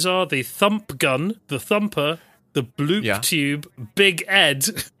names are the thump gun, the thumper, the bloop tube, Big Ed.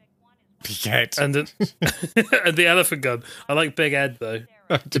 Big Ed. And the elephant gun. I like Big Ed, though.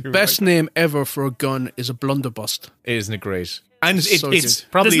 The best name ever for a gun is a blunderbuss. Isn't it great? And it's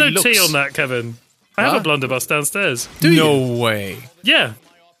probably There's no T on that, Kevin. I have a blunderbuss downstairs. No way. Yeah.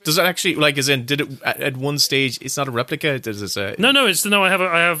 Does it actually, did it at one stage? It's not a replica. Does it say? No. I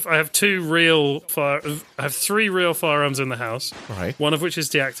have three real firearms in the house. Right. One of which is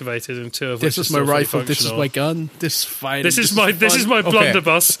deactivated, and two of this which is my rifle. This is my gun. This is my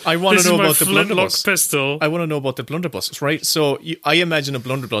blunderbuss. I want to know about the flintlock blunderbuss pistol. I want to know about the blunderbuss. Right. So I imagine a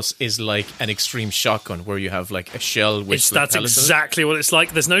blunderbuss is like an extreme shotgun where you have like a shell. That's exactly what it's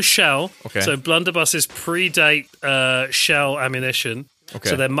like. There's no shell. Okay. So blunderbusses predate shell ammunition. Okay.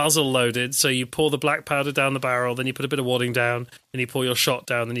 So they're muzzle loaded. So you pour the black powder down the barrel, then you put a bit of wadding down, then you pour your shot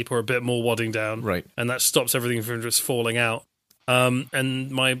down, then you pour a bit more wadding down. Right. And that stops everything from just falling out.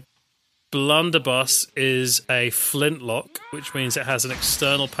 And my blunderbuss is a flintlock, which means it has an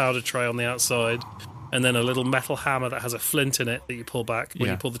external powder tray on the outside, and then a little metal hammer that has a flint in it that you pull back. When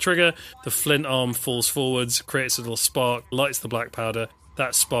you pull the trigger, the flint arm falls forwards, creates a little spark, lights the black powder.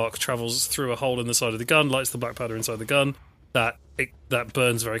 That spark travels through a hole in the side of the gun, lights the black powder inside the gun. That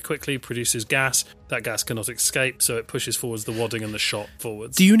burns very quickly, produces gas. That gas cannot escape, so it pushes forwards the wadding and the shot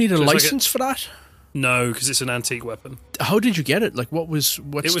forwards. Do you need a license for that? No, because it's an antique weapon. How did you get it? Like, it was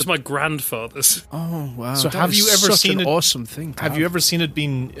my grandfather's. Oh wow! So That have is you ever such seen an it? awesome thing? to Have you ever seen it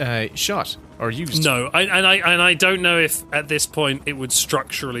being shot or used? No, I don't know if at this point it would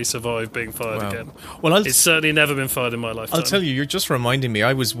structurally survive being fired again. Well, it's certainly never been fired in my lifetime. I'll tell you, you're just reminding me.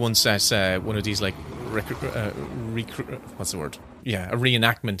 I was once at one of these like what's the word? Yeah, a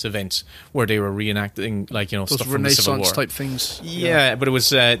reenactment event where they were reenacting those stuff from the Civil War. Renaissance type things? Yeah, but it was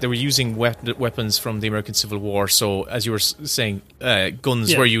they were using weapons from the American Civil War. So as you were saying,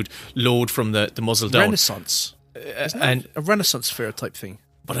 guns where you'd load from the muzzle down. Renaissance, and a Renaissance fair type thing.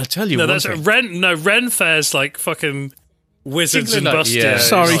 But I'll tell you, no, that's Ren Fair's like fucking wizards and busted. Yeah,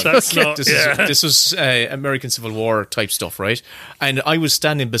 sorry, that's not. This was American Civil War type stuff, right? And I was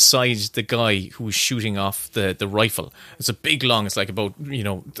standing beside the guy who was shooting off the rifle. It's a big long. It's like about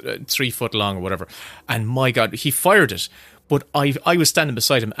 3 foot long or whatever. And my God, he fired it. But I was standing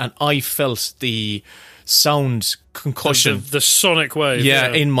beside him, and I felt the sound concussion, the sonic wave,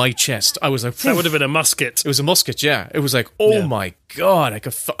 in my chest. I was like, that would have been a musket. It was a musket, yeah. It was like, oh my God,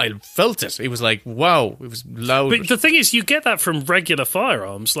 I felt it. It was like, wow, it was loud. But the thing is, you get that from regular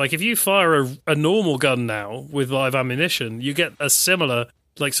firearms. Like if you fire a normal gun now with live ammunition, you get a similar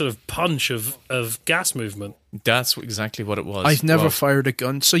like sort of punch of gas movement. That's exactly what it was. I've never fired a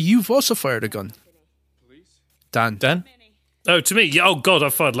gun. So you've also fired a gun, Dan? Oh, to me, yeah. Oh God,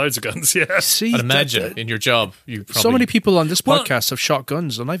 I've fired loads of guns. Yeah, see, I'd imagine in your job, you probably... So many people on this podcast have shot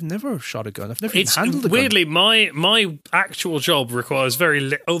guns, and I've never shot a gun. I've never even handled a gun. Weirdly, my actual job requires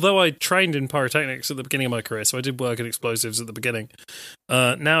very although I trained in pyrotechnics at the beginning of my career, so I did work in explosives at the beginning.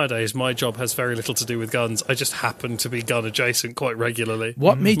 Nowadays, my job has very little to do with guns. I just happen to be gun adjacent quite regularly.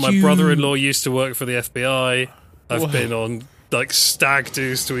 What made my brother-in-law used to work for the FBI. I've been on like stag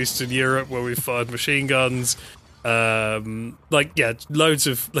do's to Eastern Europe where we fired machine guns. Loads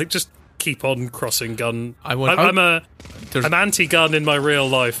of just keep on crossing gun. I'm anti-gun in my real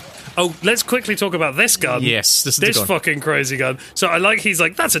life. Oh, let's quickly talk about this gun. Yes, this fucking crazy gun. So he's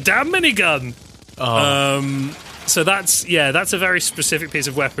like, that's a damn minigun. Oh. So that's a very specific piece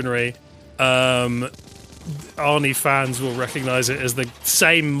of weaponry. Arnie fans will recognize it as the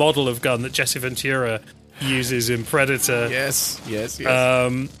same model of gun that Jesse Ventura uses in Predator. Yes.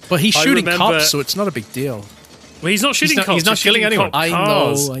 But he's shooting cops, so it's not a big deal. Well, he's not shooting cops. He's not killing anyone. I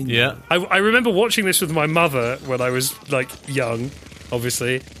know. Yeah. I remember watching this with my mother when I was young,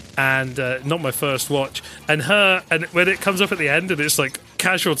 obviously, and not my first watch. And when it comes up at the end and it's like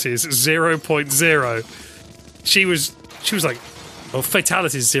casualties 0.0, she was like, well,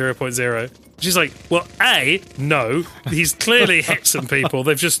 fatalities 0.0. She's like, well, A, no, he's clearly hit some people.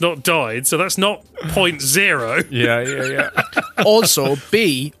 They've just not died, so that's not 0.0. Yeah. Also,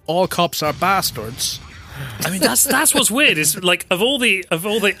 B, all cops are bastards. I mean, that's what's weird. Is like of all the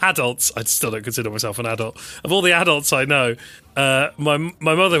adults, I still don't consider myself an adult. Of all the adults I know, my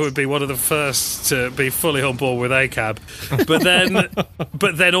mother would be one of the first to be fully on board with ACAB,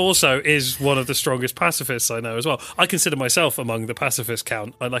 but then also is one of the strongest pacifists I know as well. I consider myself among the pacifist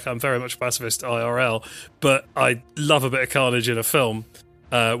count. I'm very much a pacifist IRL, but I love a bit of carnage in a film.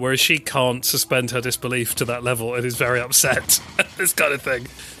 Whereas she can't suspend her disbelief to that level and is very upset at this kind of thing,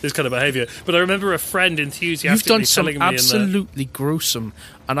 this kind of behaviour. But I remember a friend enthusiastically telling me absolutely gruesome,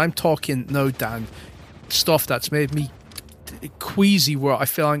 and I'm talking, no, Dan, stuff that's made me queasy where I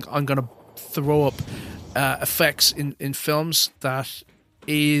feel like I'm going to throw up effects in films that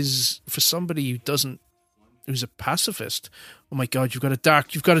is, for somebody who's a pacifist, oh my God, you've got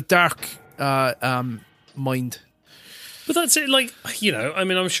a dark mind. But that's it, I'm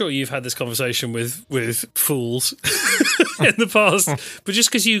sure you've had this conversation with fools in the past, but just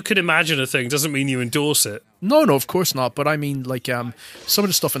because you can imagine a thing doesn't mean you endorse it. No, of course not, but I mean, some of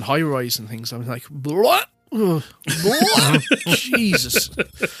the stuff in High Rise and things, I'm like, blah, blah, Jesus.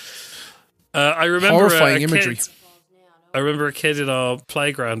 I remember horrifying imagery. I remember a kid in our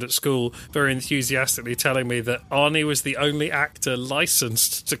playground at school very enthusiastically telling me that Arnie was the only actor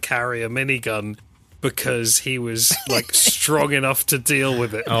licensed to carry a minigun because he was like strong enough to deal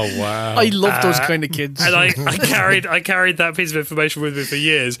with it. Oh wow! I love those kind of kids. And I carried that piece of information with me for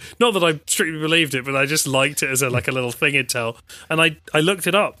years. Not that I strictly believed it, but I just liked it as a little thing it'd tell. And I looked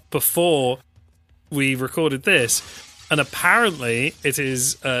it up before we recorded this, and apparently it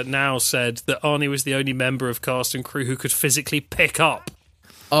is now said that Arnie was the only member of cast and crew who could physically pick up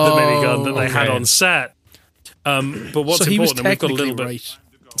the minigun that they had on set. But what's important, and we've got a little bit. Right.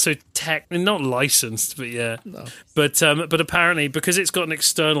 So not licensed, but yeah. No. But apparently, because it's got an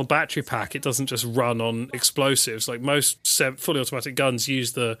external battery pack, it doesn't just run on explosives. Like most fully automatic guns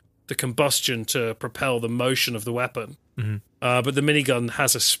use the combustion to propel the motion of the weapon. Mm-hmm. But the minigun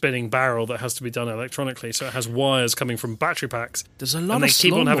has a spinning barrel that has to be done electronically, so it has wires coming from battery packs. There's a lot and of they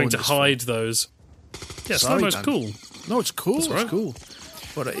keep on having to film. hide those. Yeah, slow-mo's cool. No, it's cool. That's right. It's cool.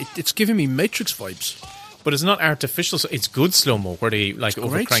 But it's giving me Matrix vibes. But it's not artificial. So it's good slow-mo where they like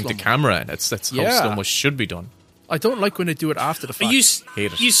overcrank the camera. That's how slow-mo should be done. I don't like when they do it after the fact. You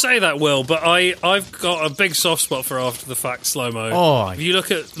Hate say that, Will, but I've got a big soft spot for after the fact slow-mo. Oh, you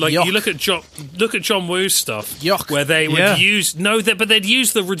look at John Woo's stuff, Yuck. where they would use but they'd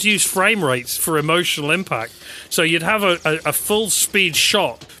use the reduced frame rates for emotional impact. So you'd have a full speed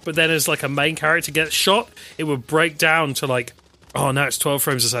shot, but then as like a main character gets shot, it would break down to like, oh, now it's 12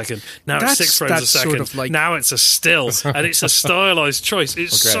 frames a second. Now it's 6 frames a second. Sort of like, now it's a still. And it's a stylized choice.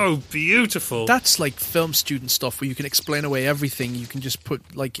 It's so beautiful. That's like film student stuff where you can explain away everything. You can just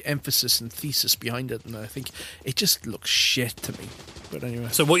put like emphasis and thesis behind it. And I think it just looks shit to me. But anyway.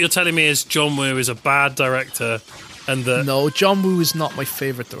 So what you're telling me is John Woo is a bad director. And no, John Woo is not my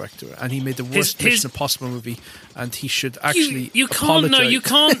favourite director, and he made the worst Mission Impossible movie, and he should actually apologise. You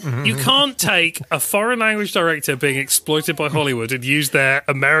can't take a foreign language director being exploited by Hollywood and use their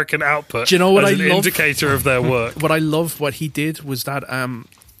American output Do you know what as I an love? indicator of their work. What I love, what he did was that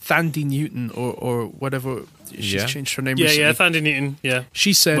Thandie Newton or whatever. She's changed her name recently. Yeah, Thandie Newton, yeah.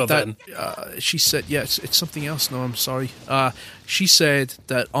 She said she said, it's something else. No, I'm sorry. She said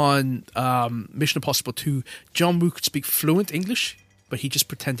that on Mission Impossible 2, John Woo could speak fluent English, but he just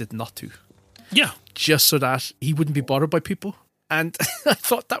pretended not to. Yeah. Just so that he wouldn't be bothered by people. And I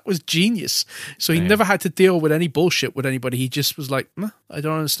thought that was genius. So he never had to deal with any bullshit with anybody. He just was like, I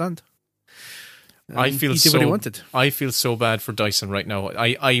don't understand. I feel he did what he wanted. I feel so bad for Dyson right now.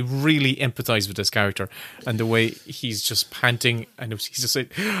 I really empathise with this character and the way he's just panting and he's just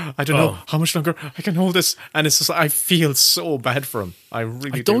like, I don't know how much longer I can hold this, and it's just like, I feel so bad for him. I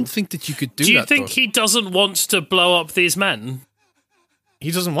don't think that you could do that. Do you think he doesn't want to blow up these men?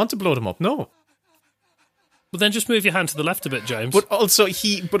 He doesn't want to blow them up. No. Well, then just move your hand to the left a bit, James. But also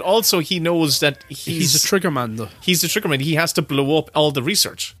he knows that he's a trigger man, though. He's a trigger man. He has to blow up all the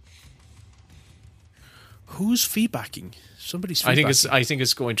research. Who's feedbacking? Somebody's feedbacking. I think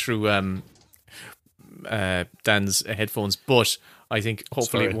it's going through Dan's headphones, but I think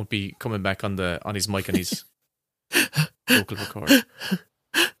hopefully it won't be coming back on his mic and his vocal recorder.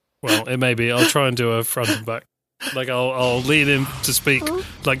 Well, it may be. I'll try and do a front and back. Like I'll lean in to speak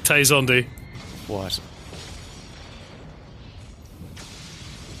like Tay Zondi. What?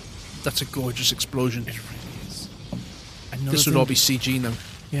 That's a gorgeous explosion. It really is. This would all be CG now.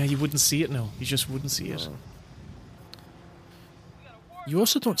 Yeah, you wouldn't see it now. You just wouldn't see it. You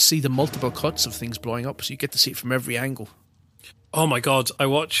also don't see the multiple cuts of things blowing up, so you get to see it from every angle. Oh my god! I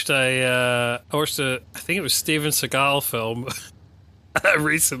watched I think it was Steven Seagal film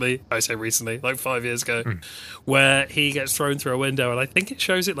recently. I say recently, like 5 years ago, where he gets thrown through a window, and I think it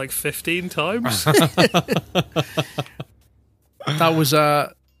shows it like 15 times.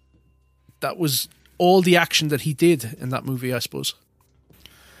 That was all the action that he did in that movie, I suppose.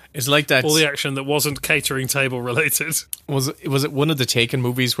 It's like that. All the action that wasn't catering table related. Was it one of the Taken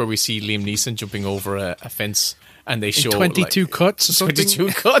movies where we see Liam Neeson jumping over a fence and they show 22 cuts or something? 22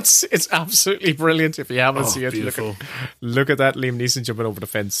 cuts. It's absolutely brilliant. If you haven't seen it, beautiful. Look at that Liam Neeson jumping over the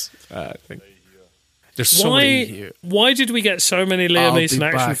fence. I think there's so many here. Why did we get so many Liam Neeson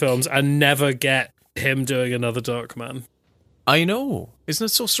action films and never get him doing another Darkman? I know. Isn't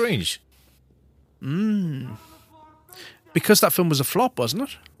it so strange? Because that film was a flop, wasn't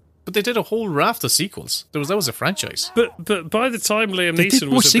it? But they did a whole raft of sequels. That was a franchise. But by the time Liam They Neeson did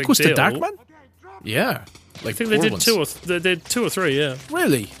more was a big sequels deal, to Darkman? Yeah. I think they did two or three, yeah.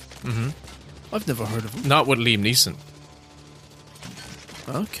 Really? Mm-hmm. I've never heard of them. Not with Liam Neeson.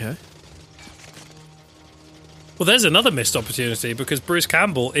 Okay. Well, there's another missed opportunity because Bruce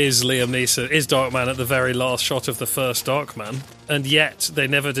Campbell is Liam Neeson, is Darkman at the very last shot of the first Darkman, and yet they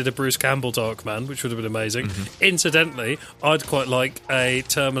never did a Bruce Campbell Darkman, which would have been amazing. Mm-hmm. Incidentally, I'd quite like a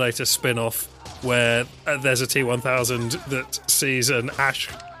Terminator spin-off where there's a T-1000 that sees an Ash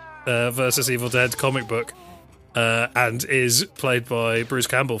versus Evil Dead comic book, and is played by Bruce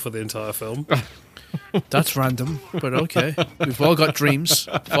Campbell for the entire film. That's random, but okay. We've all got dreams.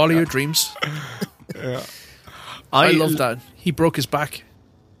 Follow your dreams. Yeah. I love that. He broke his back.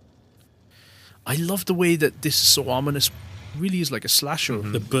 I love the way that this is so ominous. It really is like a slasher.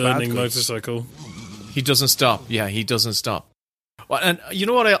 The burning motorcycle. He doesn't stop. Yeah, he doesn't stop. Well, and you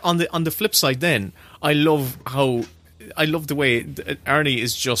know what? On the flip side, then I love the way Arnie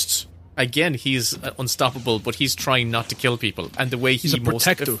is just. Again, he's unstoppable, but he's trying not to kill people, and the way he's a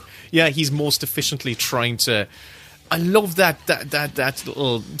protector. He's most efficiently trying to. I love that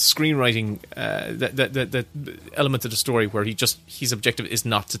little screenwriting that element of the story where his objective is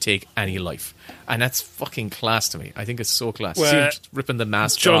not to take any life, and that's fucking class to me. I think it's so class. Where ripping the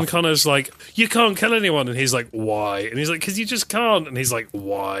mask John off. Connor's like, you can't kill anyone, and he's like, why? And he's like, because you just can't. And he's like,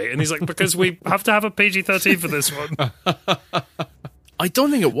 why? And he's like, because we have to have a PG-13 for this one. I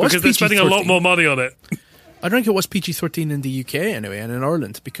don't think it was because they're spending a lot more money on it. I don't think it was PG-13 in the UK anyway, and in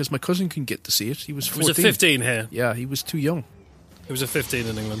Ireland, because my cousin couldn't get to see it. He was 14. It was a 15 here. Yeah, he was too young. It was a 15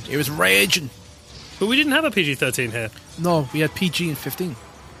 in England. He was raging. But we didn't have a PG-13 here. No, we had PG and 15.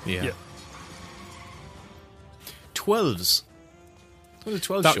 Yeah. 12s. What was a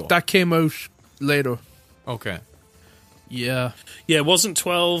 12 show? That came out later. Okay. Yeah. Yeah, it wasn't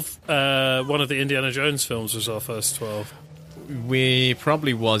 12. One of the Indiana Jones films was our first 12. We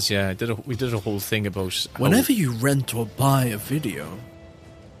probably was, yeah. We did a whole thing about whenever you rent or buy a video.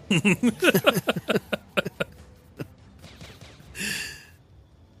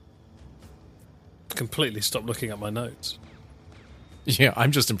 Completely stopped looking at my notes. Yeah,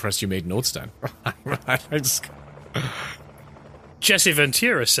 I'm just impressed you made notes, Dan. Jesse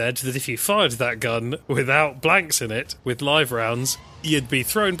Ventura said that if you fired that gun without blanks in it, with live rounds, you'd be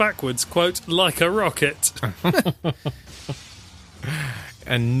thrown backwards, quote, like a rocket.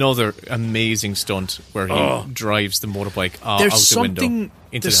 Another amazing stunt where he drives the motorbike out the window into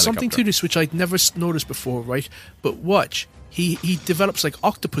the There's something to this which I'd never noticed before, right? But watch, he develops like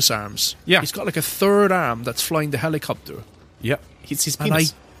octopus arms. Yeah. He's got like a third arm that's flying the helicopter. Yeah, it's his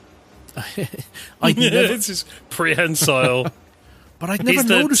penis. I never, It's his prehensile. but I'd never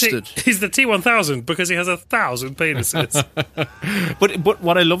noticed it. He's the T-1000 because he has 1,000 penises. But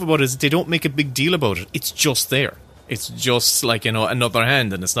what I love about it is they don't make a big deal about it. It's just there. It's just like, another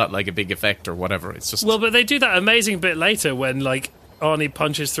hand, and it's not like a big effect or whatever. It's just... Well, but they do that amazing bit later when, like, Arnie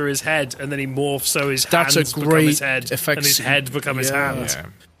punches through his head and then he morphs so his hands become his head and his head become his hands. Yeah.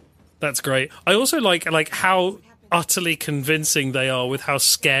 That's great. I also like how utterly convincing they are with how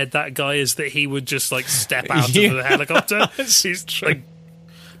scared that guy is that he would just, like, step out of the helicopter. He's like...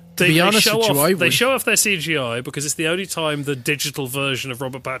 They show off their CGI because it's the only time the digital version of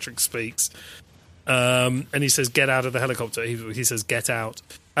Robert Patrick speaks. And he says, get out of the helicopter. He says, get out.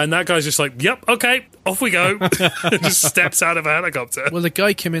 And that guy's just like, yep, okay, off we go. And just steps out of a helicopter. Well, the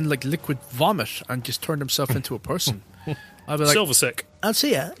guy came in like liquid vomit and just turned himself into a person. I'd be like, Silver sick. I'll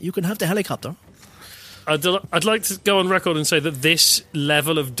see ya. You can have the helicopter. I'd like to go on record and say that this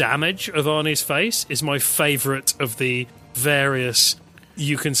level of damage of Arnie's face is my favourite of the various...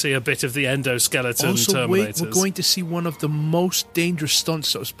 You can see a bit of the endoskeleton also, Terminators. We're going to see one of the most dangerous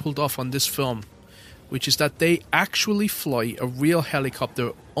stunts that was pulled off on this film, which is that they actually fly a real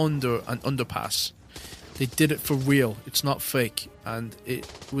helicopter under an underpass. They did it for real. It's not fake. And it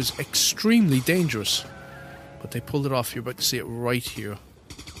was extremely dangerous. But they pulled it off. You're about to see it right here.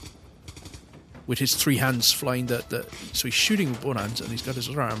 With his three hands flying so he's shooting with both hands and he's got his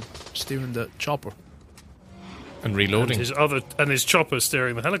other arm steering the chopper. And reloading. And his chopper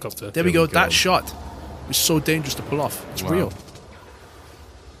steering the helicopter. There we go. That shot was so dangerous to pull off. It's real.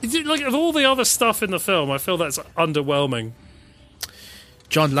 Is it, like, of all the other stuff in the film, I feel that's underwhelming.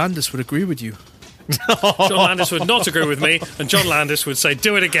 John Landis would agree with you. John Landis would not agree with me, and John Landis would say,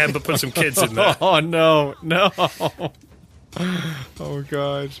 do it again, but put some kids in there. Oh, no. Oh,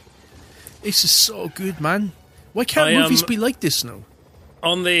 God. This is so good, man. Why can't movies be like this now?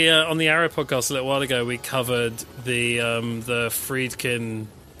 On the Arrow podcast a little while ago, we covered the Friedkin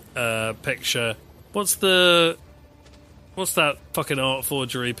picture. What's that fucking art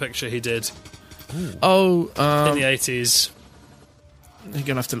forgery picture he did? In the 80s. You're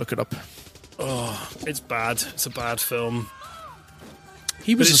gonna have to look it up. Oh, it's bad. It's a bad film.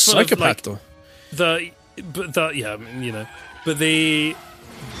 He was a psychopath, though. But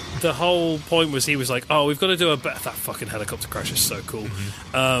the whole point was he was like, oh, we've got to do a better... That fucking helicopter crash is so cool.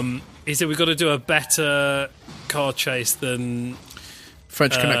 Mm-hmm. He said we've got to do a better car chase than...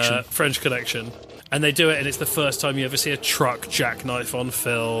 French Connection. French Connection. and they do it, and it's the first time you ever see a truck jackknife on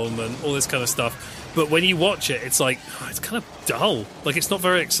film and all this kind of stuff. But when you watch it, it's like, it's kind of dull. Like, it's not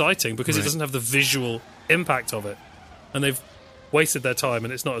very exciting because it doesn't have the visual impact of it. And they've wasted their time,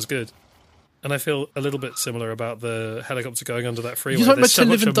 and it's not as good. And I feel a little bit similar about the helicopter going under that freeway. There's so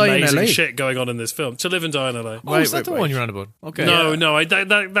much amazing shit going on in this film. To Live and Die in LA. Oh, is that the one you're on about? Okay. No,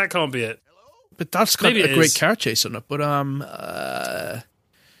 that can't be it. But that's got a great car chase on it. But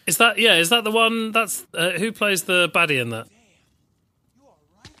is that the one? That's who plays the baddie in that?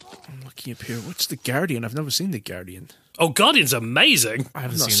 I'm looking up here. What's The Guardian? I've never seen The Guardian. Oh, Guardian's amazing. I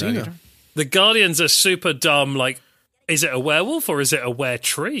haven't seen that either. The Guardian's a super dumb. Like, is it a werewolf or is it a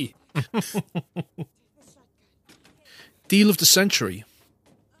were-tree? Deal of the Century.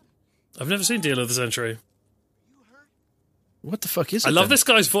 I've never seen Deal of the Century. What the fuck is it? I love this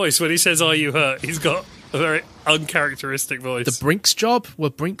guy's voice when he says, "Are you hurt?" He's got a very uncharacteristic voice. The Brinks job? Well,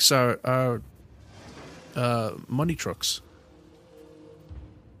 Brinks are money trucks.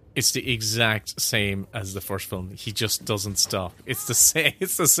 It's the exact same as the first film. He just doesn't stop. It's the same.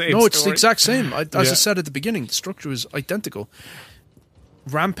 It's the same. No, it's the story. exact same. As I said at the beginning, the structure is identical.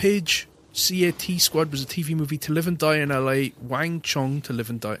 Rampage, CAT Squad was a TV movie. To Live and Die in LA. Wang Chung, To Live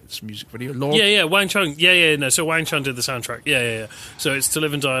and Die. It's a music video. Lord. Yeah, Wang Chung. No, so Wang Chung did the soundtrack. Yeah. So it's To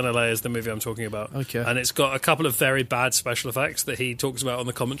Live and Die in LA is the movie I'm talking about. Okay. And it's got a couple of very bad special effects that he talks about on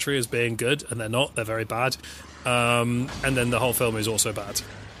the commentary as being good, and they're not. They're very bad. And then the whole film is also bad.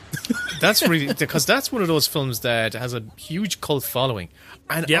 That's really, because that's one of those films that has a huge cult following.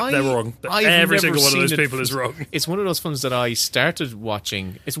 And they're wrong. Every single one of those people is wrong. It's one of those films that I started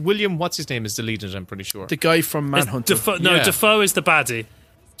watching. It's William, what's his name, is the lead in it, I'm pretty sure. The guy from Manhunter. Defoe is the baddie.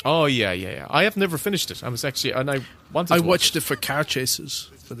 Oh, yeah. I have never finished it. I was actually, and I wanted to watched it for car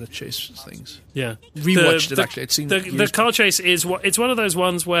chases, for the chase things. Yeah. Rewatched it, actually. It's seen the car chase is, it's one of those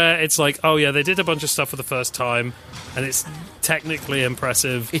ones where it's like, oh yeah, they did a bunch of stuff for the first time, and it's technically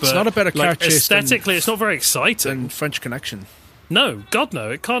impressive. It's not a better car chase aesthetically, it's not very exciting. Than French Connection. No, God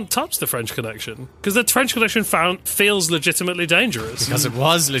no, it can't touch the French Connection. Because the French Connection feels legitimately dangerous. Because it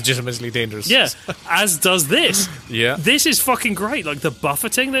was legitimately dangerous. Yeah, as does this. Yeah. This is fucking great. Like, the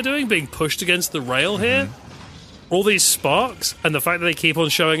buffeting they're doing, being pushed against the rail here, all these sparks, and the fact that they keep on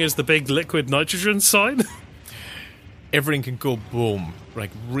showing us the big liquid nitrogen sign. Everything can go boom,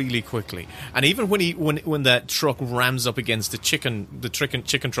 like, really quickly. And even when that truck rams up against the chicken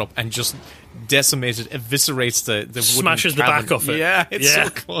truck and just decimates it, eviscerates the wooden smashes the cabin. back off it. Yeah, it's so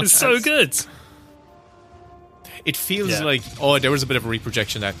cool. It's so good. It feels like, there was a bit of a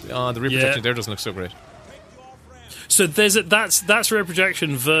reprojection. The reprojection there doesn't look so great. So that's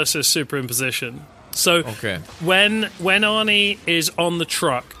reprojection versus superimposition. So when Arnie is on the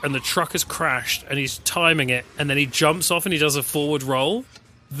truck and the truck has crashed and he's timing it and then he jumps off and he does a forward roll,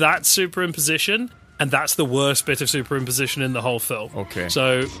 that's superimposition, and that's the worst bit of superimposition in the whole film. Okay.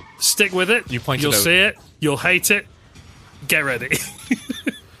 So stick with it. You'll see it. You'll hate it. Get ready.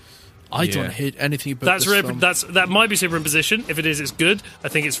 I don't hate anything about this film. That might be superimposition. If it is, it's good. I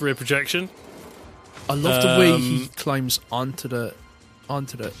think it's rear projection. I love the way he climbs onto the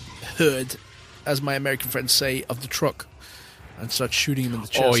hood, as my American friends say, of the truck, and starts shooting him in the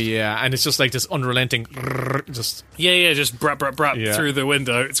chest. Oh yeah, and it's just like this unrelenting, just brap through the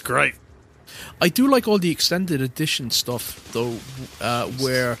window. It's great. I do like all the extended edition stuff though,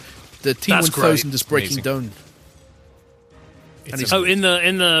 where the T-1000 is breaking down. In the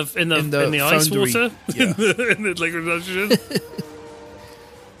ice water, in the liquid nitrogen.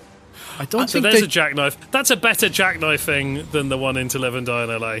 I don't so think there's a jackknife. That's a better jackknifing than the one in To Live and Die in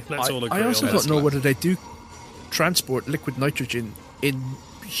LA. Let's all agree. I also don't know whether they do transport liquid nitrogen in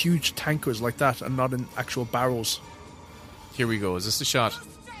huge tankers like that and not in actual barrels. Here we go. Is this the shot?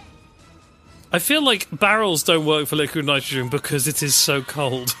 I feel like barrels don't work for liquid nitrogen because it is so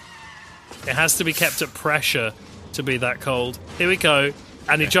cold. It has to be kept at pressure to be that cold. Here we go.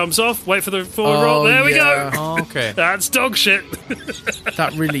 And he jumps off. Wait for the forward roll. There we go. Oh, okay. That's dog shit.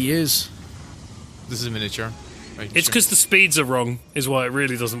 That really is. This is a miniature. It's because the speeds are wrong, is why it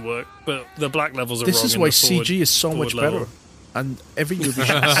really doesn't work. But the black levels are wrong. This is why CG is so much better. And every movie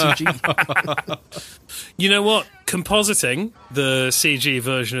should be CG. You know what? Compositing, the CG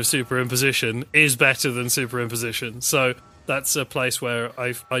version of superimposition, is better than superimposition. So that's a place where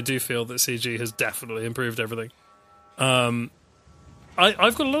I do feel that CG has definitely improved everything.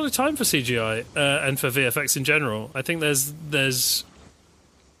 I've got a lot of time for CGI and for VFX in general. I think there's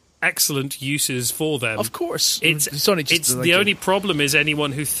excellent uses for them. Of course. The only problem is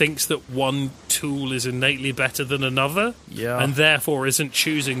anyone who thinks that one tool is innately better than another, and therefore isn't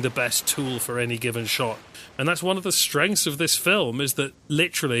choosing the best tool for any given shot. And that's one of the strengths of this film, is that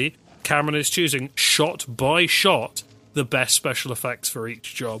literally Cameron is choosing shot by shot the best special effects for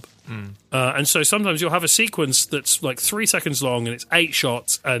each job. And so sometimes you'll have a sequence that's like 3 seconds long and it's 8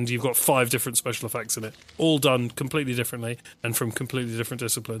 shots and you've got 5 different special effects in it, all done completely differently and from completely different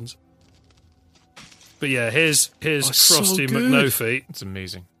disciplines. But yeah, here's Frosty so good. McNoFeet. It's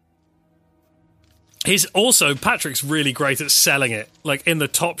amazing. He's also, Patrick's really great at selling it, like in the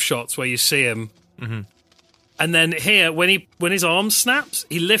top shots where you see him. Mm-hmm. And then here, when his arm snaps,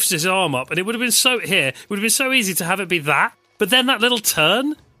 he lifts his arm up, and it would have been so easy to have it be that. But then that little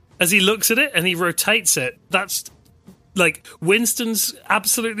turn, as he looks at it and he rotates it, that's like Winston's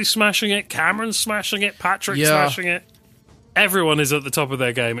absolutely smashing it, Cameron's smashing it, Patrick's smashing it. Everyone is at the top of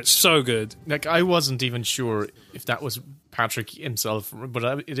their game. It's so good. Like, I wasn't even sure if that was Patrick himself,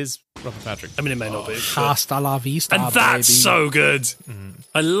 but it is Robert Patrick. I mean, it may not be. Hasta la vista, and that's baby. so good. Mm-hmm.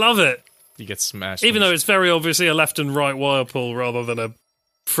 I love it. He gets smashed. Even though it's very obviously a left and right wire pull rather than a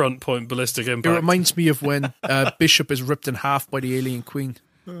front point ballistic It impact. reminds me of when Bishop is ripped in half by the alien queen.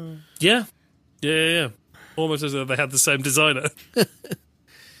 Yeah. Almost as though they had the same designer.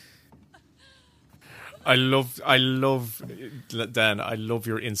 I love Dan. I love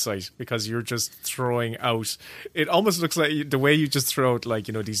your insight because you're just throwing out. It almost looks like the way you just throw out, like,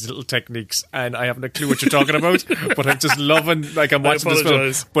 you know, these little techniques, and I haven't a clue what you're talking about. But I'm just loving, like, I'm watching this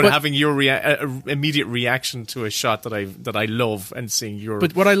film, but having your immediate reaction to a shot that I love, and seeing your.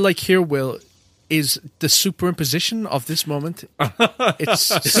 But what I like here, Will, is the superimposition of this moment.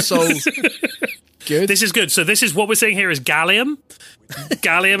 It's so good. This is good. So this is what we're seeing here is gallium.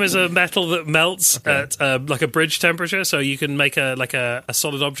 Gallium is a metal that melts at like a bridge temperature, so you can make a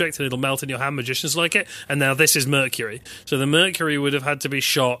solid object and it'll melt in your hand. Magicians like it. And now this is mercury. So the mercury would have had to be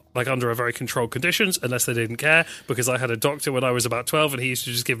shot like under a very controlled conditions, unless they didn't care. Because I had a doctor when I was about 12, and he used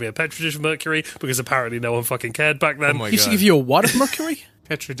to just give me a petri dish of mercury because apparently no one fucking cared back then. Oh my He used to God. give you a what of mercury?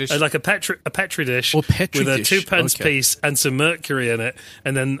 Petri dish. Like a petri dish Oh, petri with a dish. 2-pence Okay. piece and some mercury in it,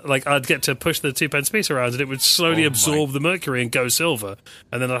 and then like I'd get to push the 2-pence piece around and it would slowly absorb the mercury and go silver,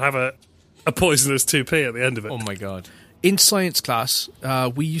 and then I'd have a poisonous 2p at the end of it. Oh my God. In science class,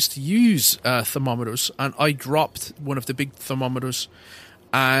 we used to use thermometers, and I dropped one of the big thermometers,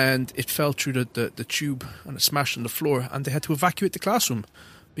 and it fell through the tube, and it smashed on the floor, and they had to evacuate the classroom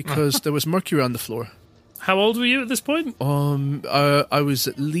because there was mercury on the floor. How old were you at this point? I was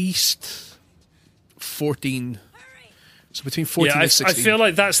at least 14, so between 14 Yeah, and 16. I feel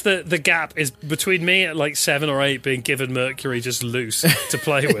like that's the gap is between me at like 7 or 8 being given mercury just loose to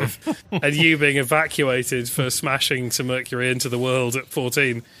play with, and you being evacuated for smashing some mercury into the world at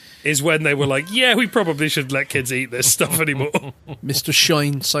 14. Is when they were like, yeah, we probably should let kids eat this stuff anymore. Mr.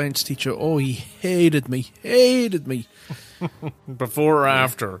 Shine, science teacher, he hated me. Before or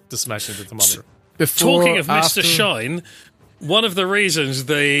after the smashing of the thermometer? Before, Talking of after, Mr. Shine, one of the reasons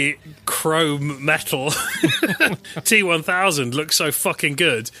the chrome metal T1000 looks so fucking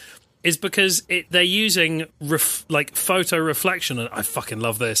good is because they're using like photo reflection, and I fucking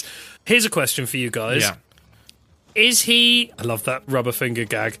love this. Here's a question for you guys. Yeah. Is he... I love that rubber finger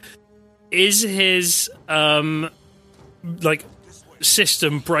gag. Is his like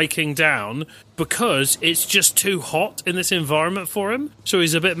system breaking down because it's just too hot in this environment for him, so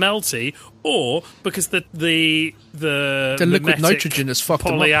he's a bit melty, or because the liquid mimetic nitrogen has fucked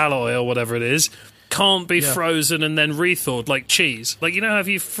him up? polyalloy or whatever it is can't be frozen and then rethawed like cheese? Like, you know how if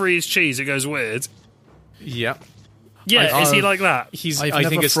you freeze cheese it goes weird? Yeah. Yeah, is he like that? I've I never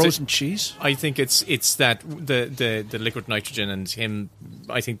think it's frozen cheese. I think it's that the liquid nitrogen and him.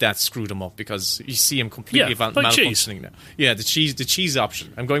 I think that screwed him up because you see him completely like malfunctioning cheese. now. Yeah, the cheese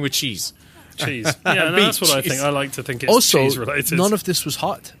option. I'm going with cheese. Cheese. Yeah, no, that's what I think. I like to think it's Also, cheese related. none of this was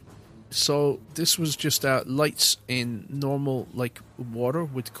hot. So this was just lights in normal like water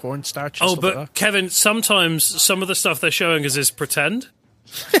with cornstarch and stuff but like that. Kevin, sometimes some of the stuff they're showing us is pretend.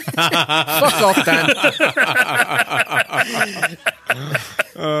 Fuck off, Dan.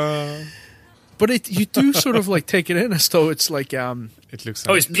 But you do sort of like take it in as though it's like It looks.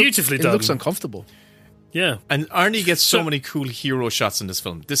 Oh, it's beautifully it done. looks uncomfortable. Yeah. And Arnie gets so many cool hero shots in this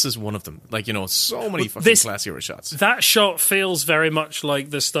film. This is one of them. Like, you know, so many fucking class hero shots. That shot feels very much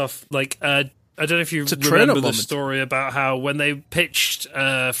like the stuff, like, I don't know if you a trailer remember the moment. story about how when they pitched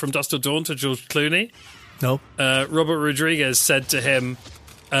From Dusk Till Dawn to George Clooney, No. Robert Rodriguez said to him,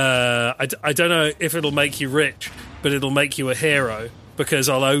 I don't know if it'll make you rich, but it'll make you a hero, because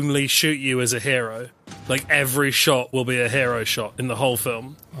I'll only shoot you as a hero. Like, every shot will be a hero shot in the whole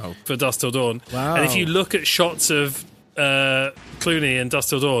film for Dusk Till Dawn. Wow. And if you look at shots of Clooney in Dusk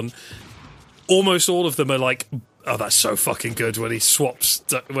Till Dawn, almost all of them are like, oh, that's so fucking good when he swaps,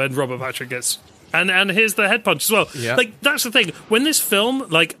 when Robert Patrick gets and here's the head punch as well. Yeah. Like, that's the thing. When this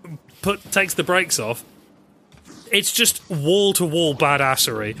film takes the brakes off, it's just wall to wall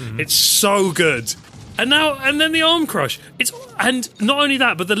badassery. It's so good. And then the arm crush. And not only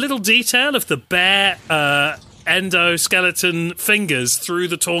that, but the little detail of the bare endoskeleton fingers through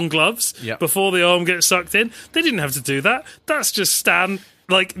the torn gloves before the arm gets sucked in. They didn't have to do that. That's just Stan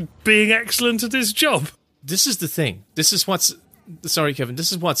being excellent at his job. This is the thing. This is what's... Sorry, Kevin.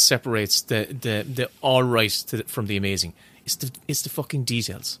 This is what separates the all right from the amazing. It's the fucking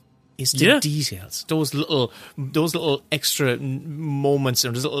details. It's the details. Those little extra moments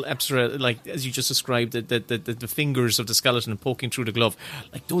and those little extra, like as you just described, the fingers of the skeleton poking through the glove.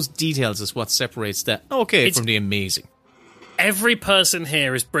 Like, those details is what separates the from the amazing. Every person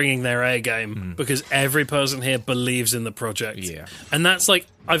here is bringing their A game because every person here believes in the project. Yeah. And that's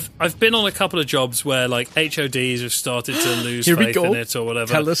I've been on a couple of jobs where HODs have started to lose faith in it or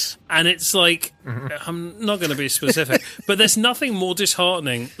whatever. Tell us. And it's I'm not going to be specific, but there's nothing more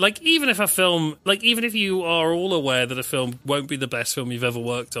disheartening. Even if a film, even if you are all aware that a film won't be the best film you've ever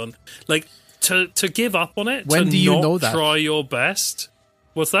worked on, to give up on it, when to do you not know that? Try your best.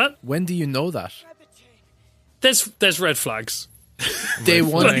 What's that? When do you know that? There's red flags. Day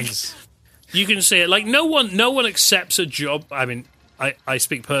one. You can see it. No one accepts a job. I mean, I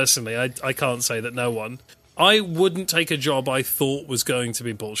speak personally. I can't say that no one. I wouldn't take a job I thought was going to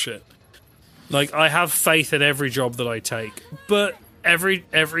be bullshit. I have faith in every job that I take, but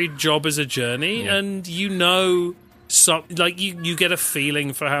every job is a journey, and you get a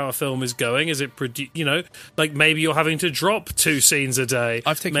feeling for how a film is going. Is it maybe you're having to drop 2 scenes a day.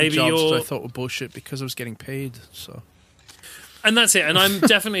 I've taken jobs that I thought were bullshit because I was getting paid. So, and that's it. And I'm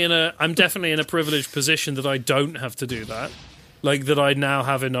definitely in a privileged position that I don't have to do that. That I now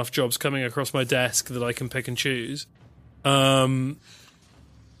have enough jobs coming across my desk that I can pick and choose. But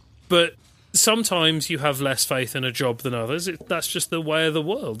sometimes you have less faith in a job than others. That's just the way of the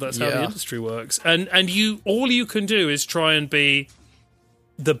world. That's how the industry works. And all you can do is try and be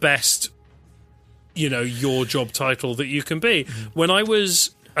the best, your job title that you can be. When I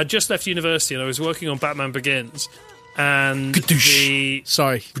just left university and I was working on Batman Begins, and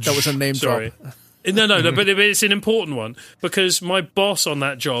sorry, that was a name drop. No, but it's an important one because my boss on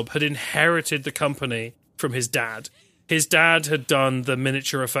that job had inherited the company from his dad. His dad had done the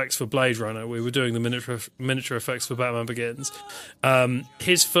miniature effects for Blade Runner. We were doing the miniature effects for Batman Begins.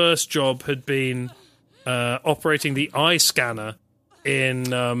 His first job had been operating the eye scanner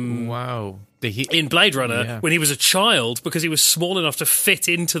in in Blade Runner when he was a child because he was small enough to fit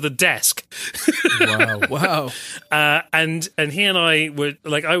into the desk. Wow. And he and I were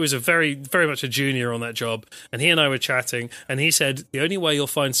I was a very, very much a junior on that job, and he and I were chatting, and he said the only way you'll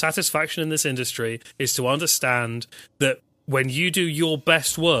find satisfaction in this industry is to understand that when you do your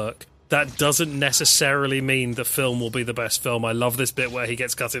best work, that doesn't necessarily mean the film will be the best film. I love this bit where he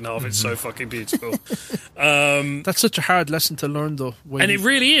gets cut in half. It's so fucking beautiful. That's such a hard lesson to learn, though. And it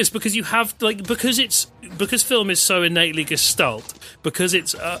really is, because you have because film is so innately gestalt, because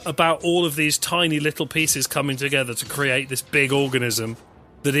it's about all of these tiny little pieces coming together to create this big organism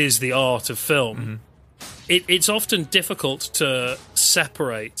that is the art of film. It's often difficult to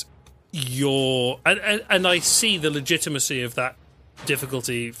separate and I see the legitimacy of that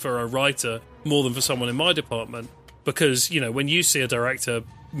difficulty for a writer more than for someone in my department, because when you see a director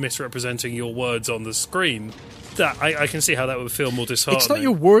misrepresenting your words on the screen, that I can see how that would feel more disheartening. It's not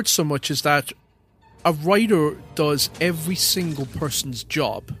your words so much as that a writer does every single person's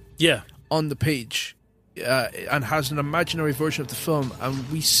job on the page and has an imaginary version of the film, and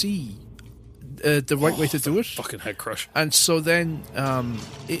we see the right way to do it. Fucking head crush. And so then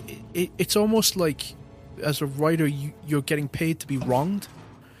it's almost like, as a writer, you're getting paid to be wronged.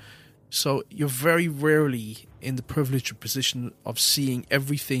 So you're very rarely in the privileged position of seeing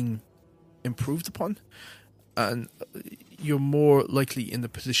everything improved upon, and you're more likely in the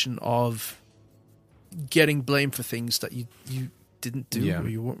position of getting blamed for things that you didn't do or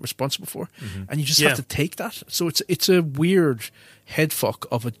you weren't responsible for, and you just have to take that. So it's a weird headfuck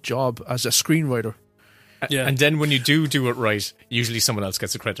of a job as a screenwriter. Yeah. And then when you do it right, usually someone else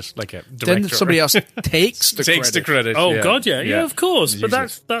gets the credit, like a director. Then somebody else takes the credit. Oh, God, yeah, of course. Usually.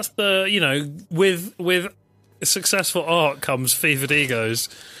 But that's the, with successful art comes fevered egos.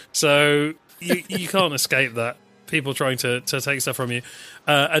 So you can't escape that. People trying to take stuff from you.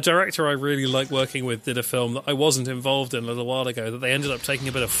 A director I really like working with did a film that I wasn't involved in a little while ago that they ended up taking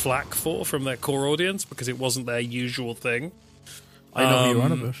a bit of flack for from their core audience because it wasn't their usual thing. I know who you're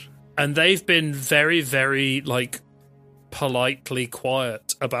on about. And they've been very, very, politely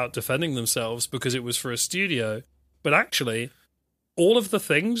quiet about defending themselves because it was for a studio. But actually, all of the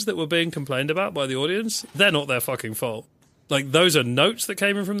things that were being complained about by the audience, they're not their fucking fault. Like, those are notes that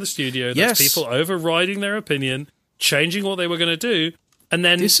came in from the studio. That's people overriding their opinion, changing what they were going to do, and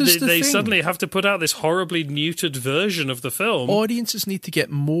then they suddenly have to put out this horribly neutered version of the film. Audiences need to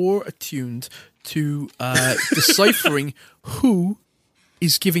get more attuned to deciphering who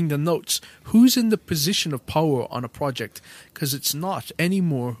is giving the notes, who's in the position of power on a project, because it's not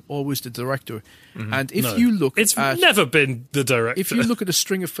anymore always the director. And if you look it's never been the director. If you look at a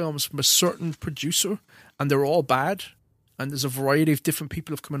string of films from a certain producer and they're all bad, and there's a variety of different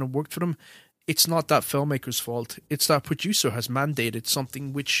people who've come in and worked for them, it's not that filmmaker's fault. It's that producer has mandated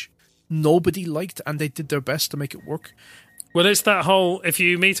something which nobody liked, and they did their best to make it work. Well, it's that whole, if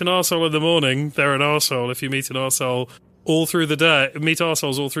you meet an arsehole in the morning, they're an arsehole. If you meet an arsehole all through the day, meet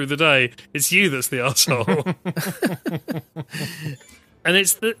arseholes all through the day, it's you that's the arsehole. And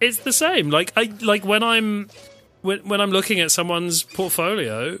it's the same. Like when I'm looking at someone's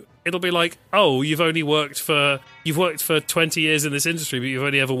portfolio, it'll be like, oh, you've worked for 20 years in this industry, but you've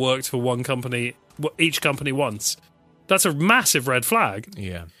only ever worked for one company, each company once. That's a massive red flag.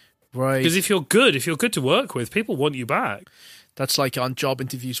 Yeah. Right. Because if you're good to work with, people want you back. That's like on job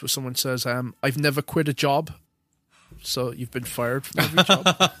interviews where someone says, I've never quit a job, so you've been fired from every job.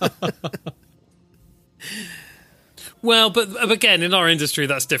 Well, but again, in our industry,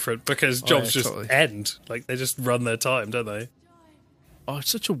 that's different because jobs just end. Like, they just run their time, don't they? Oh,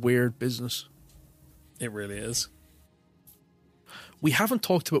 it's such a weird business. It really is. We haven't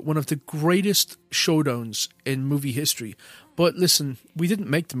talked about one of the greatest showdowns in movie history. But listen, we didn't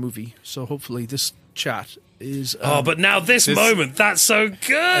make the movie, so hopefully this chat is... but now this moment, that's so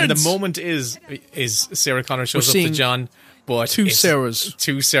good! And the moment is Sarah Connor shows up to John, but two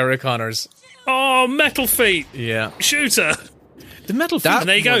Sarah Connors. Oh, metal feet! Yeah. Shooter! The metal feet. And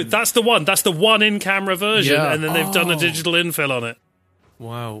there you go, that's the one. That's the one in-camera version, and then they've done a digital infill on it.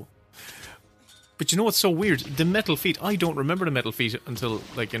 Wow. But you know what's so weird? The metal feet, I don't remember the metal feet until,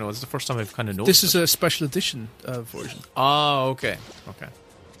 it's the first time I've kind of noticed. This is a special edition version. Oh, okay.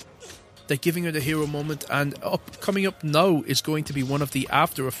 They're giving her the hero moment, and coming up now is going to be one of the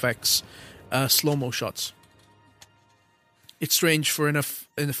After Effects slow-mo shots. It's strange for in a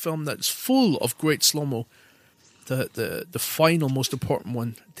film that's full of great slow-mo, the final most important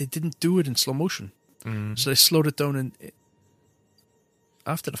one, they didn't do it in slow motion. So they slowed it down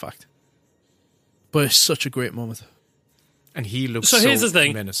after the fact. But it's such a great moment. And he looks so here's the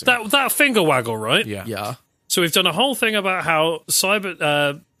thing. menacing. That finger waggle, right? Yeah. So we've done a whole thing about how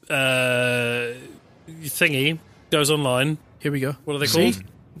cyber thingy goes online. Here we go. What are they called?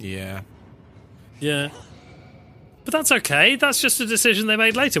 Yeah. But that's okay. That's just a decision they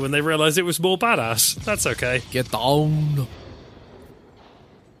made later when they realised it was more badass. That's okay. Get down.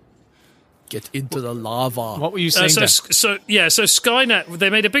 Get into the lava. What were you saying? So Skynet. They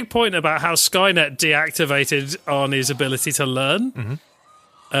made a big point about how Skynet deactivated Arnie's ability to learn.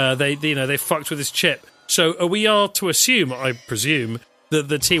 They fucked with his chip. So we are to assume, I presume, that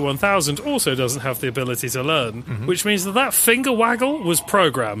the T-1000 also doesn't have the ability to learn, which means that finger waggle was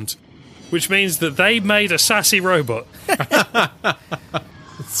programmed, which means that they made a sassy robot. I'd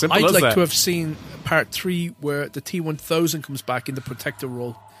like to have seen part 3 where the T-1000 comes back in the protector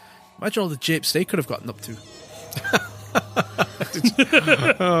role. Imagine all the japes they could have gotten up to.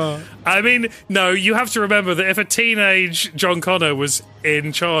 I mean, no, you have to remember that if a teenage John Connor was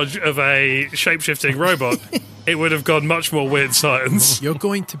in charge of a shape-shifting robot, it would have gone much more weird science. You're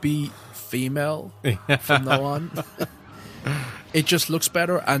going to be female from now on. It just looks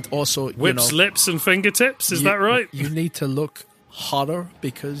better, and also... Whips, lips, and fingertips, is that right? You need to look hotter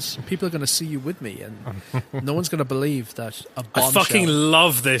because people are going to see you with me, and no one's going to believe that a bombshell... I fucking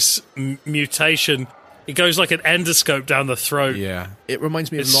love this mutation. It goes like an endoscope down the throat. Yeah. It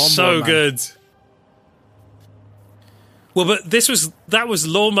reminds me of Lawnmower so Man. good. Well, but that was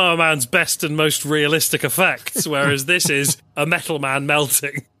Lawnmower Man's best and most realistic effects, whereas this is a metal man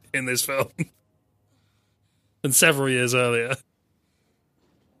melting in this film. And several years earlier.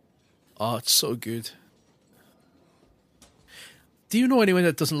 Oh, it's so good. Do you know anyone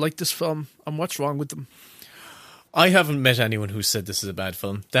that doesn't like this film, and what's wrong with them? I haven't met anyone who said this is a bad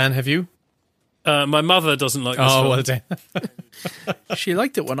film. Dan, have you? My mother doesn't like this film. Well, Dan. She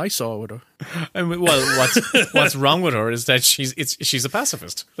liked it when I saw it with her. I mean, what's wrong with her is that she's a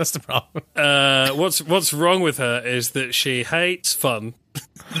pacifist. That's the problem. What's wrong with her is that she hates fun.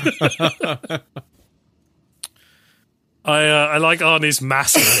 I like Arnie's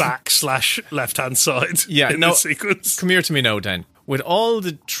massive back / left hand side in the sequence. Come here to me now, Dan. with all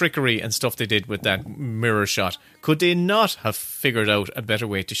the trickery and stuff they did with that mirror shot, could they not have figured out a better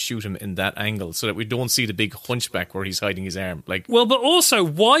way to shoot him in that angle so that we don't see the big hunchback where he's hiding his arm? Like, well, but also,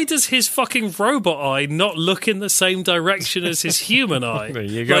 why does his fucking robot eye not look in the same direction as his human eye? There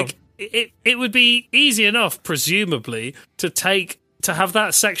you go. Like, it would be easy enough, presumably, to have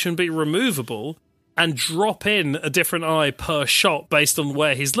that section be removable and drop in a different eye per shot based on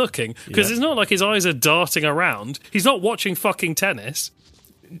where he's looking. Because it's not like his eyes are darting around. He's not watching fucking tennis.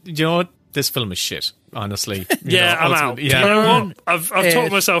 You know what? This film is shit, honestly. I'm out. Yeah. You know what? I've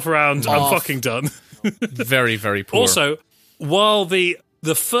talked myself around. I'm fucking done. Very, very poor. Also, while the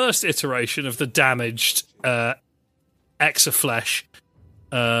first iteration of the damaged Exaflesh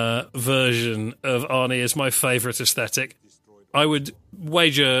version of Arnie is my favourite aesthetic, I would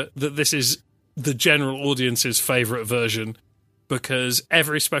wager that this is the general audience's favourite version, because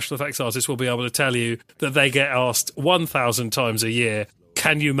every special effects artist will be able to tell you that they get asked 1,000 times a year,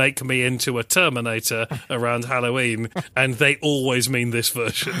 can you make me into a Terminator around Halloween? And they always mean this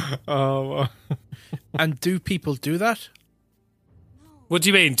version. Oh. And do people do that? What do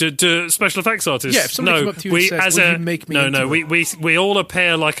you mean? Do special effects artists? Yeah, if somebody comes up to you and says, will you make me into it? We all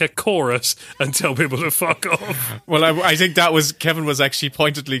appear like a chorus and tell people to fuck off. Well, I think that was Kevin was actually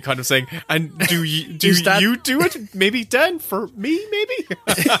pointedly kind of saying, and do you do it? Maybe Dan for me, maybe.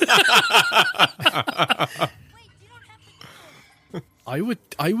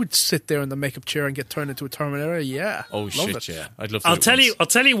 I would sit there in the makeup chair and get turned into a Terminator. Yeah. Oh love shit! it. Yeah, I'd love to. I'll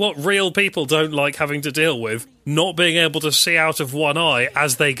tell you what real people don't like having to deal with: not being able to see out of one eye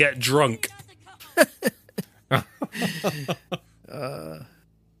as they get drunk.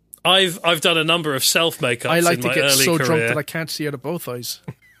 I've done a number of self makeups. I like in to my get early so career. drunk that I can't see out of both eyes.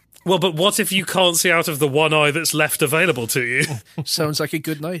 Well, but what if you can't see out of the one eye that's left available to you? Sounds like a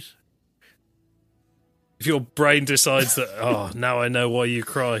good night. If your brain decides that, now I know why you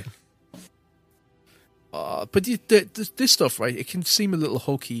cry. But this stuff, right? It can seem a little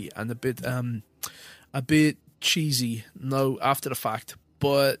hokey and a bit cheesy now after the fact.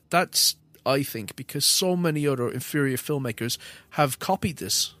 But that's, I think, because so many other inferior filmmakers have copied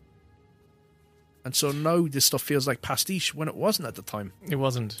this, and so now this stuff feels like pastiche when it wasn't at the time. It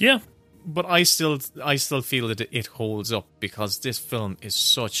wasn't. Yeah. But I still feel that it holds up because this film is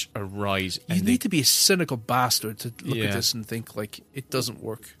such a ride. You need to be a cynical bastard to look at this and think like it doesn't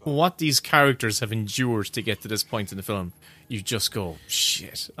work. What these characters have endured to get to this point in the film, you just go,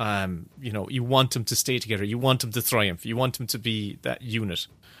 shit. You want them to stay together. You want them to triumph. You want them to be that unit,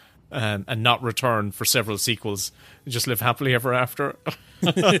 and not return for several sequels. Just live happily ever after.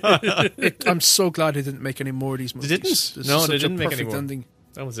 I'm so glad they didn't make any more of these movies. They didn't. No, they didn't make any more. Ending.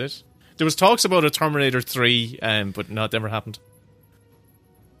 That was it. There was talks about a Terminator 3, but no, it never happened.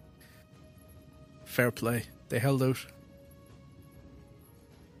 Fair play. They held out.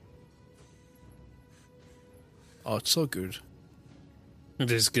 Oh, it's so good. It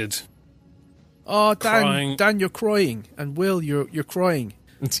is good. Oh, Crying. Dan, you're crying, and Will, you're crying.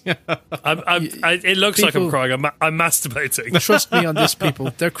 It looks like I'm crying. I'm masturbating. Trust me on this,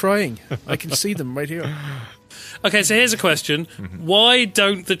 people. They're crying. I can see them right here. Okay, so here's a question. Why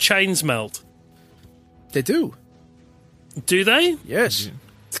don't the chains melt? They do. Do they? Yes.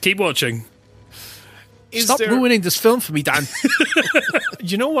 Keep watching. Stop ruining this film for me, Dan.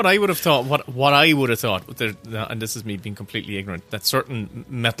 You know what I would have thought? What I would have thought, and this is me being completely ignorant, that certain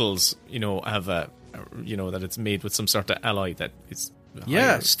metals, have that it's made with some sort of alloy that is.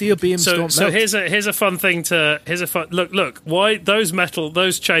 Yeah, steel beams don't melt. So here's a fun thing look. Why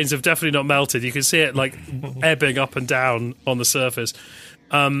those chains have definitely not melted. You can see it like ebbing up and down on the surface.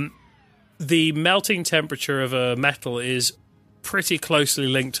 The melting temperature of a metal is pretty closely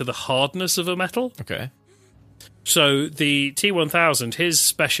linked to the hardness of a metal. Okay. So the T1000, his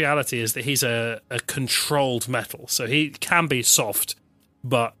speciality is that he's a controlled metal. So he can be soft,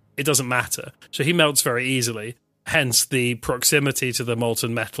 but it doesn't matter. So he melts very easily. Hence the proximity to the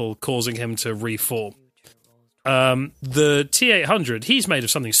molten metal causing him to reform. The T800, he's made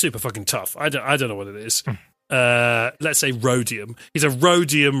of something super fucking tough. I don't know what it is. Let's say rhodium. He's a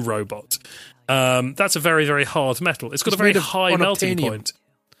rhodium robot. That's a very, very hard metal. It's got a very high melting point.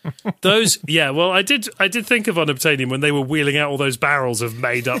 I did think of unobtainium when they were wheeling out all those barrels of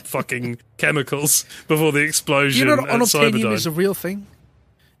made up fucking chemicals before the explosion. You know, at unobtainium Cyberdyne. is a real thing.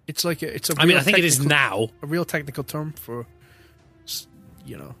 It's like I think it is now a real technical term for,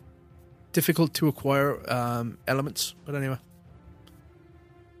 difficult to acquire elements. But anyway,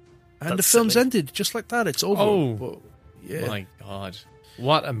 and the film's ended just like that. It's over. Oh, but, yeah! My God,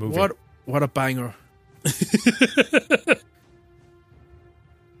 what a movie! What a banger!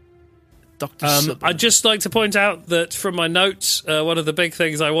 Dr. Silverman. I'd just like to point out that from my notes, one of the big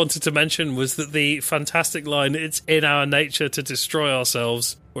things I wanted to mention was that the fantastic line, "It's in our nature to destroy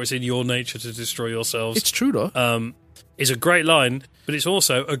ourselves," or "It's in your nature to destroy yourselves." It's true, though. Is a great line, but it's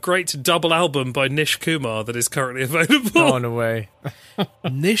also a great double album by Nish Kumar that is currently available. Oh, no way.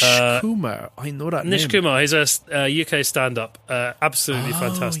 Nish Kumar. I know that Nish name. Kumar, he's a UK stand-up. Absolutely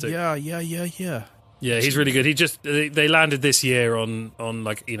fantastic. Yeah. Yeah, he's really good. They landed this year on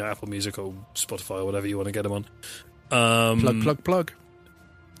like, Apple Music or Spotify or whatever you want to get him on. Plug.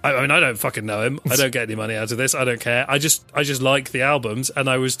 I mean, I don't fucking know him. I don't get any money out of this. I don't care. I just like the albums, and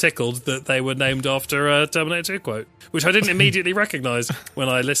I was tickled that they were named after a Terminator 2 quote, which I didn't immediately recognise when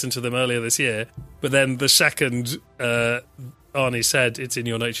I listened to them earlier this year. But then the second Arnie said, "It's in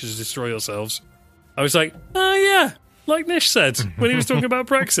your nature to destroy yourselves," I was like, "Oh yeah," like Nish said when he was talking about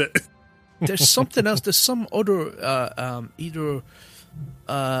Brexit. There's something else. There's some other either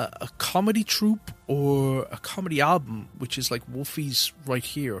a comedy troupe or a comedy album, which is like Wolfie's Right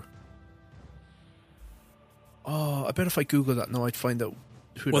Here. Oh, I bet if I Google that now, I'd find out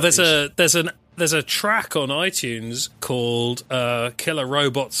who. Well, that is. there's a track on iTunes called "Killer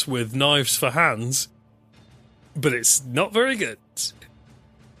Robots with Knives for Hands," but it's not very good.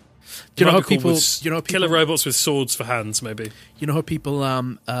 Do you know how people? people? Killer Robots with Swords for Hands, maybe. You know how people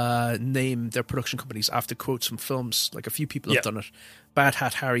name their production companies after quotes from films? Like a few people have done it. Bad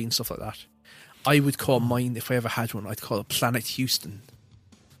Hat Harry and stuff like that. I would call mine, if I ever had one, I'd call it Planet Houston.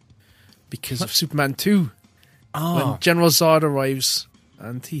 Because of Superman 2. When General Zod arrives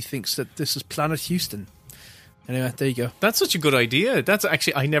and he thinks that this is Planet Houston. Anyway, there you go. That's such a good idea. That's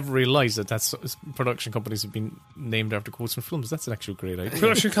actually, I never realised that's production companies have been named after quotes from films. That's an actual great idea.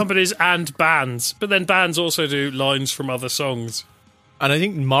 Production companies and bands, but then bands also do lines from other songs. And I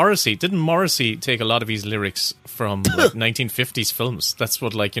think didn't Morrissey take a lot of his lyrics from like 1950s films? That's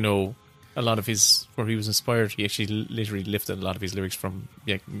what, like, a lot of where he was inspired. He actually literally lifted a lot of his lyrics from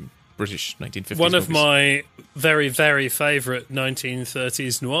British 1950s One of movies. my very, very favourite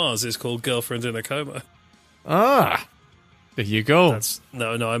 1930s noirs is called Girlfriend in a Coma. Ah, there you go.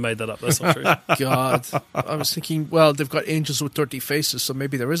 No, I made that up. That's not true. God. I was thinking, well, they've got Angels with Dirty Faces, so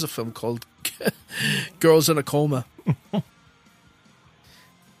maybe there is a film called Girls in a Coma.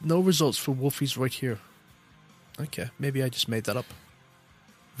 No results for Wolfie's Right Here. Okay, maybe I just made that up.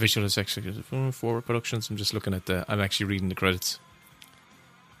 Visual executive for productions. I'm just looking at I'm actually reading the credits.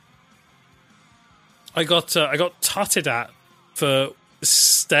 I got tutted at for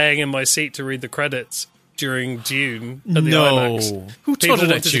staying in my seat to read the credits during Dune at the IMAX. Who People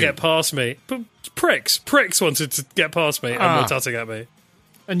tutted at wanted you? to get past me. But pricks wanted to get past me and were tutting at me.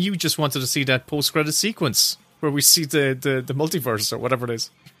 And you just wanted to see that post-credit sequence where we see the multiverse or whatever it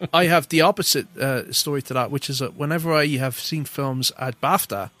is. I have the opposite story to that, which is that whenever I have seen films at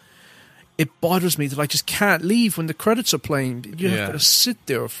BAFTA, it bothers me that I just can't leave when the credits are playing. You have to sit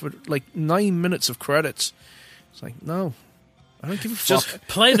there for like 9 minutes of credits. It's like, no, I don't give a fuck. Just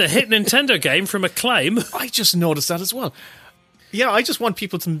play the hit Nintendo game from Acclaim. I just noticed that as well. Yeah, I just want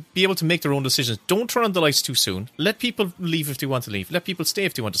people to be able to make their own decisions. Don't turn on the lights too soon. Let people leave if they want to leave. Let people stay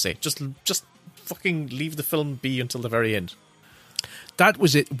if they want to stay. Just fucking leave the film be until the very end. That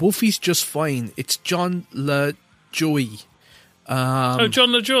was it. Wolfie's Just Fine. It's John LaJoy. John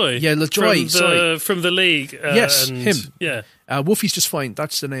LaJoy. Yeah, LaJoy. From the League. Yes, him. Yeah. Wolfie's Just Fine.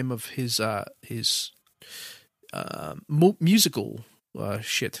 That's the name of his musical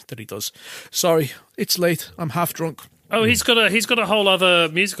shit that he does. Sorry, it's late. I'm half drunk. Oh, he's got a whole other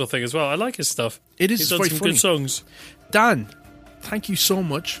musical thing as well. I like his stuff. It is He's done very some funny. good songs. Dan, thank you so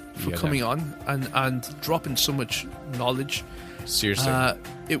much for coming on and dropping so much knowledge. Seriously.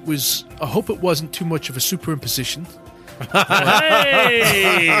 It was. I hope it wasn't too much of a superimposition.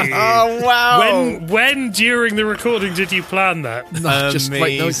 Hey! Oh, wow. When during the recording did you plan that? No, just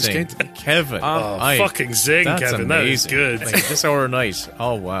right now it's Amazing. just came to me. Kevin. Fucking zing, that's Kevin. Amazing. That is good. Like, this hour of night.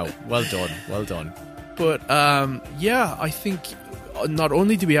 Oh, wow. Well done. But yeah, I think not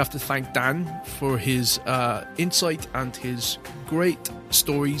only do we have to thank Dan for his insight and his great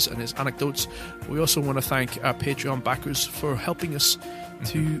stories and his anecdotes, we also want to thank our Patreon backers for helping us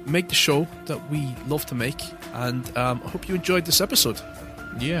to make the show that we love to make. And I hope you enjoyed this episode.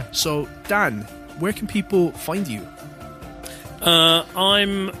 Yeah. So, Dan, where can people find you?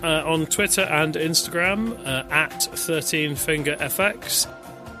 I'm on Twitter and Instagram at 13fingerfx.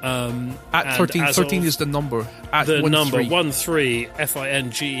 At 13 is the number. At the 13. number 13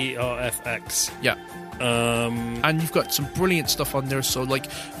 FINGERFX. Yeah. And you've got some brilliant stuff on there. So, like,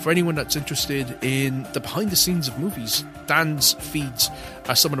 for anyone that's interested in the behind the scenes of movies, Dan's feeds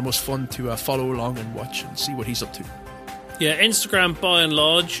are some of the most fun to follow along and watch and see what he's up to. Yeah, Instagram by and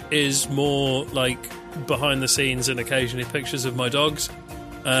large is more like behind the scenes and occasionally pictures of my dogs.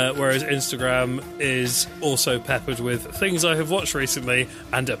 Whereas Instagram is also peppered with things I have watched recently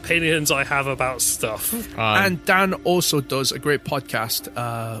and opinions I have about stuff. And Dan also does a great podcast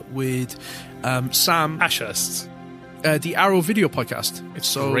with Sam Ashurst. The Arrow Video Podcast.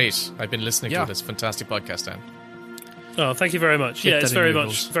 It's great. I've been listening to this fantastic podcast, Dan. Oh, thank you very much. Yeah, it's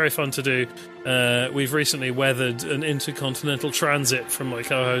very fun to do. We've recently weathered an intercontinental transit from my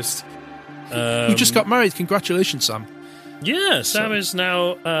co-host. You just got married. Congratulations, Sam. Yeah, Sam is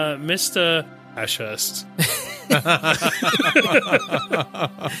now Mr. Ashurst.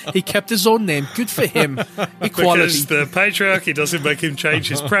 He kept his own name. Good for him. Equality. Because the patriarchy doesn't make him change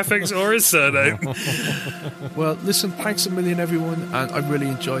his prefix or his surname. Well, listen, thanks a million, everyone, and I really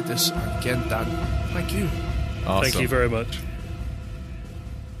enjoyed this. And again, Dan, thank you. Awesome. Thank you very much.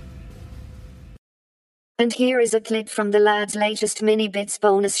 And here is a clip from the lad's latest Mini Bits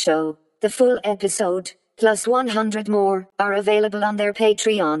bonus show. The full episode, plus 100 more, are available on their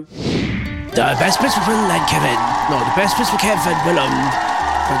Patreon. The best bits for Will and Kevin. No, the best bits for Kevin Willem.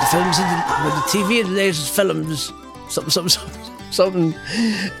 For the films and the TV and the latest films. Something.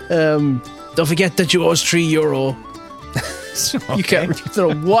 Don't forget that you owe us €3. Okay. You can't. You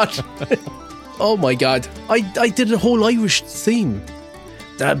know what? Oh my God! I did a whole Irish theme.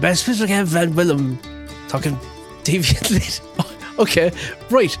 The best bits for Kevin Willem. Talking TV and latest. Okay,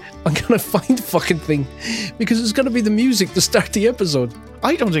 right. I'm gonna find the fucking thing because it's gonna be the music to start the episode.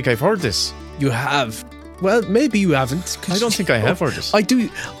 I don't think I've heard this. You have. Well, maybe you haven't. I don't think I have heard this. I do.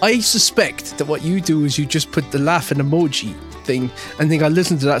 I suspect that what you do is you just put the laughing emoji thing and think I'll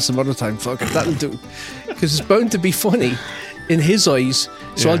listen to that some other time. Fuck it, that'll do. Because it's bound to be funny in his eyes.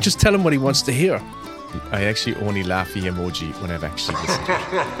 So I'll just tell him what he wants to hear. I actually only laughy emoji when I've actually listened to it.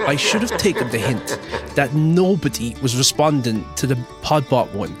 I should have taken the hint that nobody was responding to the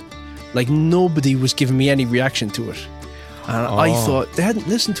Podbot one. Like, nobody was giving me any reaction to it. And I thought they hadn't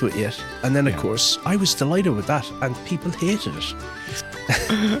listened to it yet. And then, of course, I was delighted with that, and people hated it.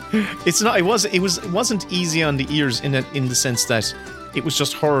 It's not. It wasn't easy on the ears in the sense that it was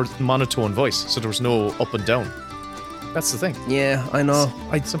just her monotone voice, so there was no up and down. That's the thing. Yeah, I know.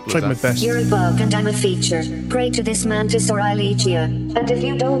 I tried my best. You're a bug and I'm a feature. Pray to this mantis or I'll eat you. And if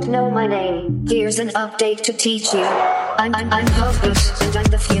you don't know my name, here's an update to teach you. I'm Puffbut and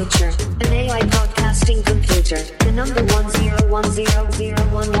I'm the future. An AI podcasting computer. The number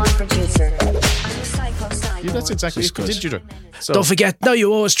 1010011 producer. I'm a psycho. Yeah, that's exactly what did you do. So, don't forget, now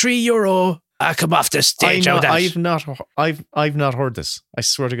you owe us €3. Come off the stage. I've not heard this. I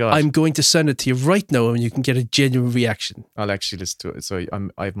swear to God. I'm going to send it to you right now, and you can get a genuine reaction. I'll actually listen to it. So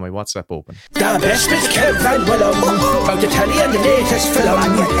I have my WhatsApp open. The best bits Kevin Willem from the telly and the latest film.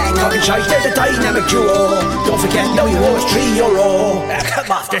 Talking shite, they're the dynamic duo. Don't forget, now you owe us €3.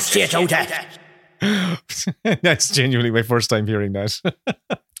 Come off the stage, That's genuinely my first time hearing that.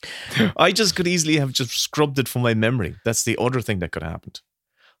 I just could easily have just scrubbed it from my memory. That's the other thing that could have happened.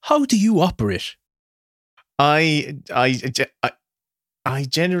 How do you operate? I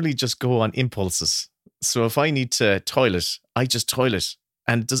generally just go on impulses. So if I need to toilet, I just toilet.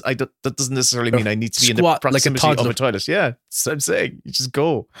 And that doesn't necessarily mean I need to be in the proximity of a toilet. Yeah, that's what I'm saying. You just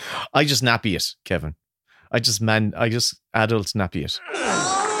go. I just nappy it, Kevin. I just adult nappy it.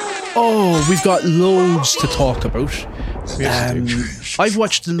 Oh, we've got loads to talk about. I've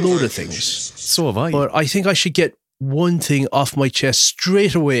watched a load of things. So have I. But I think I should get one thing off my chest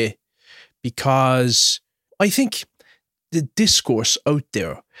straight away, because I think the discourse out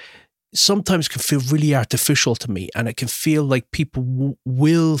there sometimes can feel really artificial to me, and it can feel like people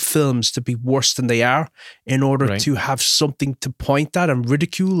will films to be worse than they are in order to have something to point at and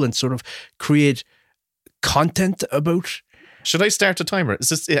ridicule and sort of create content about. Should I start the timer? Is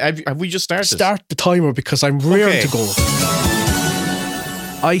this, have we just started? Start the timer, because I'm raring to go.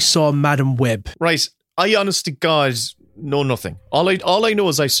 I saw Madam Web. Right. I honestly, God, know nothing. All I know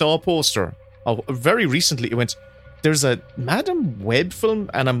is I saw a poster. Very recently, it went, there's a Madam Web film,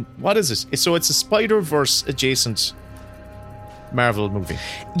 and what is this? So it's a Spider-Verse adjacent Marvel movie.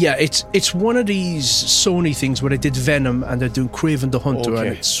 Yeah, it's one of these Sony things where they did Venom and they're doing Kraven the Hunter, and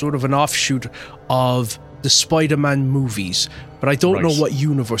it's sort of an offshoot of the Spider-Man movies, but I don't know what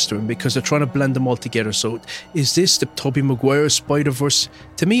universe they're in, because they're trying to blend them all together. So is this the Tobey Maguire Spider-Verse?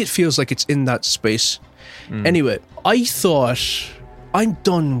 To me, it feels like it's in that space. Anyway, I thought, I'm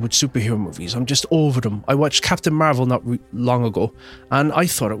done with superhero movies. I'm just over them. I watched Captain Marvel not long ago, and I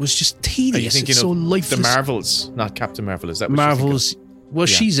thought it was just tedious. It's so lifeless. The Marvels, not Captain Marvel. Is that what Marvels? Well,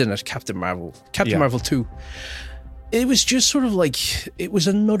 she's in it, Captain Marvel. Captain Marvel 2. it was just sort of like, it was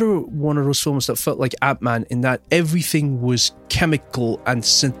another one of those films that felt like Ant-Man in that everything was chemical and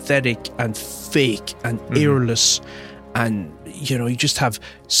synthetic and fake and airless. And, you know, you just have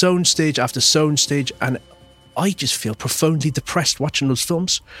soundstage after soundstage. And I just feel profoundly depressed watching those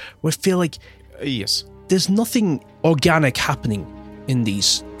films, where I feel like Yes. there's nothing organic happening in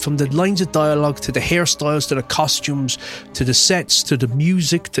these. From the lines of dialogue to the hairstyles to the costumes to the sets to the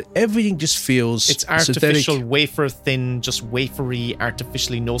music to everything just feels It's artificial, synthetic. wafer thin, just wafery,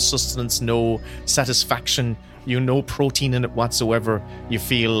 artificially, no sustenance, no satisfaction. No protein in it whatsoever. You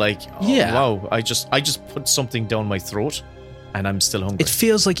feel like, wow, I just put something down my throat, and I'm still hungry. It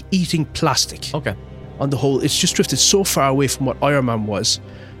feels like eating plastic. Okay. On the whole, it's just drifted so far away from what Iron Man was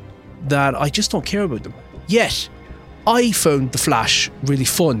that I just don't care about them. Yet, I found The Flash really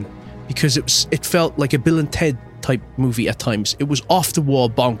fun because it felt like a Bill and Ted type movie at times. It was off the wall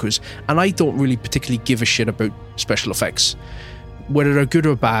bonkers, and I don't really particularly give a shit about special effects. Whether they're good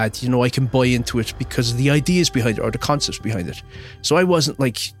or bad, you know, I can buy into it because of the ideas behind it or the concepts behind it. So I wasn't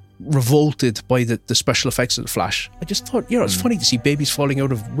like revolted by the special effects of The Flash. I just thought, you know, it's funny to see babies falling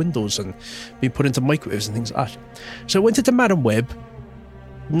out of windows and being put into microwaves and things like that. So I went into Madam Web,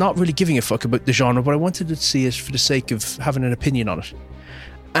 not really giving a fuck about the genre, but I wanted to see it for the sake of having an opinion on it.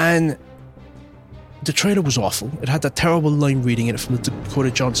 And the trailer was awful. It had that terrible line reading in it from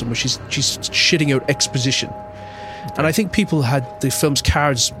Dakota Johnson where she's shitting out exposition. And I think people had the film's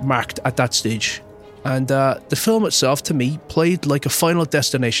cards marked at that stage. And the film itself, to me, played like a Final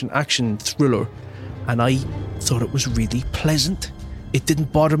Destination action thriller. And I thought it was really pleasant. It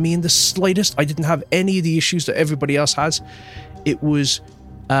didn't bother me in the slightest. I didn't have any of the issues that everybody else has. It was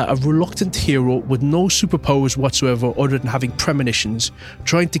a reluctant hero with no superpowers whatsoever other than having premonitions,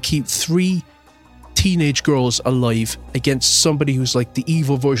 trying to keep 3 teenage girls alive against somebody who's like the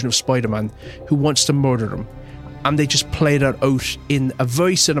evil version of Spider-Man who wants to murder them. And they just played that out in a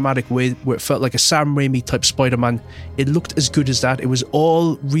very cinematic way where it felt like a Sam Raimi type Spider-Man. It looked as good as that. It was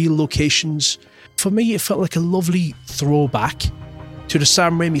all real locations. For me, it felt like a lovely throwback to the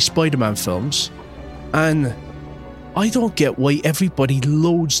Sam Raimi Spider-Man films. And I don't get why everybody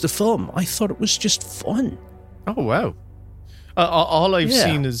loads the film. I thought it was just fun. Oh, wow. All I've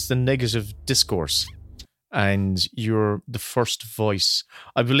seen is the negative discourse. And you're the first voice.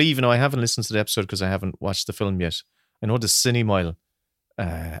 I believe, I haven't listened to the episode because I haven't watched the film yet. I know the Cinemile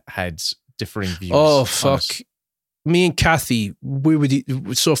had differing views. Oh, fuck. Me and Kathy, we were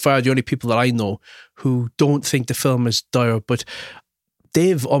so far the only people that I know who don't think the film is dire, but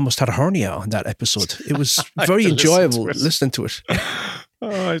Dave almost had a hernia on that episode. It was very enjoyable listening to it. Oh,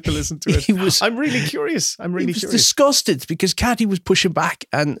 I have to listen to it. I'm really curious. He was disgusted because Kathy was pushing back,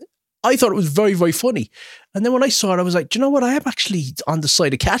 and I thought it was very, very funny. And then when I saw it, I was like, do you know what? I am actually on the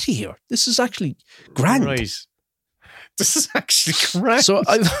side of Catty here. This is actually grand. Right. This is actually grand. So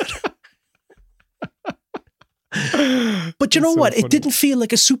but you know what? Funny. It didn't feel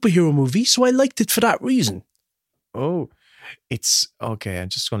like a superhero movie, so I liked it for that reason. Oh, it's okay. I'm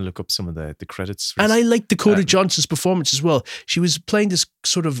just going to look up some of the credits. And I liked Dakota Johnson's performance as well. She was playing this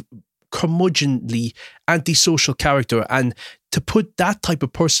sort of curmudgeonly antisocial character, and to put that type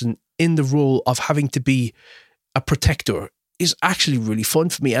of person in the role of having to be a protector is actually really fun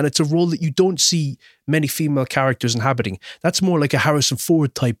for me. And it's a role that you don't see many female characters inhabiting. That's more like a Harrison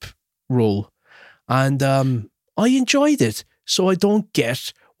Ford type role. And I enjoyed it. So I don't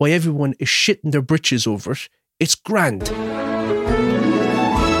get why everyone is shitting their britches over it. It's grand.